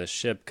this on this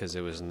ship because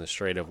it was in the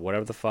Strait of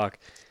whatever the fuck.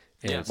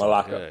 And it's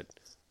Malacca.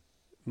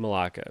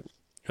 Malacca.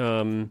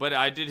 But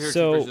I did hear two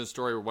versions of the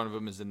story where one of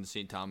them is in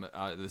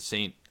the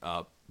Saint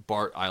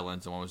Bart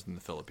Islands and one was in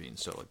the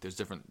Philippines. So like, there's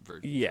different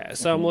versions. Yeah.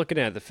 So I'm looking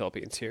at the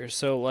Philippines here.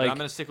 So like, but I'm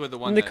gonna stick with the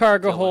one in the that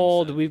cargo Dylan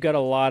hold. said. We've got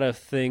a lot of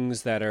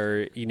things that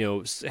are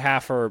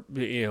half are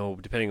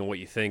depending on what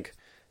you think,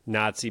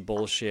 Nazi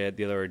bullshit.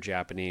 The other are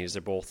Japanese.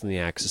 They're both in the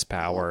Axis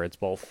power. It's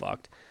both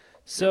fucked.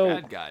 So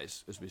They're bad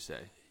guys, as we say.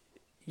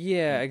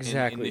 Yeah,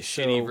 exactly. In the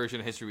shitty version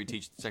of history we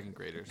teach second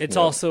graders. It's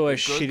also a Good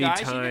shitty guys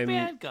and the time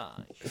bad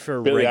guys.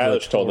 for Billie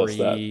Eilish told us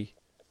that.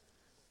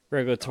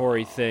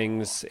 regulatory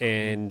things,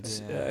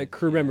 and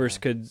crew members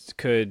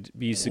could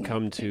be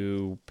succumb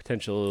to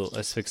potential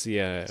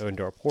asphyxia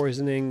and/or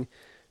poisoning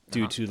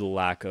due to the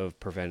lack of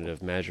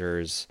preventative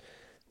measures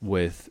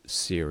with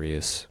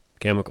serious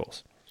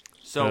chemicals.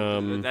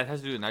 So that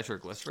has to do with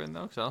nitroglycerin,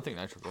 though? Because I don't think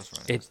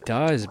nitroglycerin It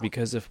does,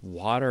 because if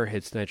water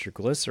hits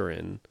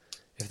nitroglycerin,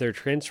 if they're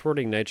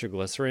transporting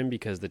nitroglycerin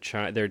because they're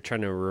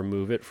trying to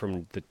remove it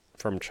from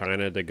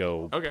China to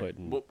go put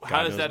in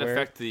how does that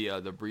affect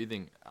the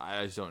breathing?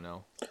 I just don't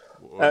know.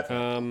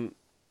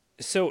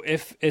 So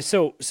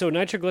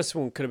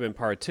nitroglycerin could have been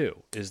part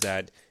two. Is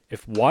that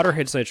if water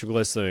hits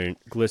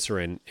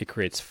nitroglycerin, it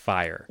creates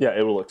fire. Yeah,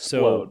 it will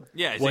explode. So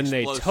yeah, it's when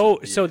they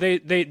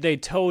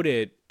towed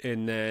it,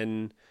 and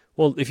then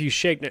if you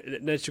shake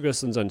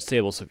nitroglycerin's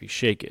unstable, so if you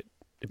shake it,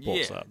 it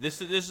blows up.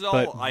 This is all.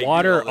 But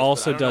water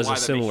also does a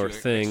similar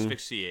thing.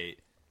 Asphyxiate.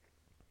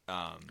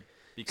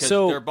 Because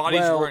their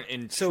bodies weren't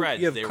in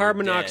shreds. So you have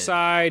carbon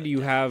monoxide, you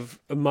have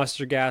a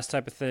mustard gas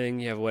type of thing,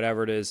 you have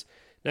whatever it is.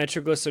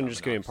 Nitroglycerin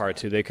just could be in part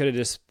two.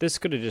 This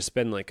could have just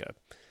been like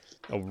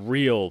a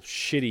real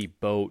shitty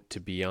boat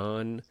to be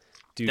on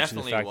due to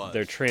the fact that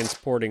they're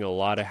transporting a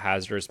lot of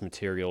hazardous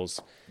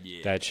materials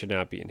that should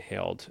not be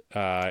inhaled.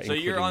 So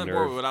you're on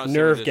board with what I was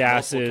nerve saying,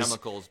 gases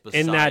chemicals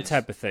and that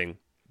type of thing.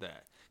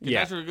 That.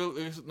 Yeah.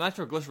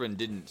 Nitroglycerin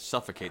didn't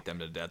suffocate them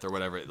to death or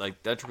whatever. Like,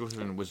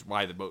 nitroglycerin was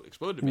why the boat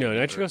exploded. No,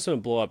 nitroglycerin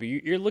would blow up.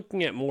 You're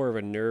looking at more of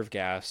a nerve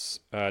gas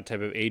type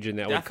of agent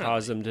that would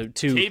cause them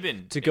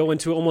to go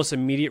into almost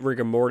immediate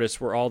rigor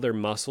mortis where all their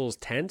muscles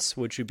tense,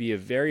 which would be a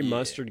very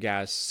mustard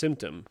gas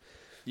symptom.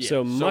 Yeah.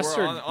 So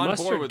we're on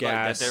mustard board with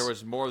gas. That there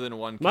was more than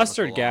one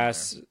Mustard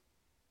gas.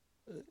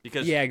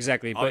 Because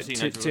exactly. But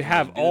to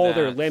have all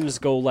their limbs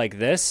go like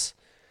this,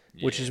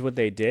 which is what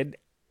they did.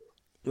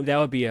 That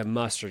would be a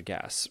mustard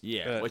gas.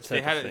 Yeah, which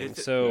they had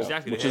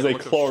exactly, which is a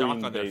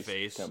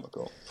chlorine-based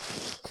chemical.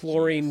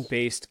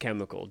 Chlorine-based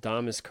chemical.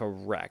 Dom is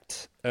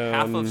correct.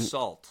 Half of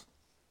salt.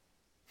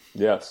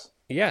 Yes.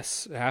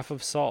 Yes, half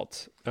of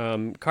salt.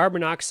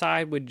 Carbon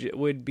monoxide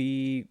would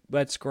be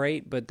that's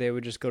great, but they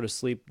would just go to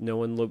sleep. No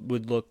one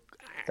would look.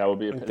 That would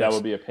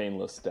be a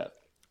painless death.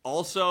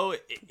 Also,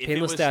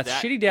 painless death,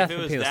 shitty death. If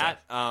it was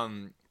that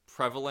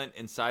prevalent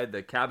inside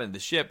the cabin of the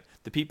ship,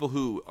 the people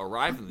who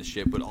arrived in the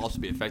ship would also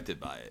be affected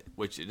by it,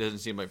 which it doesn't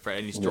seem like for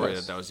any story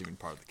that was even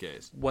part of the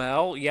case.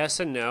 Well, yes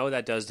and no.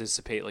 That does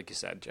dissipate, like you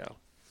said, Joe.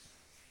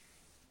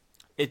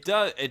 It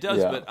does,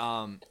 but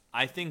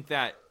I think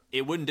that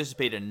it wouldn't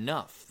dissipate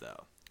enough,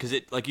 though, because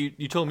it, like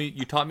you taught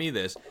me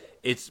this.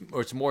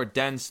 It's more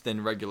dense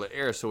than regular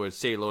air, so it would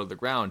stay low to the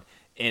ground,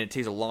 and it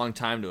takes a long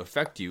time to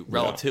affect you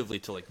relatively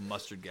to like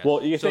mustard gas. Well,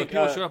 if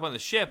people showed up on the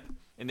ship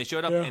and they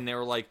showed up and they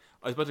were like,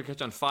 "I was about to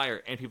catch on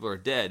fire," and people are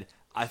dead.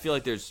 I feel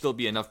like there'd still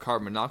be enough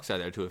carbon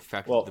monoxide there to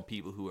affect the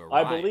people who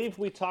arrive. I believe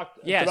we talked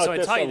about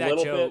this a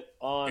little bit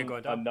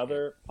on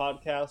another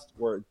podcast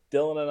where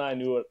Dylan and I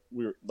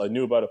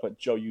knew about it, but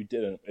Joe, you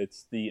didn't.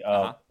 It's the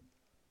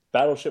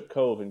Battleship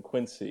Cove in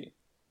Quincy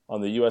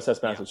on the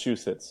USS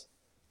Massachusetts.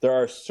 There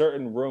are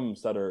certain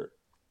rooms that are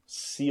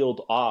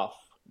sealed off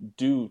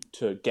due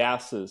to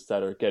gases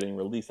that are getting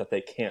released that they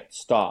can't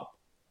stop.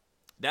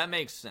 That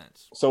makes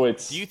sense. So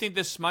do you think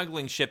this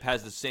smuggling ship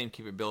has the same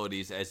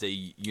capabilities as a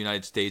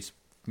United States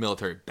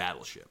military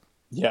battleship?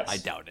 Yes. I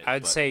doubt it.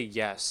 I'd say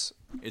yes.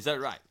 Is that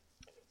right?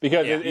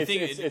 Because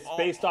it's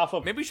based off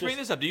of... Maybe we should bring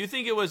this up. Do you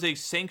think it was a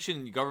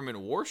sanctioned government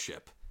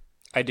warship?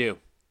 I do.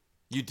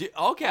 You did?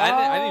 Okay,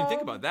 I didn't even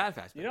think about that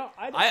fast.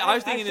 I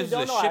was thinking this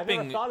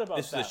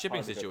is a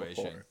shipping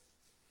situation.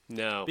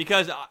 No.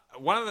 Because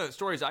one of the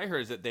stories I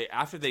heard is that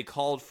after they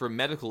called for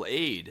medical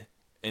aid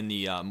in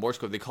the Morse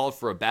code, they called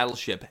for a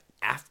battleship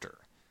after.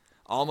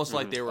 Almost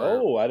like they were...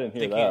 Oh, I didn't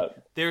hear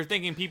that. They were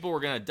thinking people were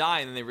going to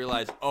die, and then they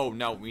realized, oh,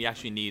 no, we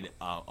actually need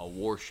a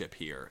warship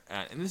here.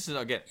 And this is,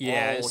 again,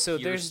 all so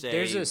hearsay,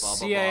 there's a blah, blah,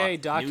 CIA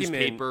blah, document...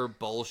 newspaper,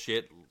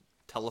 bullshit,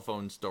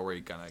 telephone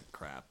story kind of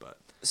crap. But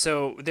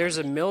So there's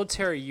a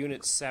military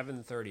unit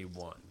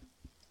 731.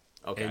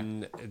 Okay.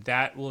 And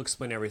that will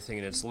explain everything,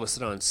 and it's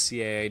listed on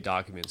CAA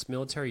documents.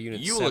 Military Unit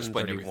 731. You will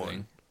explain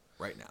everything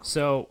right now.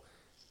 So,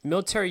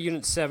 Military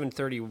Unit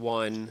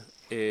 731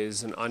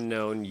 is an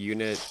unknown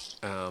unit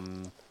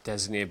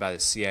designated by the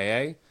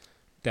CAA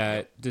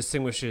that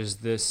distinguishes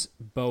this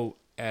boat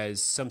as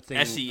something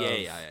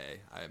SEAIA,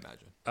 I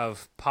imagine.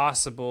 Of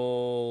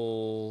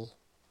possible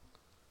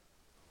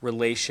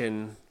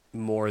relation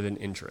more than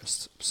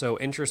interest. So,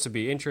 interest would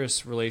be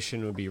interest,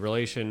 relation would be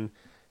relation.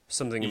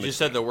 Something. You just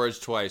said the words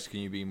twice. Can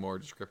you be more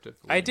descriptive?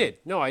 I did.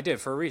 No, I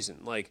did for a reason.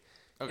 Like,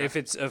 if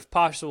it's of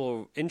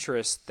possible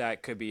interest,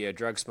 that could be a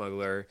drug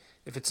smuggler.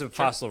 If it's of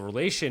possible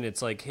relation,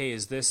 it's like, hey,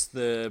 is this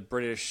the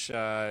British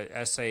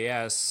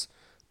SAS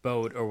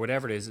boat or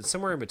whatever it is? It's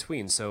somewhere in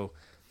between. So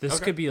this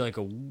could be like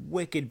a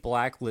wicked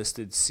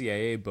blacklisted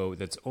CIA boat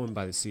that's owned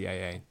by the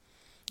CIA.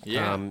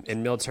 Yeah.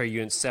 And Military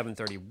Unit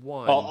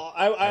 731. Oh,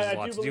 I has a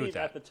lot do to do believe with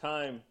that. at the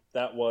time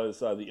that was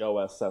the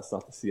OSS,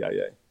 not the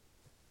CIA.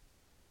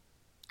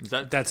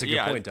 That's a good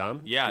point,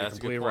 Dom. Yeah, You're that's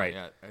completely a good point.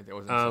 right. Yeah, it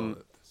wasn't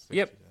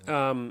Yep.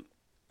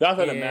 Not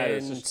that it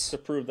matters, just to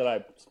prove that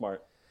I'm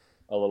smart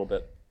a little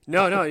bit.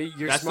 No,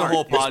 you're That's smart. the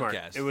whole You're podcast.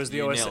 Smart. It was the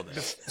You OSS. nailed it.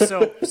 So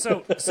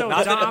Not that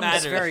it Dom's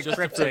matters, very just to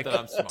prove cryptic. that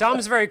I'm smart.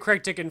 Dom's very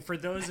cryptic, and for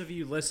those of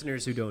you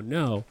listeners who don't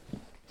know,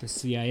 the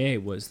CIA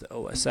was the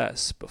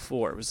OSS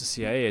before it was the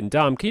CIA. And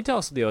Dom, can you tell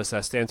us what the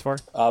OSS stands for?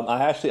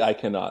 I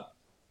cannot.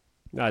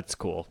 That's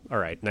cool. All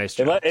right, nice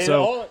job. I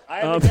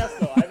have a guess,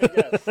 though.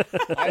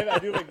 I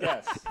do have a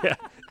guess. Yeah.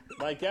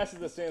 My guess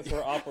is it stands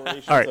for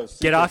Operations. All right, of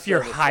get off your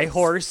Services. high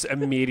horse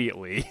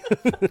immediately.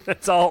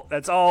 That's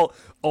all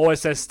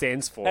OSS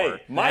stands for.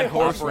 Hey, my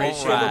horse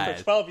was ride.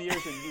 for 12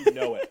 years, and you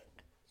know it.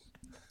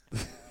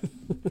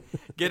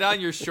 Get on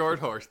your short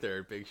horse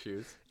there, Big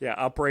Shoes. Yeah,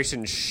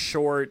 Operation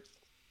Short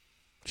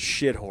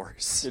Shit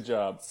Horse. Good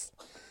job.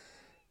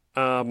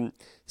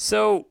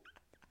 So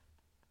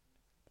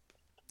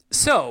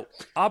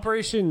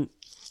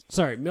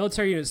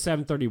Military Unit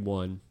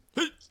 731.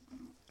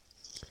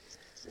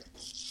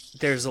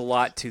 There's a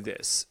lot to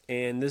this,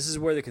 and this is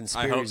where the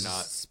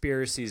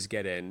conspiracies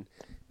get in,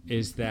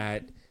 is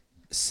that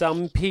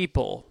some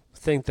people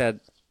think that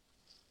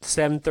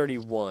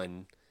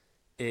 731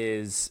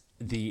 is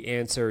the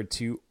answer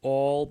to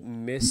all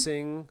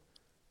missing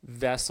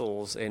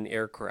vessels and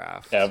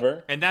aircraft.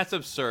 Ever? And that's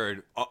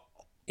absurd.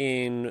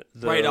 In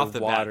the right off the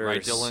waters. bat,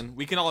 right, Dylan?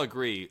 We can all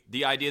agree.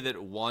 The idea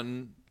that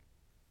one,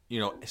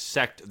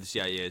 sect of the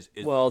CIA is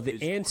well, the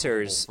is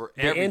answers for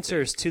the everything.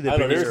 answers to the I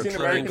don't know, Bermuda have you seen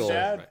American Triangle.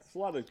 Dad? Right. There's a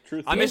lot of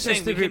truth. I'm in just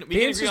it. saying we can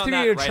The answers agree to on the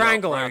that Bermuda right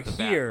Triangle right are off the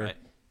bat, here. right?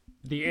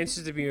 The answers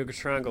to the Bermuda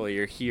Triangle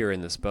are here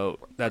in this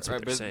boat. That's what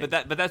Right, they're saying.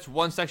 but that's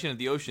one section of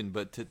the ocean.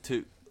 But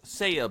to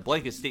say a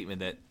blanket statement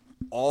that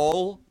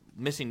all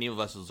missing naval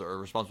vessels are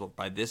responsible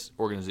by this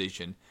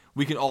organization,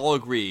 we can all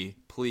agree,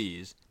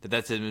 please, that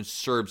that's an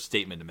absurd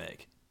statement to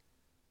make.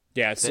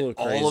 Yeah, it's a little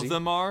That crazy. all of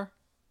them are.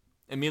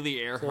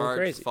 Amelia little Earhart,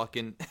 crazy.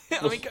 fucking.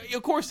 I mean,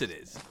 of course it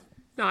is.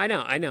 No, I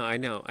know.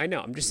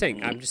 I'm just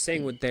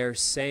saying what they're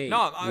saying.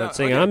 No, I'm not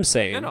saying I'm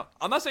saying. No,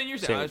 I'm not saying you're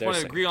saying. Saying I what just they're want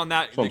to saying. agree on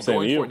that. That's what I'm saying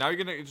Going to you. forward. Now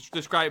you're going to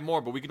describe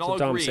more, but we can all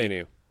That's what Dom's saying agree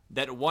to you.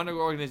 that one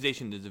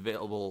organization is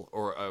available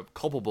or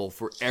culpable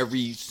for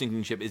every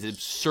sinking ship is an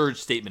absurd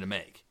statement to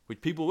make,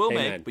 which people will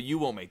Amen. make, but you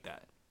won't make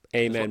that.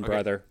 Amen, Okay.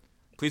 brother.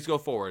 Please go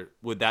forward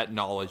with that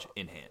knowledge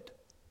in hand.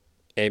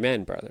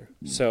 Amen, brother.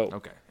 So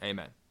Okay,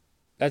 amen.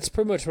 that's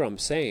pretty much what I'm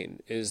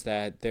saying, is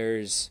that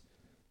this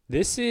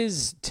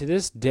is, to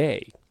this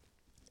day,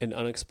 an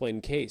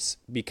unexplained case,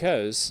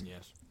 because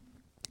Yes.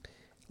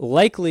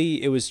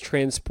 likely it was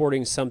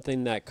transporting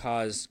something that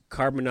caused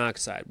carbon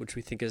monoxide, which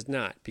we think is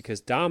not,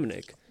 because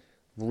Dominic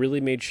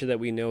really made sure that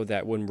we know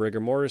that when rigor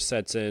mortis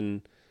sets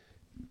in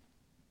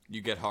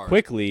You get hard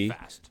quickly,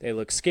 fast. they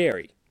look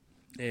scary.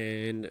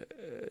 And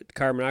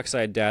carbon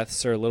monoxide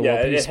deaths are a little Yeah,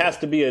 more it peaceful. has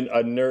to be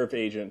a nerve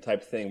agent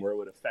type thing where it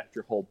would affect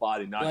your whole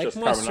body, not Like just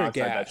carbon mustard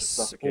monoxide that gas, just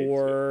suffocates you.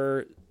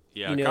 or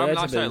Yeah, you know, carbon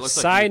that's monoxide a looks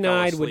like you fell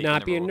cyanide would asleep not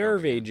and be a never woke nerve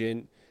up again.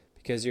 agent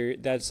because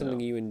that's something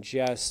you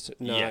ingest,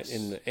 not Yes.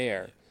 in the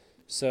air.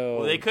 So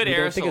Well, they could we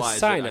don't think it's aerosolize it,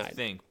 cyanide. I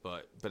think,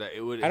 but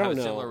it would I have don't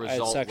a similar know.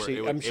 result. It's where actually,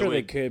 it would, I'm sure it they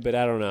would, could, but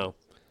I don't know.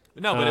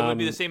 No, but it would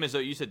be the same as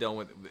what you said,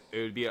 Dylan. It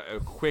would be a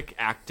quick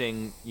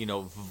acting,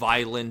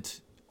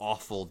 violent,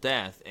 awful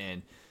death.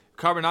 And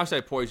carbon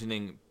monoxide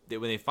poisoning,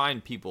 when they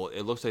find people,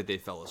 it looks like they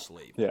fell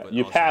asleep. Yeah, but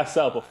you also pass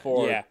out died.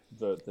 before Yeah.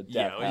 the death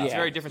Yeah, happens. it's a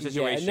very different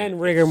situation. Yeah, and then It's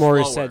rigor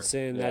mortis slower. sets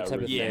in, that Yeah, type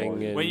of rigor thing.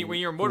 mortis. And, When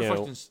your motor you know,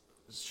 functions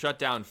shut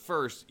down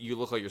first, you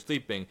look like you're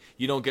sleeping.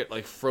 You don't get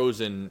like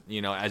frozen,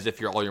 as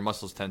if all your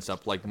muscles tense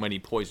up, like many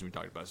poison we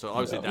talked about. So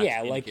obviously, that's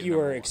yeah, like indicator you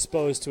number were one.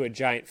 exposed to a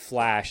giant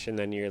flash, and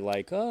then you're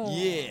like, oh,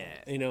 Yeah.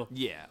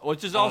 Yeah.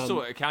 Which is also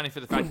accounting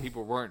for the fact that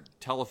people weren't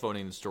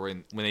telephoning the story.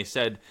 And when they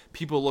said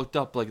people looked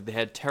up like they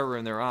had terror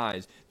in their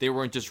eyes, they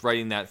weren't just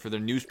writing that for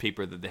their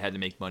newspaper that they had to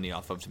make money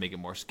off of to make it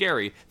more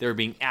scary. They were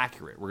being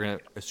accurate. We're going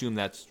to assume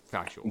that's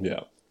factual.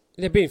 Yeah.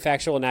 They're being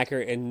factual and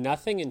accurate, and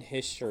nothing in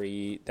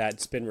history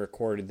that's been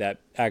recorded that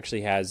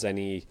actually has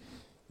any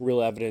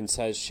real evidence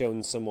has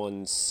shown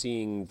someone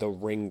seeing the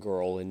ring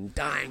girl and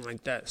dying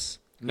like this.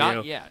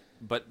 Not yet,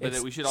 but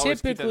it's we should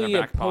always keep that in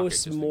our back pocket.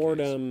 Just in case.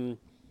 Post-mortem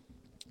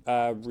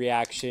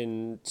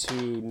reaction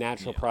to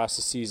natural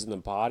processes in the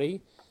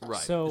body. Right.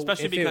 So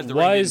especially if because it the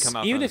was, ring didn't come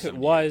out even if it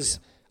was,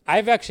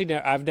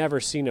 I've never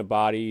seen a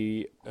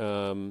body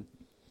from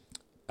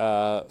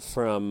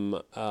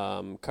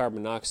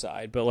carbon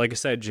monoxide. But like I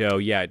said, Joe,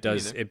 yeah, it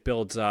does. It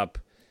builds up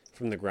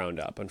from the ground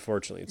up.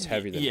 Unfortunately, it's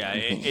heavier than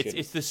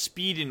it's the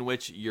speed in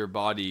which your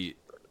body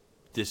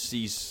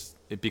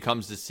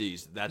becomes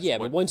deceased. That's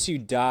but once you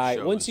die,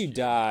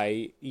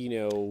 you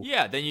know.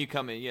 Yeah, then you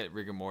come in.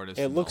 Rigor mortis.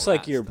 It looks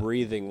like you're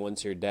breathing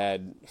once you're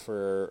dead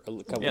for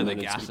a couple of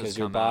minutes because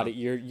your body,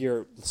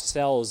 your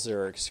cells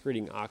are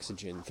excreting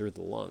oxygen through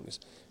the lungs.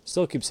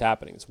 Still keeps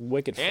happening. It's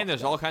wicked. And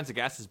there's all kinds of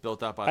gases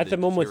built up. At the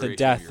moment of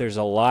death, there's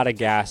a lot of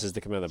gases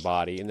that come out of the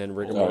body, and then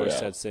rigor mortis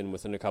sets in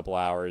within a couple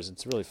hours.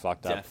 It's really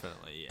fucked up.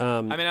 Definitely. Yeah.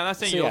 I mean, I'm not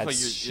saying you look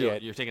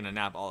like you're taking a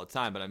nap all the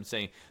time, but I'm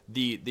saying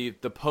the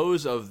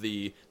pose of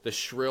the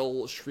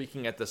shrill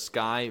shrieking at the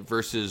sky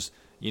versus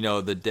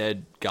the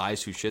dead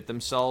guys who shit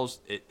themselves.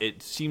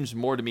 It seems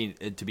more to me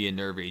to be a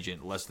nerve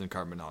agent, less than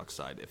carbon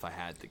monoxide. If I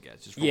had to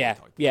guess. Just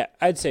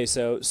I'd say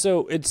so.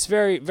 So it's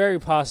very, very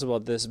possible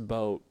that this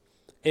boat,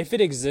 if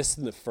it exists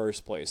in the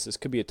first place, this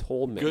could be a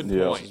told myth. Good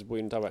point. We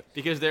can talk about.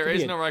 Because there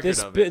is no record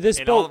of it. This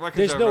boat,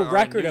 there's no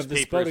record of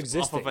this boat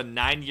existing. Off of a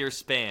 9-year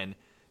span,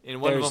 and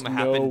one of them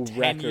happened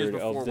 10 years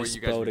before where you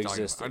guys were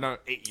talking about. Or no,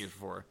 8 years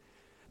before.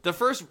 The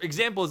first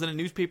example is in a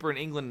newspaper in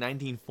England in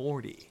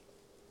 1940.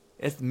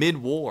 It's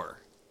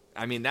mid-war.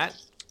 I mean, that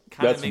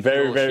kind of makes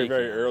very, very,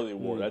 very early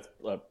war.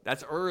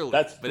 That's early.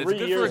 That's but it's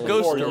good for a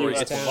ghost story.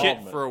 It's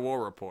shit for a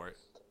war report.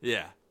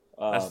 Yeah.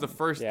 That's the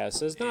first. Yeah,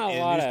 so there's not a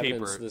lot of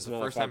evidence. The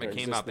first time it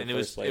came up, and it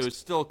was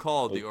still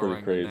called the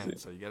orangutan.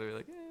 So you gotta be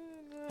like,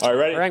 all right,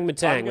 ready?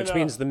 Orangutan, which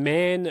means the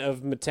man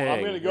of Matang.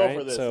 I'm gonna go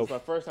for this. It's my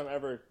first time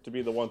ever to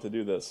be the one to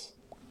do this.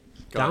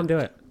 Down to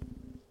it.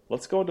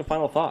 Let's go into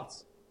final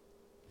thoughts.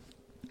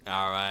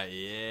 All right,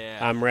 yeah.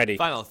 I'm ready.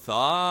 Final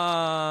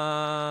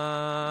thought.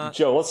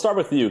 Joe, let's start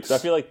with you because I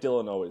feel like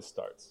Dylan always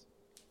starts.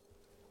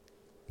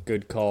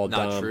 Good call,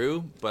 Dom. Not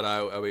true, but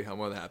I'm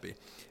more than happy.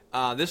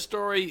 This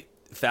story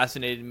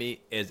fascinated me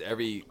as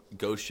every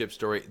ghost ship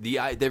story.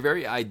 The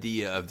very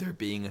idea of there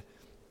being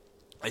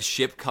a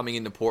ship coming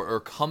into port or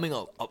coming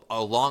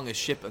along a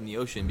ship in the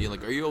ocean, being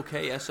like, "Are you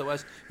okay,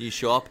 SOS?" You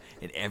show up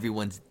and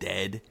everyone's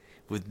dead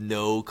with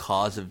no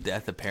cause of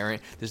death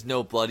apparent. There's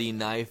no bloody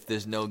knife.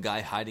 There's no guy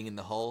hiding in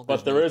the hull.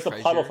 But there is a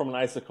puddle from an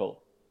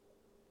icicle.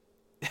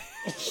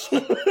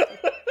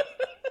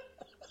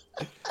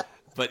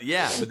 But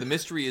the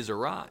mystery is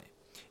awry,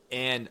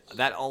 and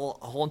that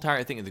whole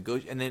entire thing of the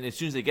ghost. And then as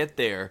soon as they get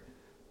there,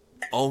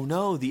 oh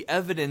no, the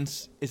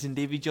evidence is in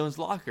Davy Jones'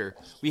 locker.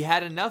 We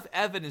had enough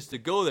evidence to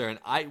go there, an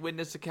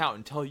eyewitness account,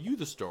 and tell you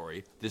the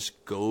story. This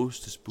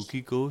spooky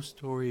ghost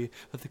story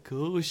of the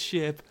ghost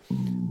ship.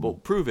 Well,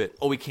 prove it.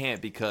 Oh, we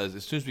can't, because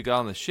as soon as we got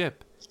on the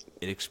ship,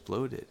 it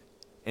exploded.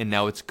 And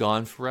now it's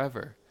gone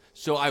forever.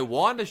 So I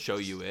want to show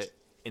you it,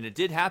 and it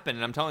did happen,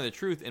 and I'm telling the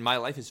truth, and my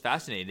life is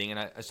fascinating, and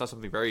I saw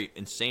something very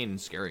insane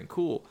and scary and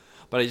cool,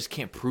 but I just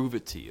can't prove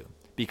it to you.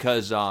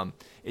 Because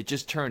it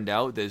just turned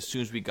out that as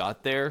soon as we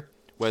got there,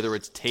 whether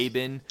it's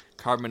Tabin,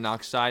 carbon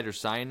monoxide, or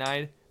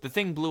cyanide, the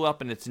thing blew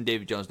up and it's in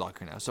Davy Jones'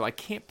 locker now. So I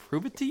can't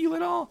prove it to you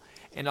at all.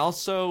 And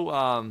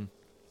also,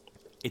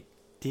 it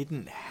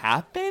didn't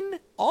happen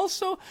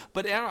also.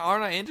 But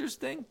aren't I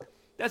interesting?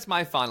 That's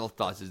my final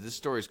thoughts. Is this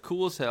story is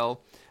cool as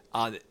hell.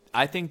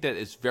 I think that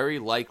it's very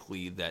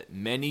likely that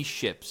many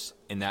ships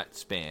in that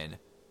span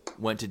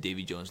went to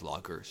Davy Jones'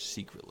 locker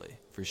secretly,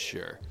 for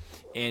sure.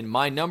 And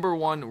my number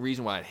one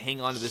reason why I'd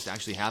hang on to this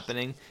actually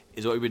happening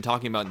is what we've been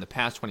talking about in the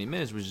past 20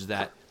 minutes, which is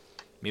that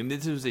maybe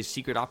this was a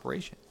secret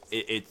operation.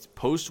 It's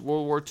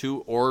post-World War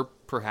II or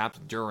perhaps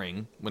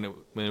during, when it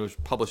was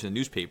published in the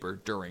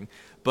newspaper, during.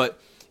 But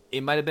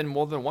it might have been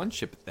more than one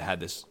ship that had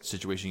this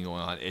situation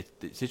going on. It's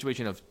the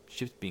situation of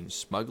ships being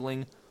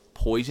smuggling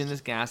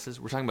poisonous gases.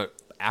 We're talking about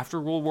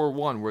after World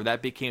War I, where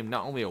that became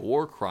not only a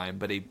war crime,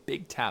 but a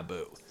big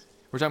taboo.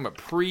 We're talking about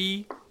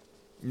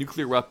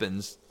pre-nuclear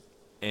weapons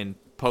and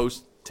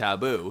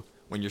post-taboo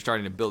when you're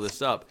starting to build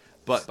this up.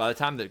 But by the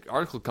time the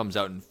article comes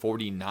out in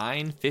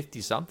 49,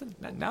 50-something,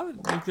 now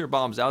the nuclear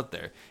bomb's out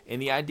there.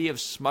 And the idea of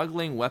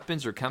smuggling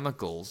weapons or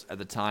chemicals at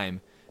the time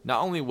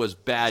not only was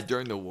bad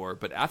during the war,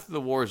 but after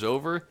the war is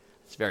over,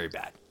 it's very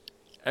bad.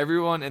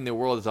 Everyone in the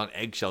world is on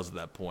eggshells at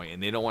that point,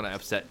 and they don't want to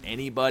upset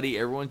anybody.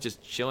 Everyone's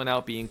just chilling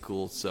out, being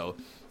cool. So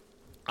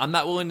I'm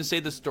not willing to say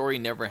the story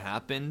never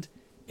happened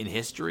in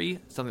history.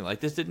 Something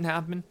like this didn't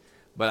happen.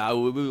 But I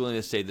would be willing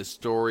to say the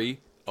story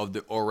of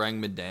the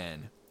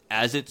orangutan,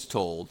 as it's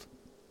told,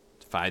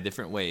 5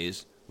 different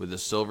ways, with the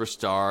silver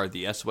star,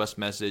 the SOS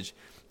message.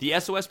 The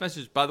SOS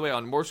message, by the way,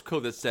 on Morse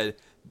code that said,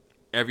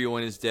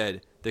 "Everyone is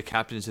dead. The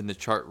captain's in the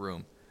chart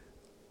room.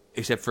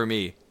 Except for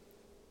me."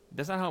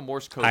 That's not how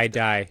Morse code I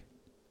die.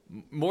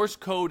 Morse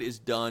code is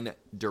done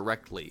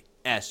directly.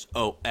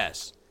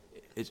 SOS.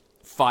 It's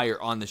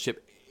fire on the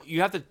ship.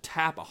 you have to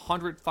tap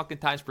 100 fucking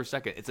times per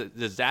second. It's a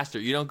disaster.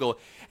 You don't go,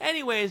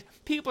 anyways,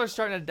 people are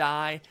starting to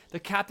die. The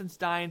captain's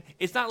dying.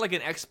 It's not like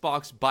an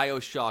Xbox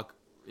Bioshock,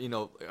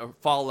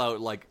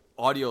 Fallout, like,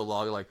 audio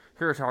log, like,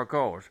 here's how it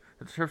goes.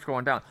 The ship's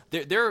going down.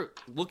 They're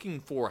looking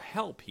for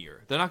help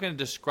here. They're not going to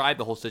describe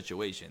the whole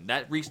situation.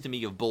 That reeks to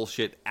me of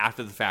bullshit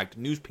after the fact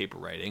newspaper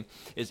writing,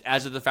 is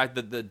as of the fact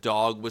that the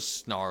dog was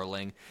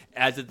snarling,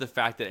 as of the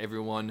fact that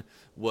everyone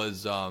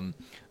was,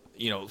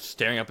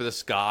 staring up at the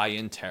sky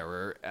in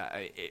terror.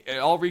 It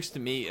all reeks to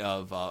me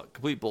of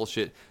complete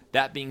bullshit.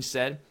 That being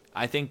said,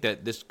 I think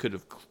that this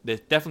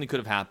definitely could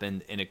have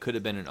happened, and it could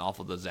have been an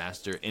awful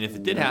disaster. And if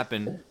it did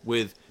happen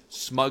with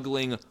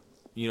smuggling,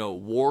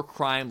 war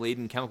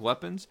crime-laden chemical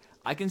weapons,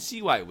 I can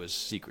see why it was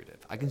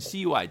secretive. I can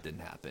see why it didn't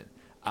happen.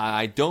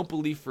 I don't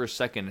believe for a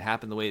second it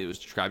happened the way it was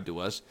described to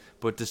us,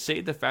 but to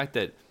say the fact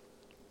that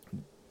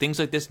things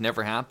like this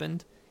never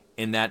happened,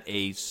 and that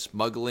a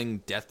smuggling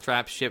death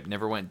trap ship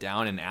never went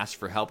down and asked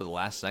for help at the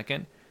last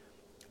second,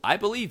 I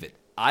believe it.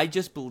 I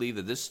just believe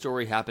that this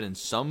story happened in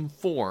some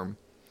form,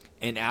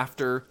 and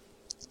after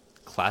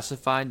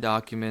classified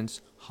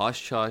documents,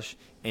 hush-hush,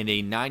 and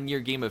a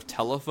 9-year game of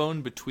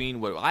telephone between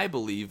what I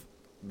believe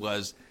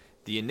was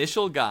the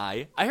initial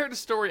guy. I heard a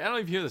story, I don't know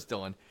if you hear this,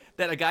 Dylan,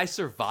 that a guy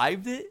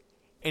survived it,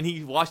 and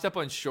he washed up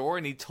on shore,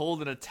 and he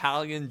told an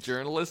Italian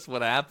journalist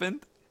what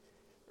happened.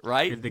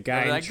 Right? The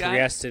guy in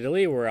Trieste,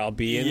 Italy, where I'll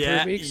be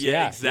in 3 weeks?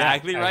 Yeah,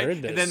 exactly, right? I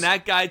heard this. And then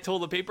that guy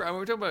told the paper,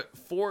 we're talking about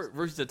 4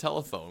 versions of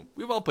telephone.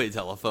 We've all played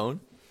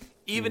telephone.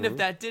 Even if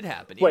that did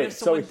happen. Wait,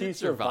 so he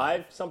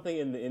survived something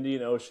in the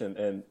Indian Ocean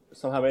and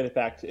somehow made it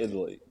back to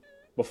Italy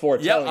before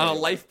telling on a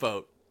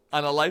lifeboat.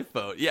 On a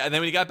lifeboat. Yeah, and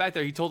then when he got back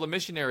there, he told a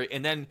missionary,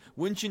 and then,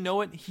 wouldn't you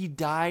know it, he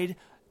died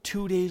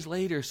 2 days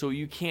later, so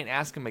you can't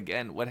ask him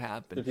again what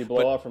happened. Did he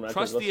blow off from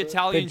trust the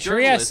Italian but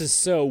journalist. Trieste is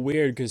so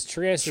weird, because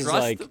Trieste is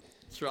like...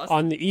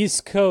 On the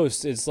East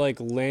Coast, it's like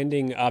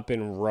landing up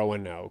in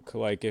Roanoke.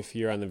 Like if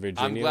you're on the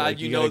Virginia, I'm glad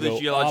you know the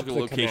geological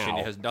location. Canal.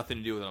 It has nothing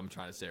to do with what I'm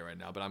trying to say right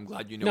now, but I'm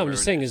glad you know. No, I'm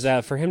just saying is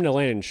that for him to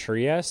land in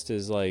Trieste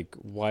is like,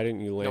 why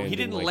didn't you land? No, he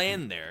didn't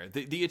land there.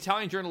 The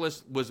Italian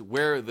journalist was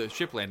where the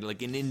ship landed,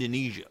 like in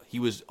Indonesia. He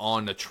was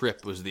on a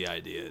trip, was the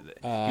idea.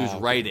 He was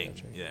writing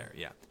there.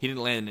 Yeah, he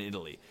didn't land in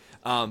Italy.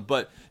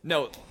 But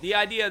no, the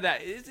idea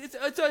that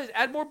it's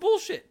add more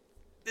bullshit.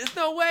 There's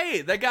no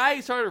way. The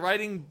guy started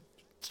writing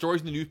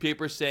stories in the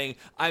newspaper saying,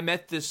 I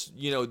met this,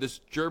 this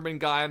German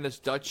guy on this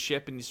Dutch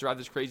ship and he survived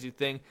this crazy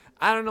thing.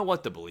 I don't know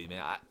what to believe,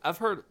 man. I've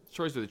heard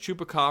stories with the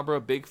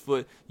Chupacabra,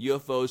 Bigfoot,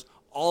 UFOs.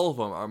 All of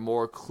them are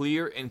more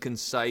clear and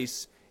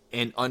concise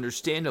and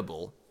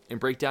understandable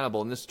and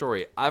breakdownable in this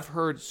story. I've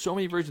heard so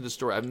many versions of the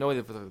story. I have no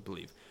idea what to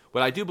believe.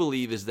 What I do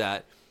believe is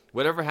that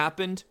whatever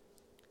happened,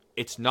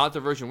 it's not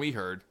the version we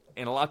heard.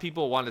 And a lot of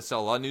people wanted to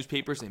sell a lot of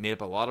newspapers and they made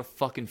up a lot of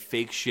fucking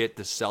fake shit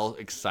to sell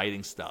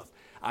exciting stuff.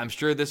 I'm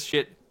sure this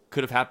shit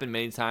could have happened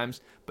many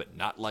times, but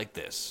not like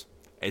this.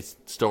 Its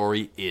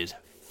story is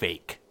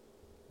fake.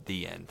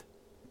 The end.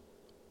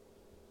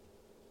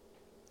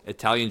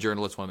 Italian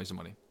journalists want to make some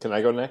money. Can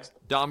I go next?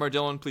 Dom or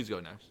Dylan, please go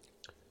next.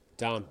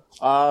 Dom.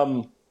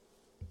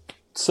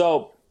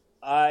 So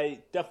I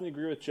definitely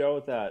agree with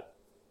Joe that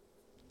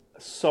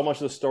so much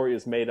of the story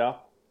is made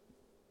up.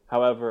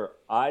 However,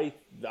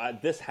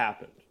 this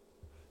happened,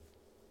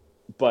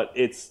 but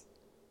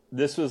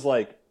this was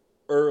like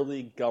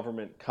early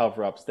government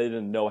cover-ups. They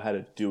didn't know how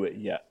to do it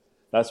yet.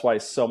 That's why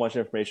so much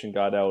information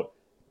got out.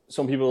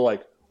 Some people are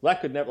like, well, that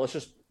could never, let's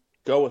just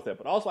go with it.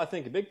 But also I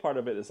think a big part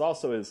of it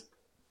is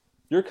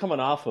you're coming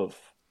off of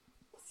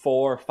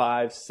 4,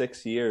 5,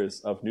 6 years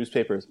of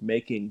newspapers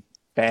making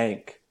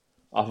bank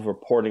off of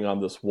reporting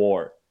on this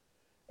war.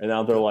 And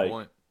now they're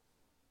like,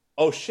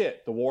 oh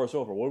shit, the war's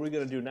over. What are we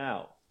going to do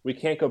now? We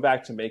can't go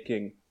back to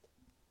making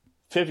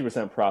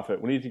 50%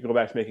 profit. We need to go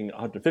back to making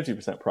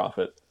 150%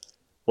 profit.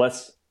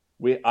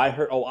 I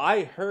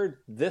heard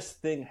this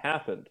thing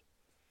happened.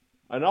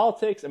 And all it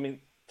takes, to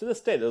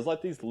this day, there's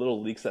like these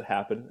little leaks that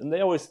happen, and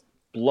they always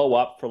blow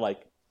up for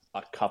like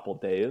a couple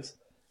days.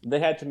 They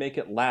had to make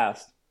it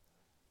last.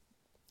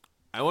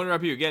 I want to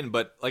interrupt you again,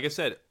 but like I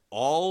said,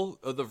 all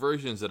of the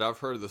versions that I've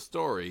heard of the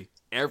story,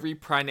 every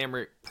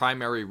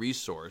primary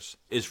resource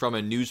is from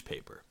a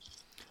newspaper.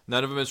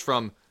 None of them is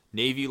from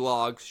Navy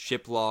logs,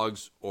 ship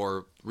logs,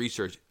 or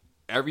research.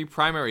 Every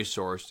primary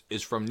source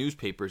is from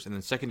newspapers, and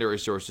then secondary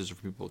sources are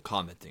from people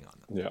commenting on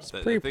them. Yeah, it's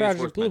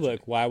pre-Project Blue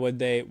Book. Why would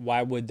they?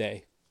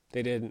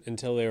 They didn't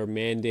until they were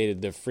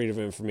mandated the Freedom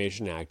of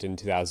Information Act in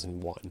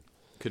 2001.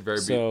 Could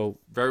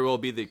very well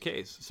be the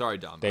case. Sorry,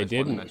 Dom. They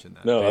didn't mention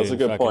that. No, that's a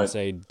good point.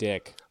 Say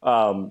dick.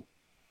 I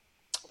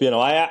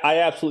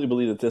absolutely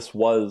believe that this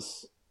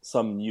was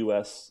some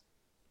U.S.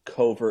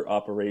 covert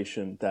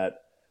operation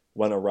that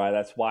went awry.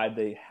 That's why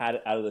they had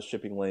it out of the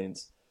shipping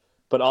lanes.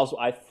 But also,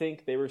 I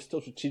think they were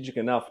still strategic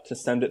enough to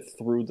send it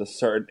through the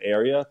certain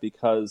area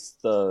because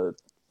the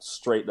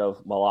Strait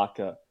of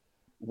Malacca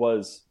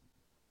was,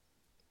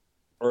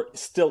 or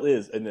still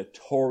is, a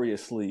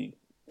notoriously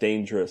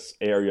dangerous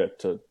area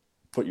to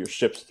put your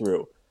ships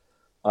through.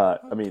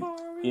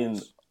 In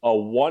a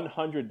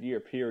 100-year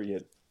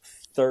period,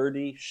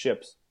 30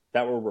 ships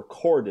that were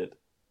recorded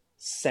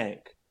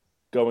sank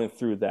going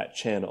through that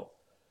channel.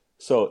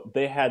 So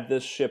they had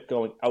this ship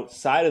going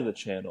outside of the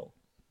channel,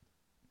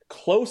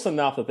 close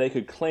enough that they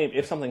could claim,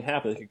 if something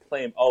happened, they could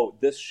claim, oh,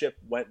 this ship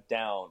went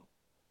down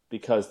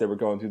because they were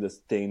going through this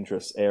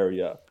dangerous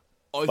area.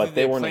 Oh, but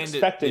they weren't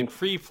expecting. They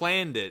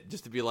pre-planned it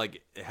just to be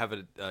like have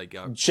it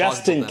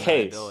just in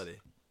case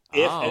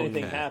if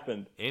anything okay.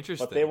 happened.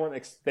 Interesting. But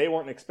they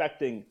weren't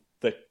expecting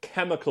the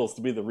chemicals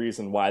to be the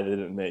reason why they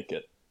didn't make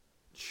it.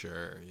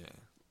 Sure.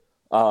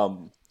 Yeah.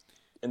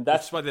 And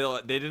that's why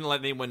they didn't let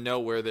anyone know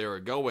where they were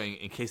going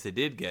in case they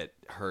did get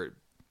hurt.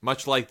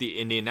 Much like the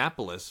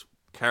Indianapolis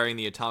carrying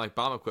the atomic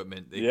bomb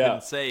equipment, they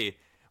couldn't say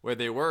where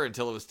they were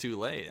until it was too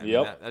late. I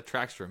mean, that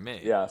tracks for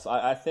me. Yeah, so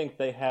I think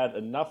they had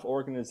enough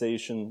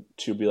organization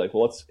to be like,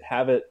 well, let's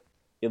have it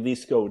at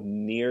least go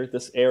near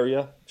this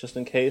area just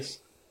in case,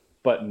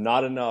 but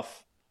not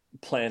enough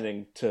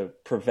planning to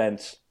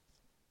prevent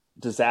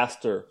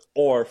disaster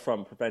or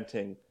from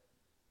preventing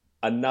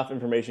enough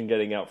information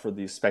getting out for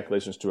these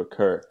speculations to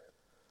occur.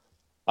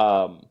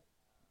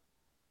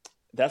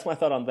 That's my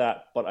thought on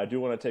that, but I do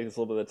want to take this a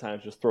little bit of time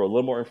to just throw a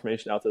little more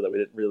information out there that we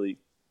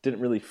didn't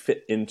really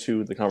fit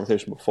into the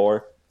conversation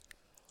before.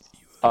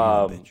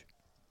 One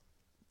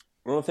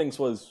of the things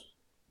was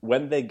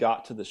when they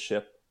got to the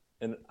ship,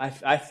 and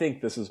I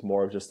think this is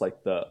more of just like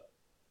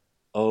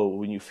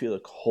when you feel a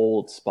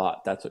cold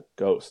spot, that's a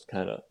ghost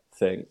kind of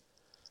thing.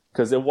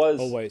 Because it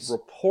was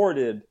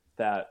reported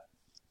that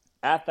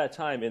at that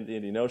time in the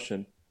Indian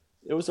Ocean,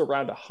 it was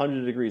around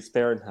 100 degrees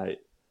Fahrenheit.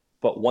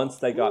 But once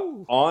they got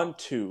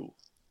onto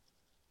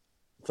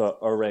the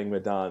Orang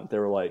Medan, they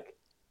were like,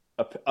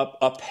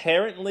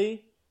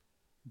 apparently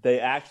they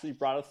actually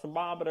brought a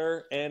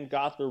thermometer and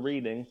got the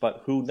reading,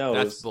 but who knows?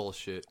 That's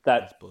bullshit.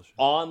 That's bullshit.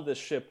 On the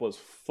ship was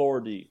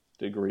 40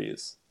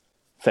 degrees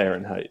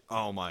Fahrenheit.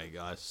 Oh my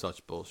god,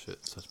 such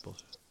bullshit. Such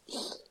bullshit.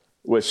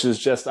 Which is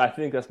just, I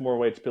think that's more a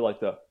way to be like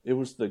it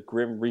was the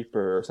Grim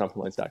Reaper or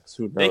something like that. 'Cause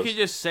who knows? They could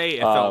just say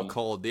it felt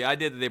cold. The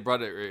idea that they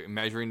brought a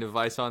measuring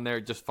device on there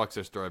just fucks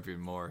their story up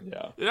even more.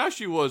 Yeah. It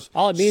actually was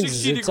all it means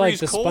 60 is it's like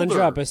the colder.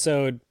 SpongeBob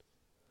episode.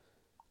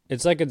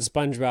 It's like in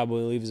SpongeBob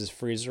when he leaves his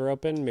freezer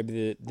open.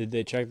 Maybe did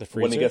they check the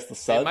freezer? When he gets the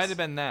suds? It might have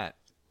been that.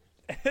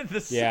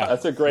 Yeah.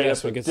 That's a great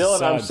episode.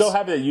 Dylan, I'm so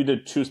happy that you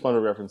did 2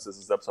 SpongeBob references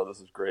this episode. This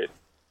is great.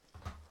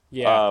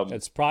 Yeah,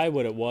 that's probably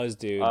what it was,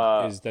 dude,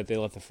 is that they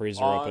left the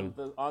freezer open.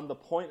 On the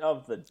point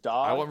of the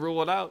dog, I won't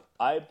rule it out.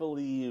 I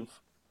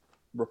believe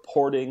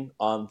reporting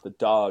on the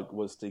dog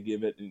was to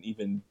give it an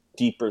even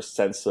deeper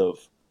sense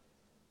of,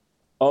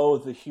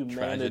 the humanity.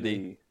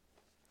 Tragedy.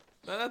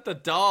 Not the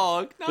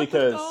dog. Not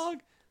because the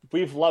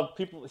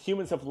dog.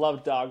 Humans have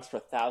loved dogs for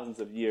thousands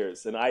of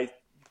years, and I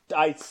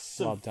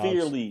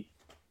severely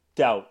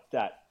doubt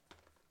that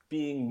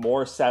being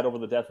more sad over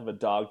the death of a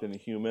dog than a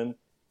human,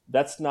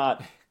 that's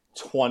not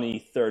 20,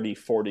 30,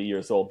 40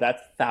 years old.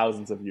 That's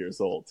thousands of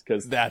years old.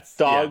 Because dogs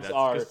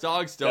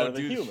don't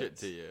do shit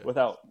to you.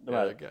 Without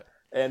okay.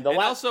 And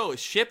also,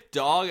 ship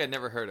dog, I've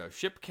never heard of.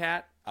 Ship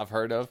cat, I've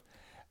heard of.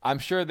 I'm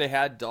sure they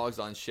had dogs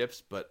on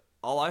ships, but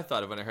all I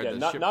thought of when I heard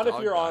the ship not dog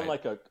if you're on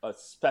like a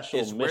special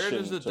mission where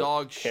does the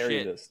dog carry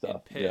shit this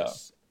stuff. And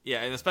piss?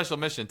 Yeah, and a special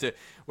mission too.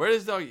 Where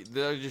does the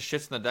dog just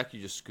shits on the deck?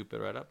 You just scoop it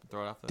right up and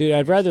throw it off. Dude,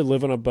 I'd rather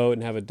live on a boat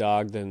and have a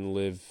dog than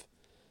live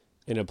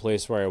in a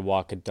place where I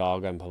walk a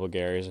dog on public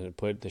areas and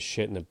put the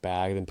shit in a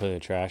bag, then put it in a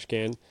trash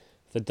can.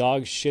 If the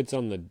dog shits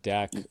on the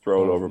deck, you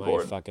throw it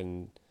overboard.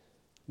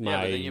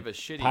 My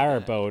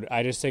pirate boat,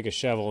 I just take a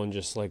shovel and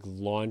just like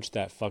launch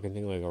that fucking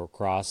thing like a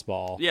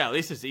crossball. Yeah, at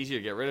least it's easier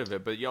to get rid of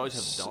it. But you always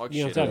have dog shit.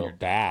 You don't have to your have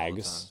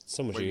bags. It's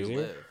so much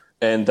easier.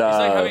 And it's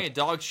like having a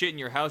dog shit in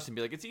your house and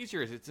be like, it's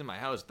easier if it's in my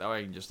house. That way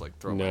I can just like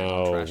throw it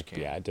in the trash can.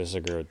 Yeah, I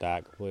disagree with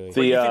that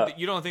completely. But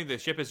you don't think the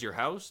ship is your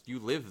house? You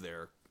live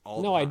there.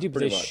 No, I do,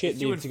 but this shit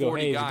needs to go.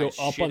 Hey, to go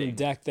up on the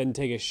deck, then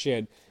take a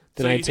shit.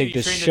 Then I take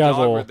this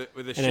shovel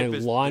and I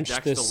launch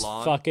this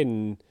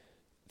fucking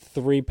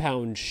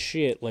 3-pound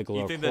shit like a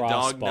you lacrosse think the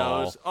dog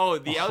ball. Knows? Oh,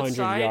 the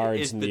outside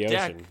is the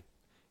deck. Ocean.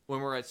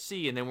 When we're at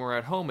sea, and then when we're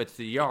at home, it's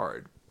the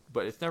yard.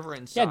 But it's never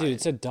inside. Yeah, dude,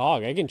 it's a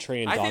dog. I can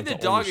train a dog. I think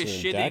the dog is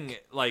shitting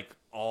like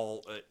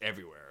all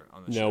everywhere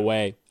on the ship. No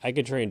way. I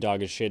could train a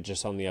dog as shit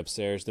just on the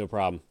upstairs. No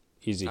problem.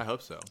 Easy. I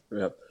hope so.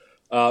 Yep.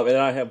 And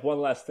I have one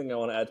last thing I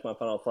want to add to my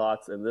final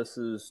thoughts, and this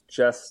is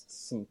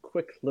just some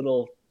quick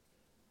little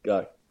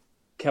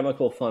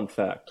chemical fun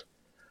fact.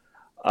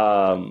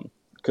 Because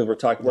we're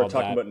talking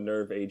about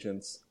nerve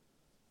agents,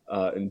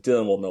 and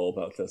Dylan will know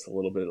about this a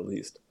little bit at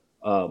least.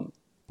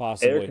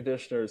 Possibly. Air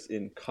conditioners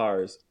in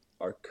cars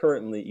are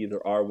currently either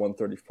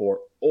R134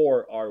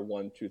 or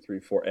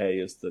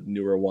R1234A is the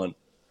newer one.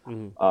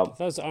 Mm-hmm. I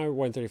thought it was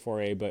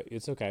R134A, but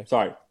it's okay.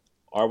 Sorry,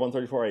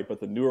 R134A, but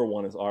the newer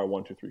one is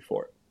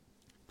R1234.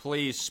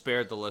 Please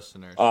spare the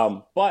listeners.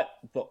 But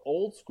the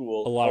old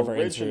school, a lot of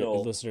original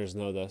our listeners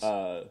know this.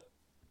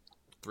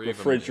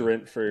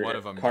 Refrigerant for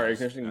car air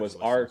conditioning was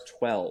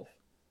R12.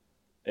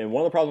 And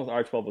one of the problems with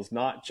R12 was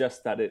not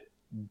just that it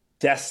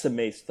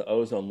decimates the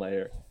ozone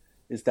layer,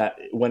 is that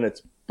when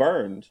it's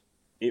burned,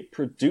 it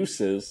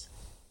produces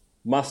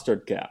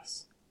mustard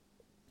gas.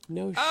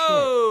 No shit.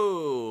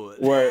 Oh,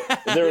 where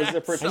there was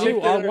a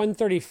particular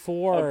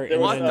R134. there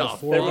was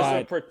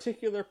and a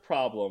particular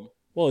problem.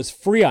 Well, it's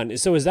Freon.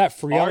 So is that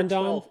Freon,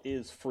 Dom? R12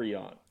 is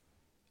Freon.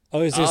 I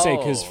was going to say,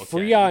 because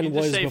Freon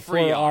was before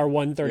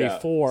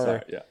R134.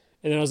 Sorry, yeah.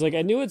 And then I was like,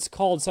 I knew it's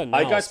called something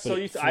else, but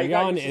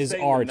Freon is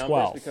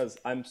R12. Because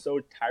I'm so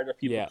tired of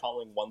people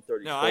calling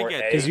 134. No, I get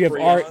it. Because you have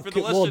R. For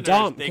the listeners,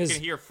 Dom, they can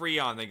hear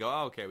Freon. They go,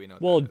 oh, okay, we know.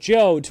 Well,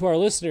 Joe, to our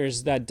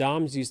listeners, that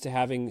Dom's used to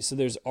having. So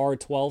there's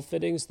R12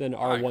 fittings, then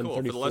R134 cool.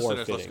 For the listeners,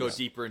 fittings. let's go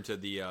deeper into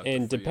the.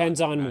 And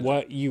depends on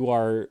what you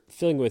are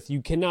filling with.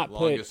 You cannot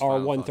put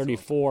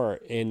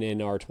R134 in an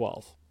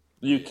R12.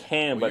 You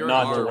can, but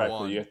not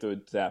directly. You have to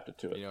adapt it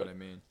to it. You know what I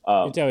mean? You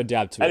have to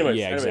adapt to it.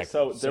 Yeah, exactly.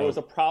 So there was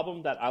a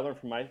problem that I learned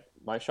from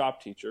my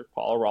shop teacher,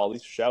 Paul Raleigh.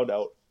 Shout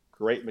out,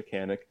 great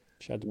mechanic.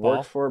 Shout out to Worked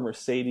Paul. for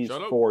Mercedes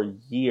for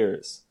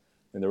years,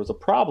 and there was a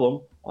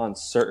problem on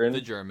certain.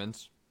 The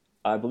Germans.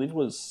 I believe it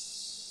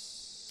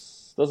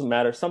was. Doesn't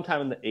matter.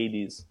 Sometime in the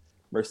 80s,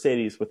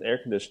 Mercedes with air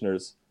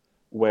conditioners,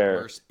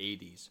 where Worse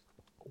 80s.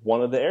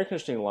 One of the air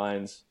conditioning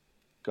lines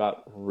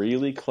got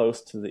really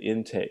close to the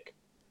intake.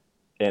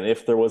 And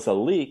if there was a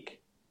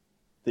leak,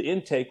 the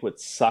intake would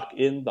suck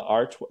in the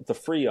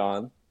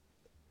Freon,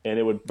 and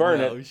it would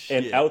burn it,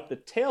 and out the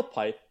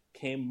tailpipe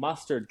came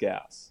mustard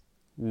gas.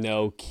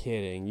 No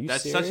kidding.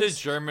 That's serious? such a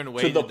German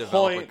way to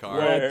develop a car.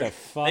 What the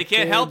fuck? They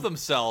can't help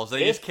themselves.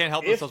 They just can't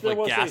help themselves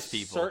but gas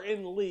people. If there was a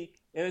certain leak,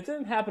 and it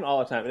didn't happen all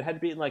the time, it had to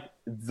be in like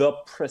the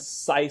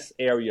precise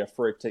area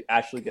for it to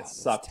actually get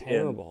sucked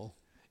terrible.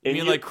 in.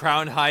 You mean like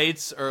Crown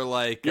Heights or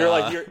like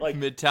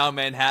Midtown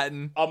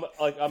Manhattan?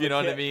 You know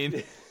what I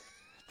mean?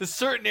 The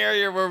certain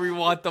area where we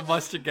want the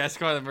mustard gas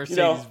car, the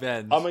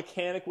Mercedes-Benz. A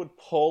mechanic would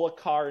pull a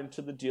car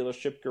into the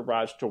dealership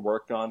garage to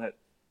work on it,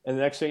 and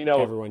the next thing you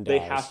know, they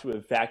have to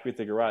evacuate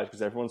the garage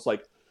because everyone's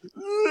like,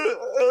 you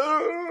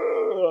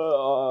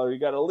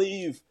gotta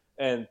leave.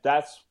 And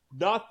that's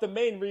not the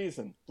main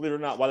reason, believe it or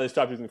not, why they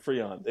stopped using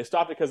Freon. They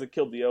stopped because it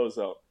killed the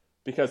ozone.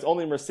 Because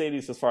only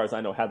Mercedes, as far as I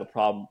know, had the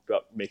problem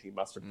about making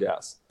mustard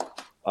gas.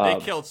 They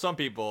killed some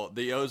people.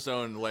 The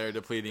ozone layer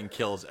depleting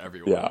kills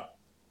everyone. Yeah.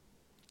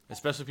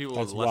 Especially people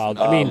That's with less wild.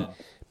 than I mean,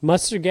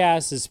 mustard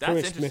gas is pretty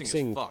much interesting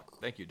mixing as fuck.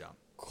 Thank you, Dom.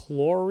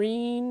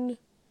 chlorine.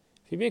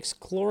 If you mix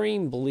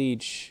chlorine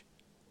bleach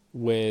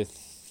with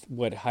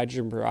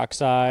hydrogen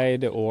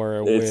peroxide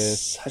or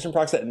with hydrogen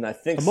peroxide and I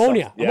think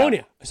ammonia.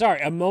 Bleach,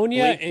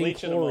 and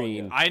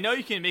chlorine. I know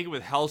you can make it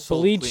with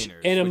household bleach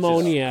cleaners, and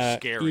ammonia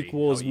scary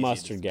equals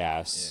mustard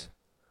gas.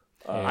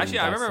 Actually,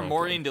 I remember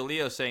Maureen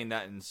DeLeo saying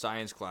that in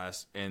science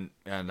class, and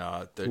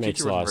the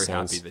teacher was very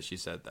happy that she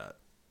said that.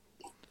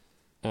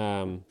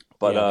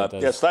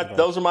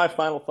 Those are my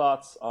final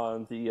thoughts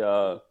on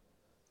the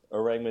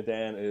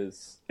orangutan.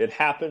 It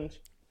happened.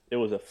 It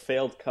was a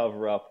failed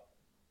cover up,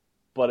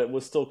 but it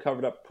was still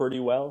covered up pretty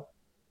well.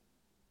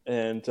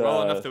 And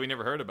well enough that we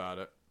never heard about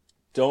it.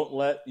 Don't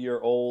let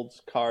your old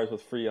cars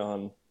with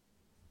Freon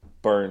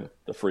burn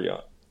the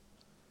Freon.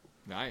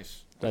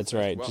 Nice. That's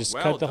right. Just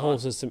cut the whole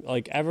system.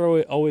 Like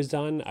ever always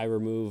done, I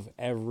remove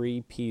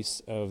every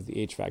piece of the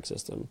HVAC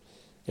system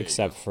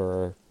except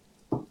for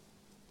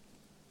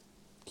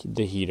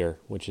the heater,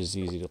 which is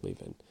easy to leave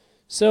in.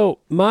 So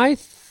my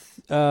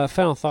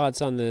final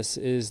thoughts on this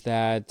is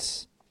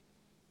that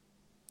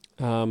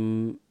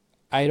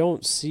I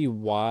don't see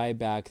why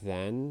back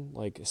then,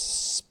 like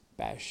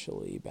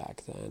especially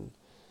back then,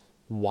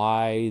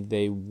 why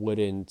they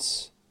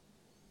wouldn't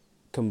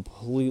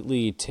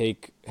completely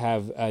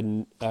have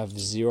a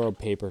zero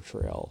paper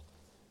trail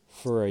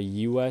for a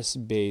U.S.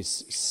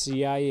 based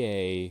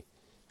CIA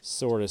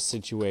sort of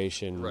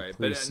situation. Right,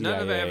 but none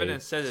of the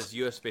evidence says it's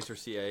U.S. based or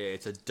CIA.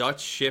 It's a Dutch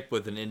ship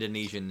with an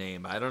Indonesian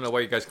name. I don't know why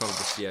you guys come up with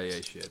the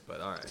CIA shit,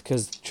 but all right.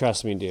 Because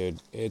trust me,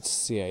 dude, it's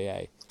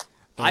CIA.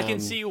 I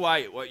can see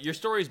why your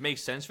stories make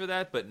sense for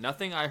that, but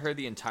nothing I heard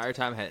the entire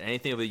time had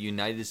anything of the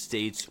United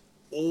States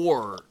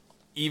or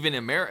even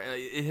America.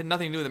 It had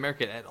nothing to do with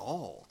America at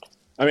all.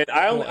 I mean,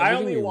 I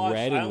only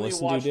watched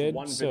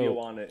one video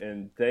on it,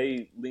 and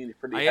they leaned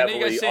pretty heavily on. I know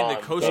you guys saying the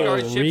Coast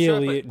Guard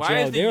ship, but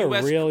why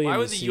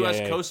would the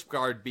U.S. Coast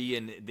Guard be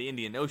in the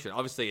Indian Ocean?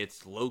 Obviously,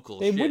 it's local.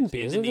 They wouldn't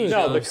be. Isn't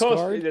no,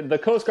 the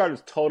Coast Guard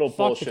is total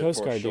bullshit. The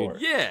Coast Guard, sure.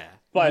 dude. Yeah.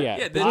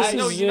 But there's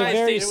no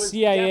United States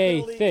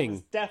CIA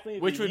thing,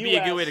 which would be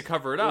a good way to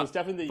cover it up. It was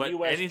definitely the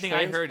U.S. anything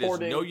I heard is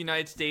no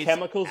United States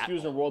chemicals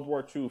used in World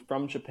War II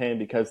from Japan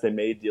because they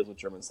made deals with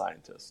German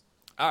scientists.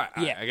 All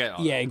right, I get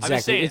all yeah, that. exactly.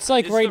 Saying, it's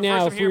like right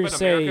now, if we were to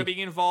say America being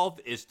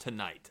involved is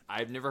tonight.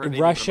 I've never heard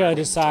Russia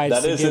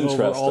decides to give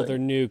over all their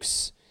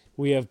nukes.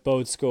 We have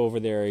boats go over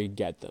there and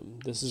get them.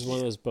 This is one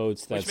of those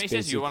boats that's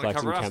basically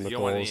collecting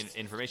chemicals.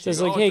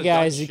 It's like, hey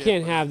guys, you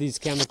can't have these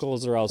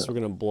chemicals or else we're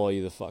gonna blow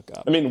you the fuck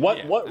up. I mean, what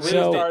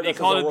they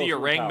called it the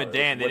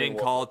orangutan. They didn't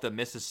call it the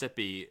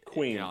Mississippi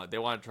Queen. They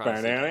want to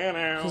try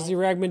to because the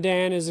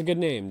orangutan is a good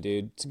name,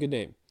 dude. It's a good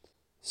name.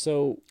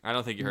 So I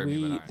don't think you heard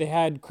me. But they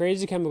had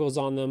crazy chemicals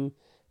on them,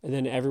 and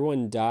then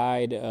everyone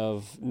died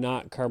of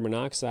not carbon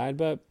monoxide,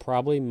 but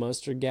probably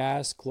mustard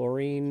gas,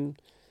 chlorine.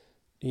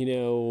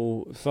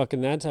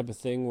 fucking that type of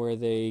thing where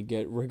they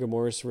get rigor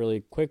mortis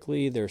really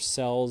quickly. Their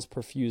cells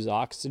perfuse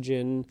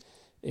oxygen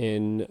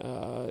in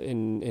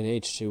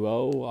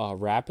H2O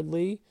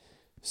rapidly.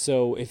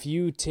 So if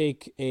you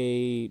take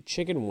a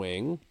chicken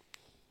wing,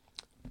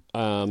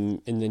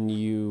 and then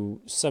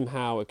you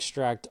somehow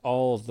extract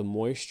all of the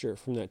moisture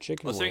from that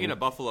chicken wing, thinking a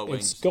buffalo wing.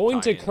 It's going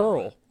to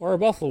curl, or a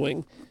buffalo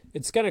wing.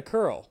 It's gonna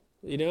curl.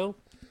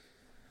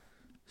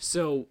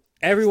 So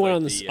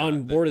everyone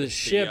on board of the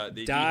ship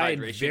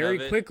died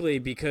very quickly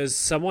because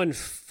someone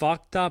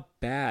fucked up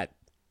bad.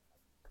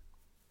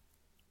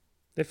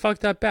 They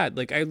fucked up bad.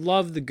 Like, I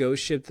love the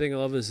ghost ship thing. I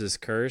love this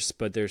curse,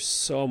 but there's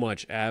so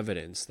much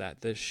evidence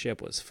that this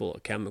ship was full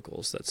of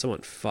chemicals that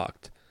someone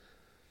fucked.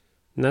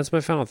 And that's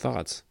my final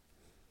thoughts.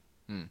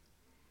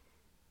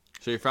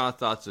 So your final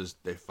thoughts is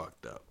they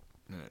fucked up.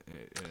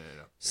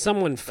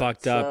 Someone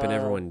fucked up and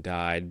everyone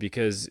died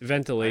because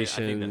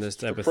ventilation, this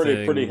type of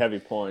thing. Pretty heavy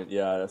point.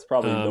 Yeah, that's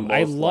probably the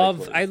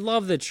most I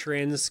love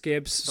the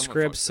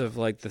scripts of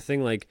like the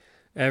thing like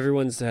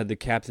everyone's dead, the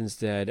captain's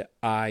dead,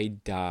 I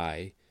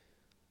die.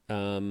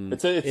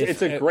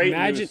 It's a great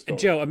news story.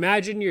 Joe,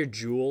 imagine your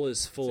jewel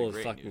is full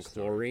of fucking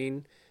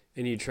chlorine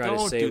and you try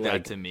to say don't do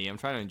that to me. I'm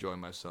trying to enjoy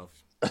myself.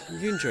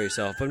 You enjoy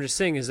yourself. I'm just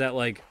saying is that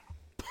like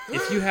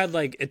if you had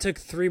like it took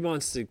 3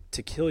 months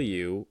to kill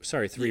you,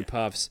 sorry, 3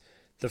 puffs,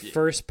 the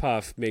first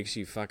puff makes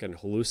you fucking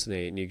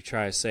hallucinate and you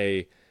try to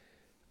say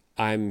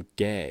I'm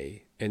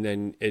gay and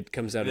then it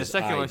comes out as I die.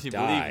 The second one you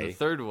believe, and the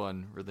third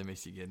one really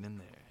makes you get in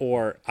there.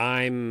 Or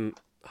I'm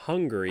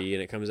hungry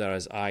and it comes out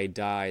as I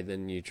die,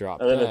 then you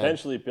drop and dead. then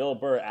eventually Bill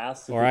Burr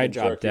asks if or I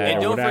drop dead, and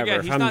or don't whatever.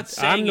 forget, he's not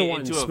saying it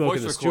into a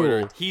voice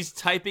recorder. Jewel. He's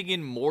typing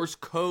in Morse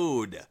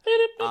code.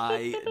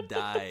 I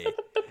die.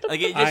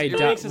 Like it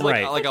makes it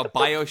like a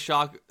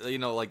BioShock,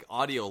 like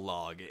audio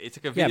log. It's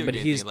like a video but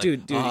game he's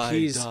thing,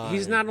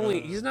 he's not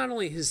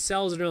only his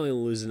cells are not only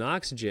losing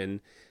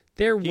oxygen,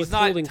 they're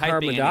withholding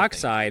carbon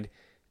dioxide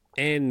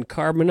and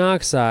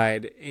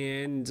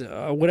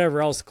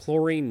whatever else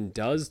chlorine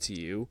does to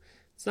you.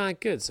 It's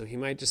not good. So he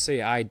might just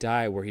say I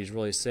die where he's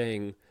really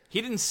saying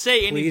he didn't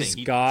say anything.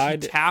 He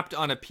tapped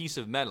on a piece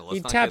of metal.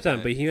 He tapped on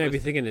it, but he might be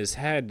thinking in his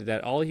head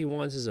that all he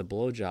wants is a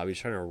blowjob. He's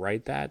trying to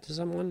write that to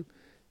someone,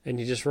 and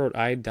he just wrote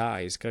I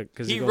die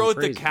because he wrote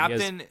crazy. The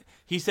captain.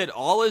 He said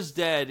all is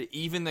dead,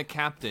 even the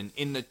captain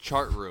in the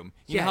chart room.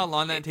 You know how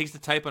long that takes to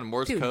type on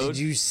Morse code? Did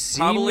you see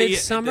Probably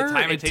Midsummer? The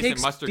time it takes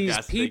takes mustard these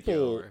gas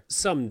people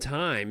some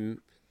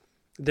time.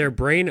 Their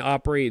brain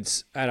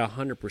operates at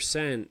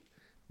 100%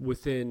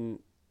 within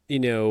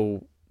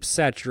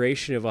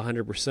saturation of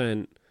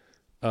 100%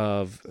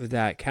 of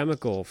that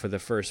chemical for the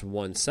first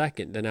 1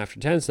 second. Then after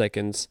 10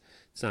 seconds,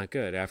 it's not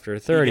good. After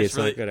 30, it's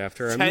not good.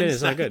 After a minute,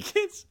 it's not good.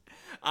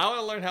 I want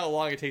to learn how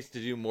long it takes to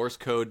do Morse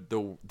code,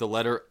 the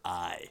letter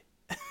I.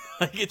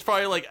 Like it's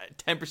probably like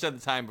 10% of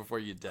the time before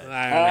you're dead.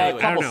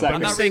 Anyway, I don't know.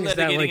 I'm not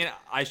relitigating it.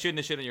 I shouldn't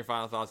have shit on your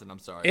final thoughts, and I'm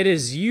sorry. It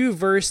is you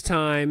versus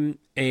time,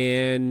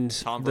 and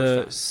Tom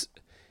versus time.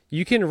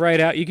 You can write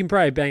out. You can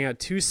probably bang out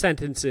 2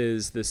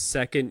 sentences the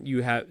second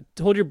you have.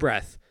 Hold your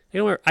breath.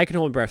 I can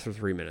hold my breath for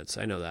 3 minutes.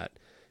 I know that.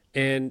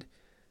 And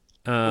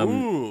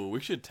ooh, we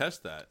should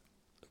test that.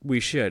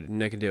 We should,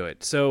 and I can do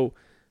it. So,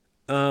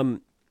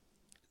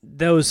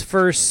 that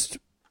first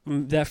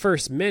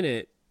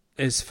minute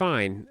is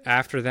fine.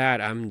 After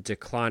that, I'm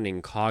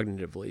declining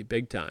cognitively,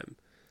 big time.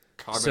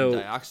 Carbon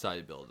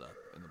dioxide buildup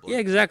in the blood. Yeah,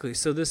 exactly.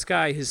 So this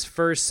guy, his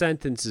first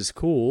sentence is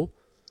cool,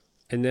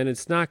 and then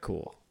it's not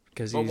cool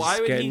because he's why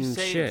would getting he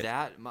say shit.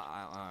 that?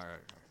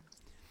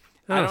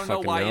 I don't know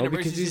why in a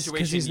emergency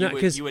situation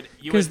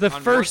because the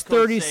first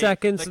 30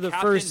 seconds of the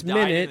first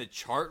minute in the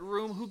chart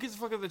room. Who gives a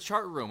fuck of the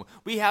chart room?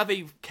 We have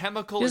a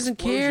chemical doesn't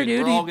explosion. care,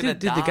 dude. We're all gonna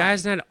die. The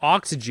guy's not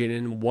oxygen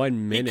in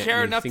 1 minute. He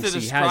cared enough to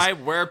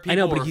describe where people I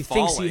know, but he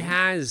falling. thinks he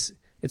has.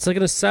 It's like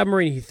in a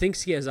submarine. He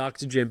thinks he has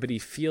oxygen, but he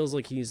feels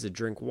like he needs to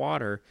drink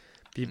water,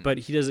 but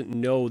he doesn't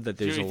know that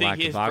there's a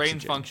lack of oxygen.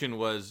 His brain function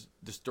was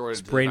distorted.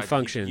 His brain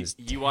functions.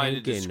 You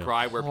wanted to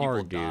describe where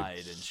people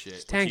died and shit.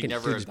 It's tanking.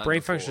 His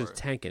brain function is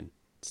tanking.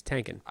 It's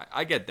tanking.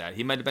 I get that.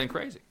 He might have been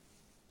crazy.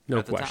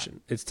 No question.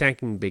 It's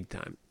tanking big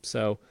time.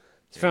 So,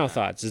 final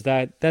thoughts is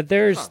that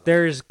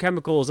there's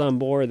chemicals on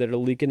board that are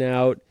leaking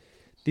out.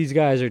 These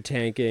guys are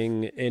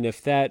tanking, and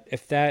if that I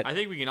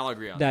think we can all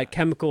agree on that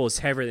chemical is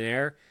heavier than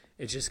air,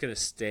 it's just gonna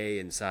stay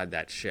inside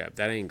that ship.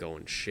 That ain't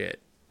going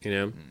shit.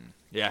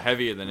 Yeah,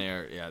 heavier than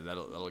air. Yeah,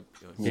 that'll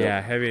yeah,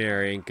 heavy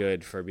air ain't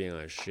good for being on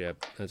a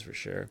ship. That's for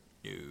sure.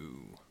 No.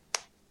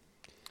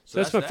 So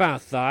that's my final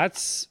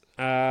thoughts.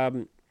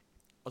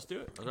 Let's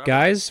do it.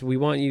 Guys, we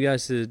want you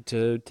guys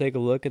to take a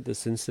look at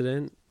this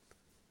incident.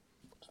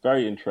 It's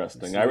very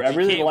interesting. I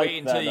really can't like wait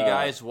until that, you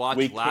guys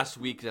watch last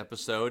week's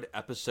episode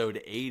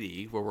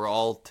 80, where we're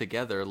all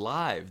together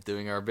live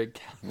doing our big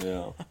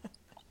count.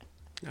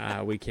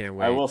 Yeah. We can't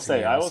wait. I will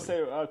say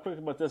quick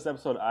about this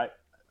episode. I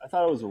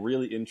thought it was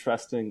really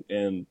interesting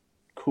and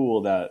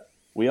cool that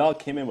we all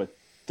came in with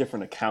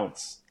different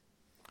accounts.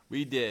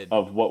 We did.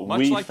 Of what Much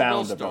we like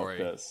found about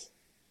this.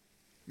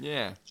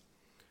 Yeah.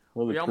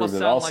 We almost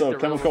sound also, like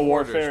the chemical real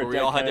warfare. Reporters, where we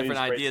all had Kennedy's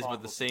different great ideas, song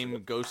but the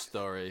same ghost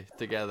story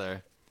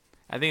together.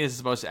 I think this is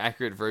the most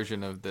accurate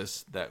version of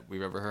this that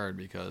we've ever heard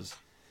because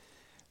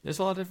there's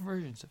a lot of different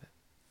versions of it.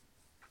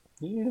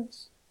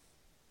 Yes.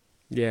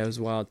 Yeah, it was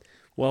wild.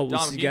 Well, we'll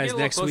Dom, see you guys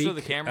next week. Can you get a little closer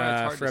to the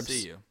camera? It's hard to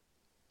see you. Can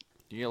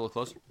you get a little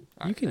closer? All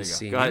right, you can there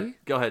see go. me.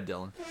 Go ahead,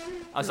 Dylan.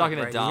 I was talking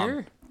to Right Dom.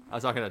 here? I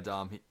was talking to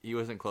Dom. He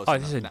wasn't close Oh,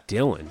 enough. this is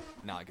Dylan.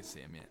 Now I can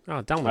see him, yeah.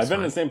 Oh, Dom was I've been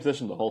in fine. the same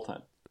position the whole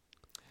time.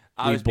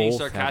 I was being both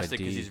have a sarcastic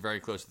D. because he's very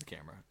close to the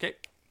camera. Okay.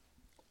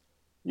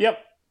 Yep.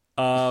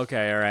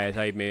 Okay, all right. I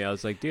thought you made. I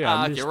was like, dude,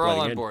 I'm just okay, we're all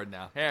letting on in. board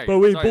now. Here you But go.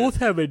 we Sorry both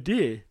have a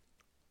D.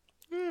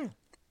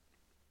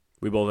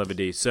 We both have a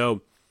D.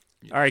 So,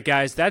 all right,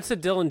 guys, that's the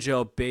Dylan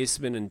Joe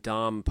Basement and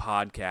Dom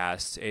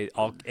podcast,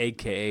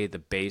 a.k.a. The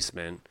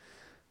Basement.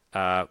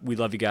 We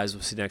love you guys.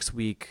 We'll see you next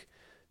week.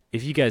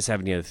 If you guys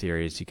have any other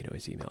theories, you can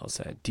always email us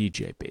at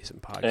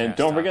djbasementpodcast.com. And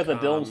don't forget that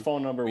Dylan's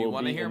phone number We will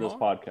wanna be hear in this more?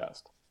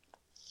 podcast.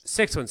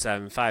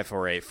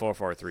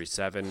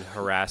 617-548-4437.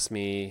 Harass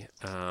me.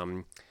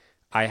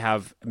 I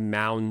have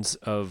mounds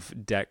of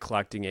debt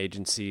collecting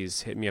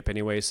agencies hit me up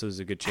anyway, so there's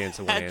a good chance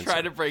I won't answer.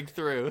 Try to break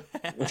through.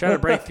 Try to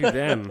break through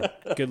them.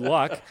 Good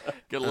luck.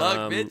 Good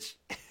luck, bitch.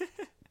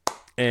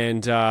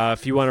 And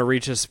if you want to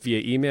reach us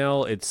via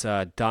email, it's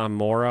Dom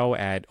Morrow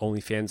at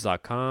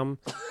onlyfans.com.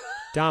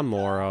 Dom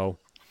Morrow,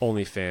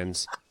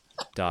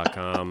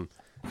 onlyfans.com.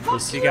 We'll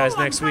see you guys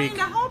next week. I'm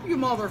trying to help you,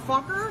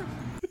 motherfucker.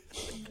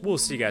 We'll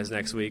see you guys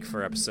next week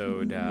for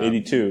episode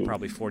 82.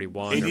 Probably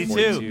 41 82. or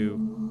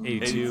 42.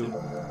 82.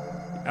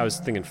 I was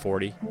thinking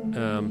 40,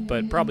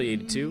 but probably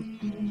 82.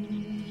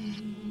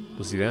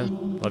 We'll see you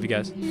then. Love you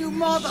guys. You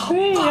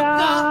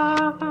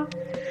motherfucker.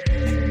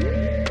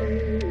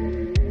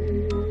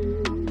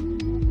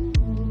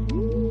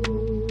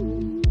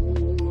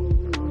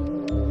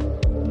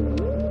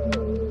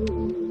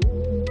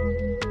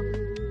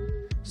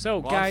 So,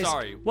 Well, guys, I'm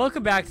sorry.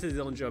 welcome back to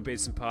the Dylan Joe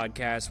Basin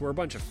podcast. We're a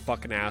bunch of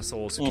fucking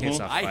assholes who can't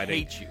stop I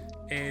fighting. hate you.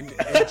 And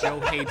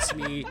Joe hates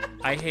me.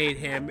 I hate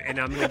him, and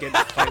I'm gonna get in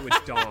a fight with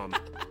Dom.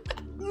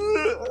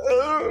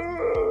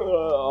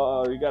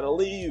 You gotta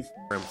leave.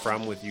 Where I'm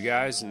from with you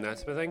guys, and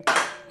that's the thing,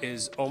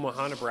 is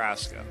Omaha,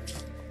 Nebraska.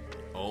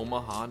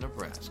 Omaha,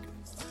 Nebraska.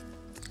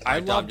 I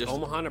Dom, loved just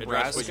Omaha,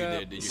 address what you Nebraska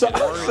did. Did you So-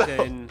 get it? more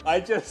than I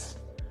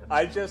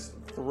just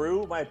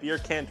threw my beer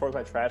can towards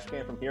my trash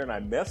can from here, and I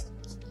missed.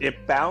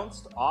 It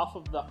bounced off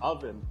of the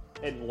oven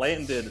and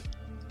landed.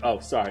 Oh,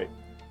 sorry.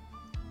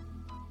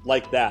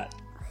 Like that.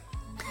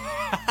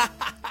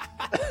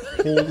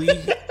 holy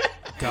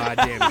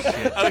goddamn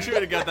shit. I wish we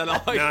would have got that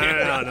all.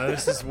 No.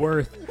 This is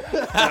worth.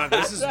 No,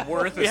 this is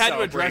worth. We a had to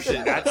address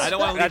celebration. it. I don't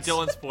want to leave that's-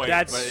 Dylan's point.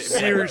 That's but we had to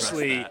address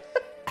seriously.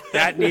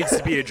 That needs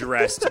to be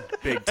addressed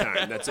big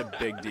time. That's a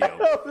big deal.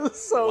 That was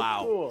so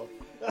Wow. cool.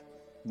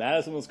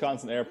 Madison,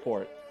 Wisconsin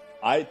airport.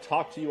 I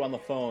talked to you on the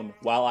phone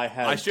while I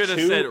had I should have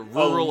two said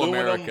rural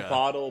aluminum America.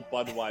 bottle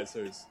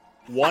Budweisers.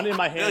 One in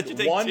my hand, Did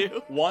you take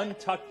two? one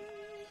tucked.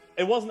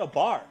 It wasn't a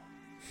bar.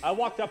 I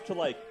walked up to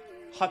like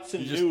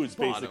Hudson You just News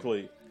bought 'em.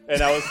 basically, and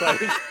I was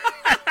like,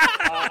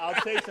 "I'll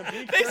take some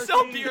beef They jerky,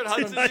 sell beer at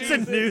some Hudson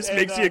cheeses, News and,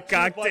 makes you a 2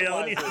 cocktail."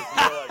 Budweisers." And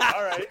they're like,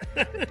 all right.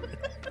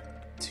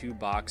 2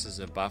 boxes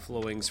of buffalo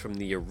wings from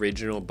the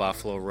original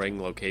Buffalo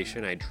Ring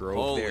location. I drove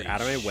Holy there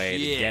out of my way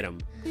to shit. get them.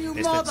 You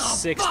I spent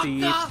motherfucker.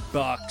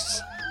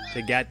 $60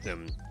 to get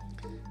them,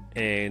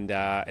 and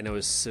I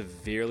was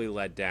severely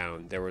let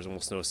down. There was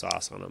almost no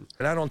sauce on them.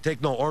 And I don't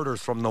take no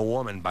orders from no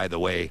woman, by the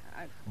way.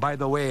 By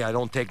the way, I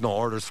don't take no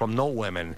orders from no women.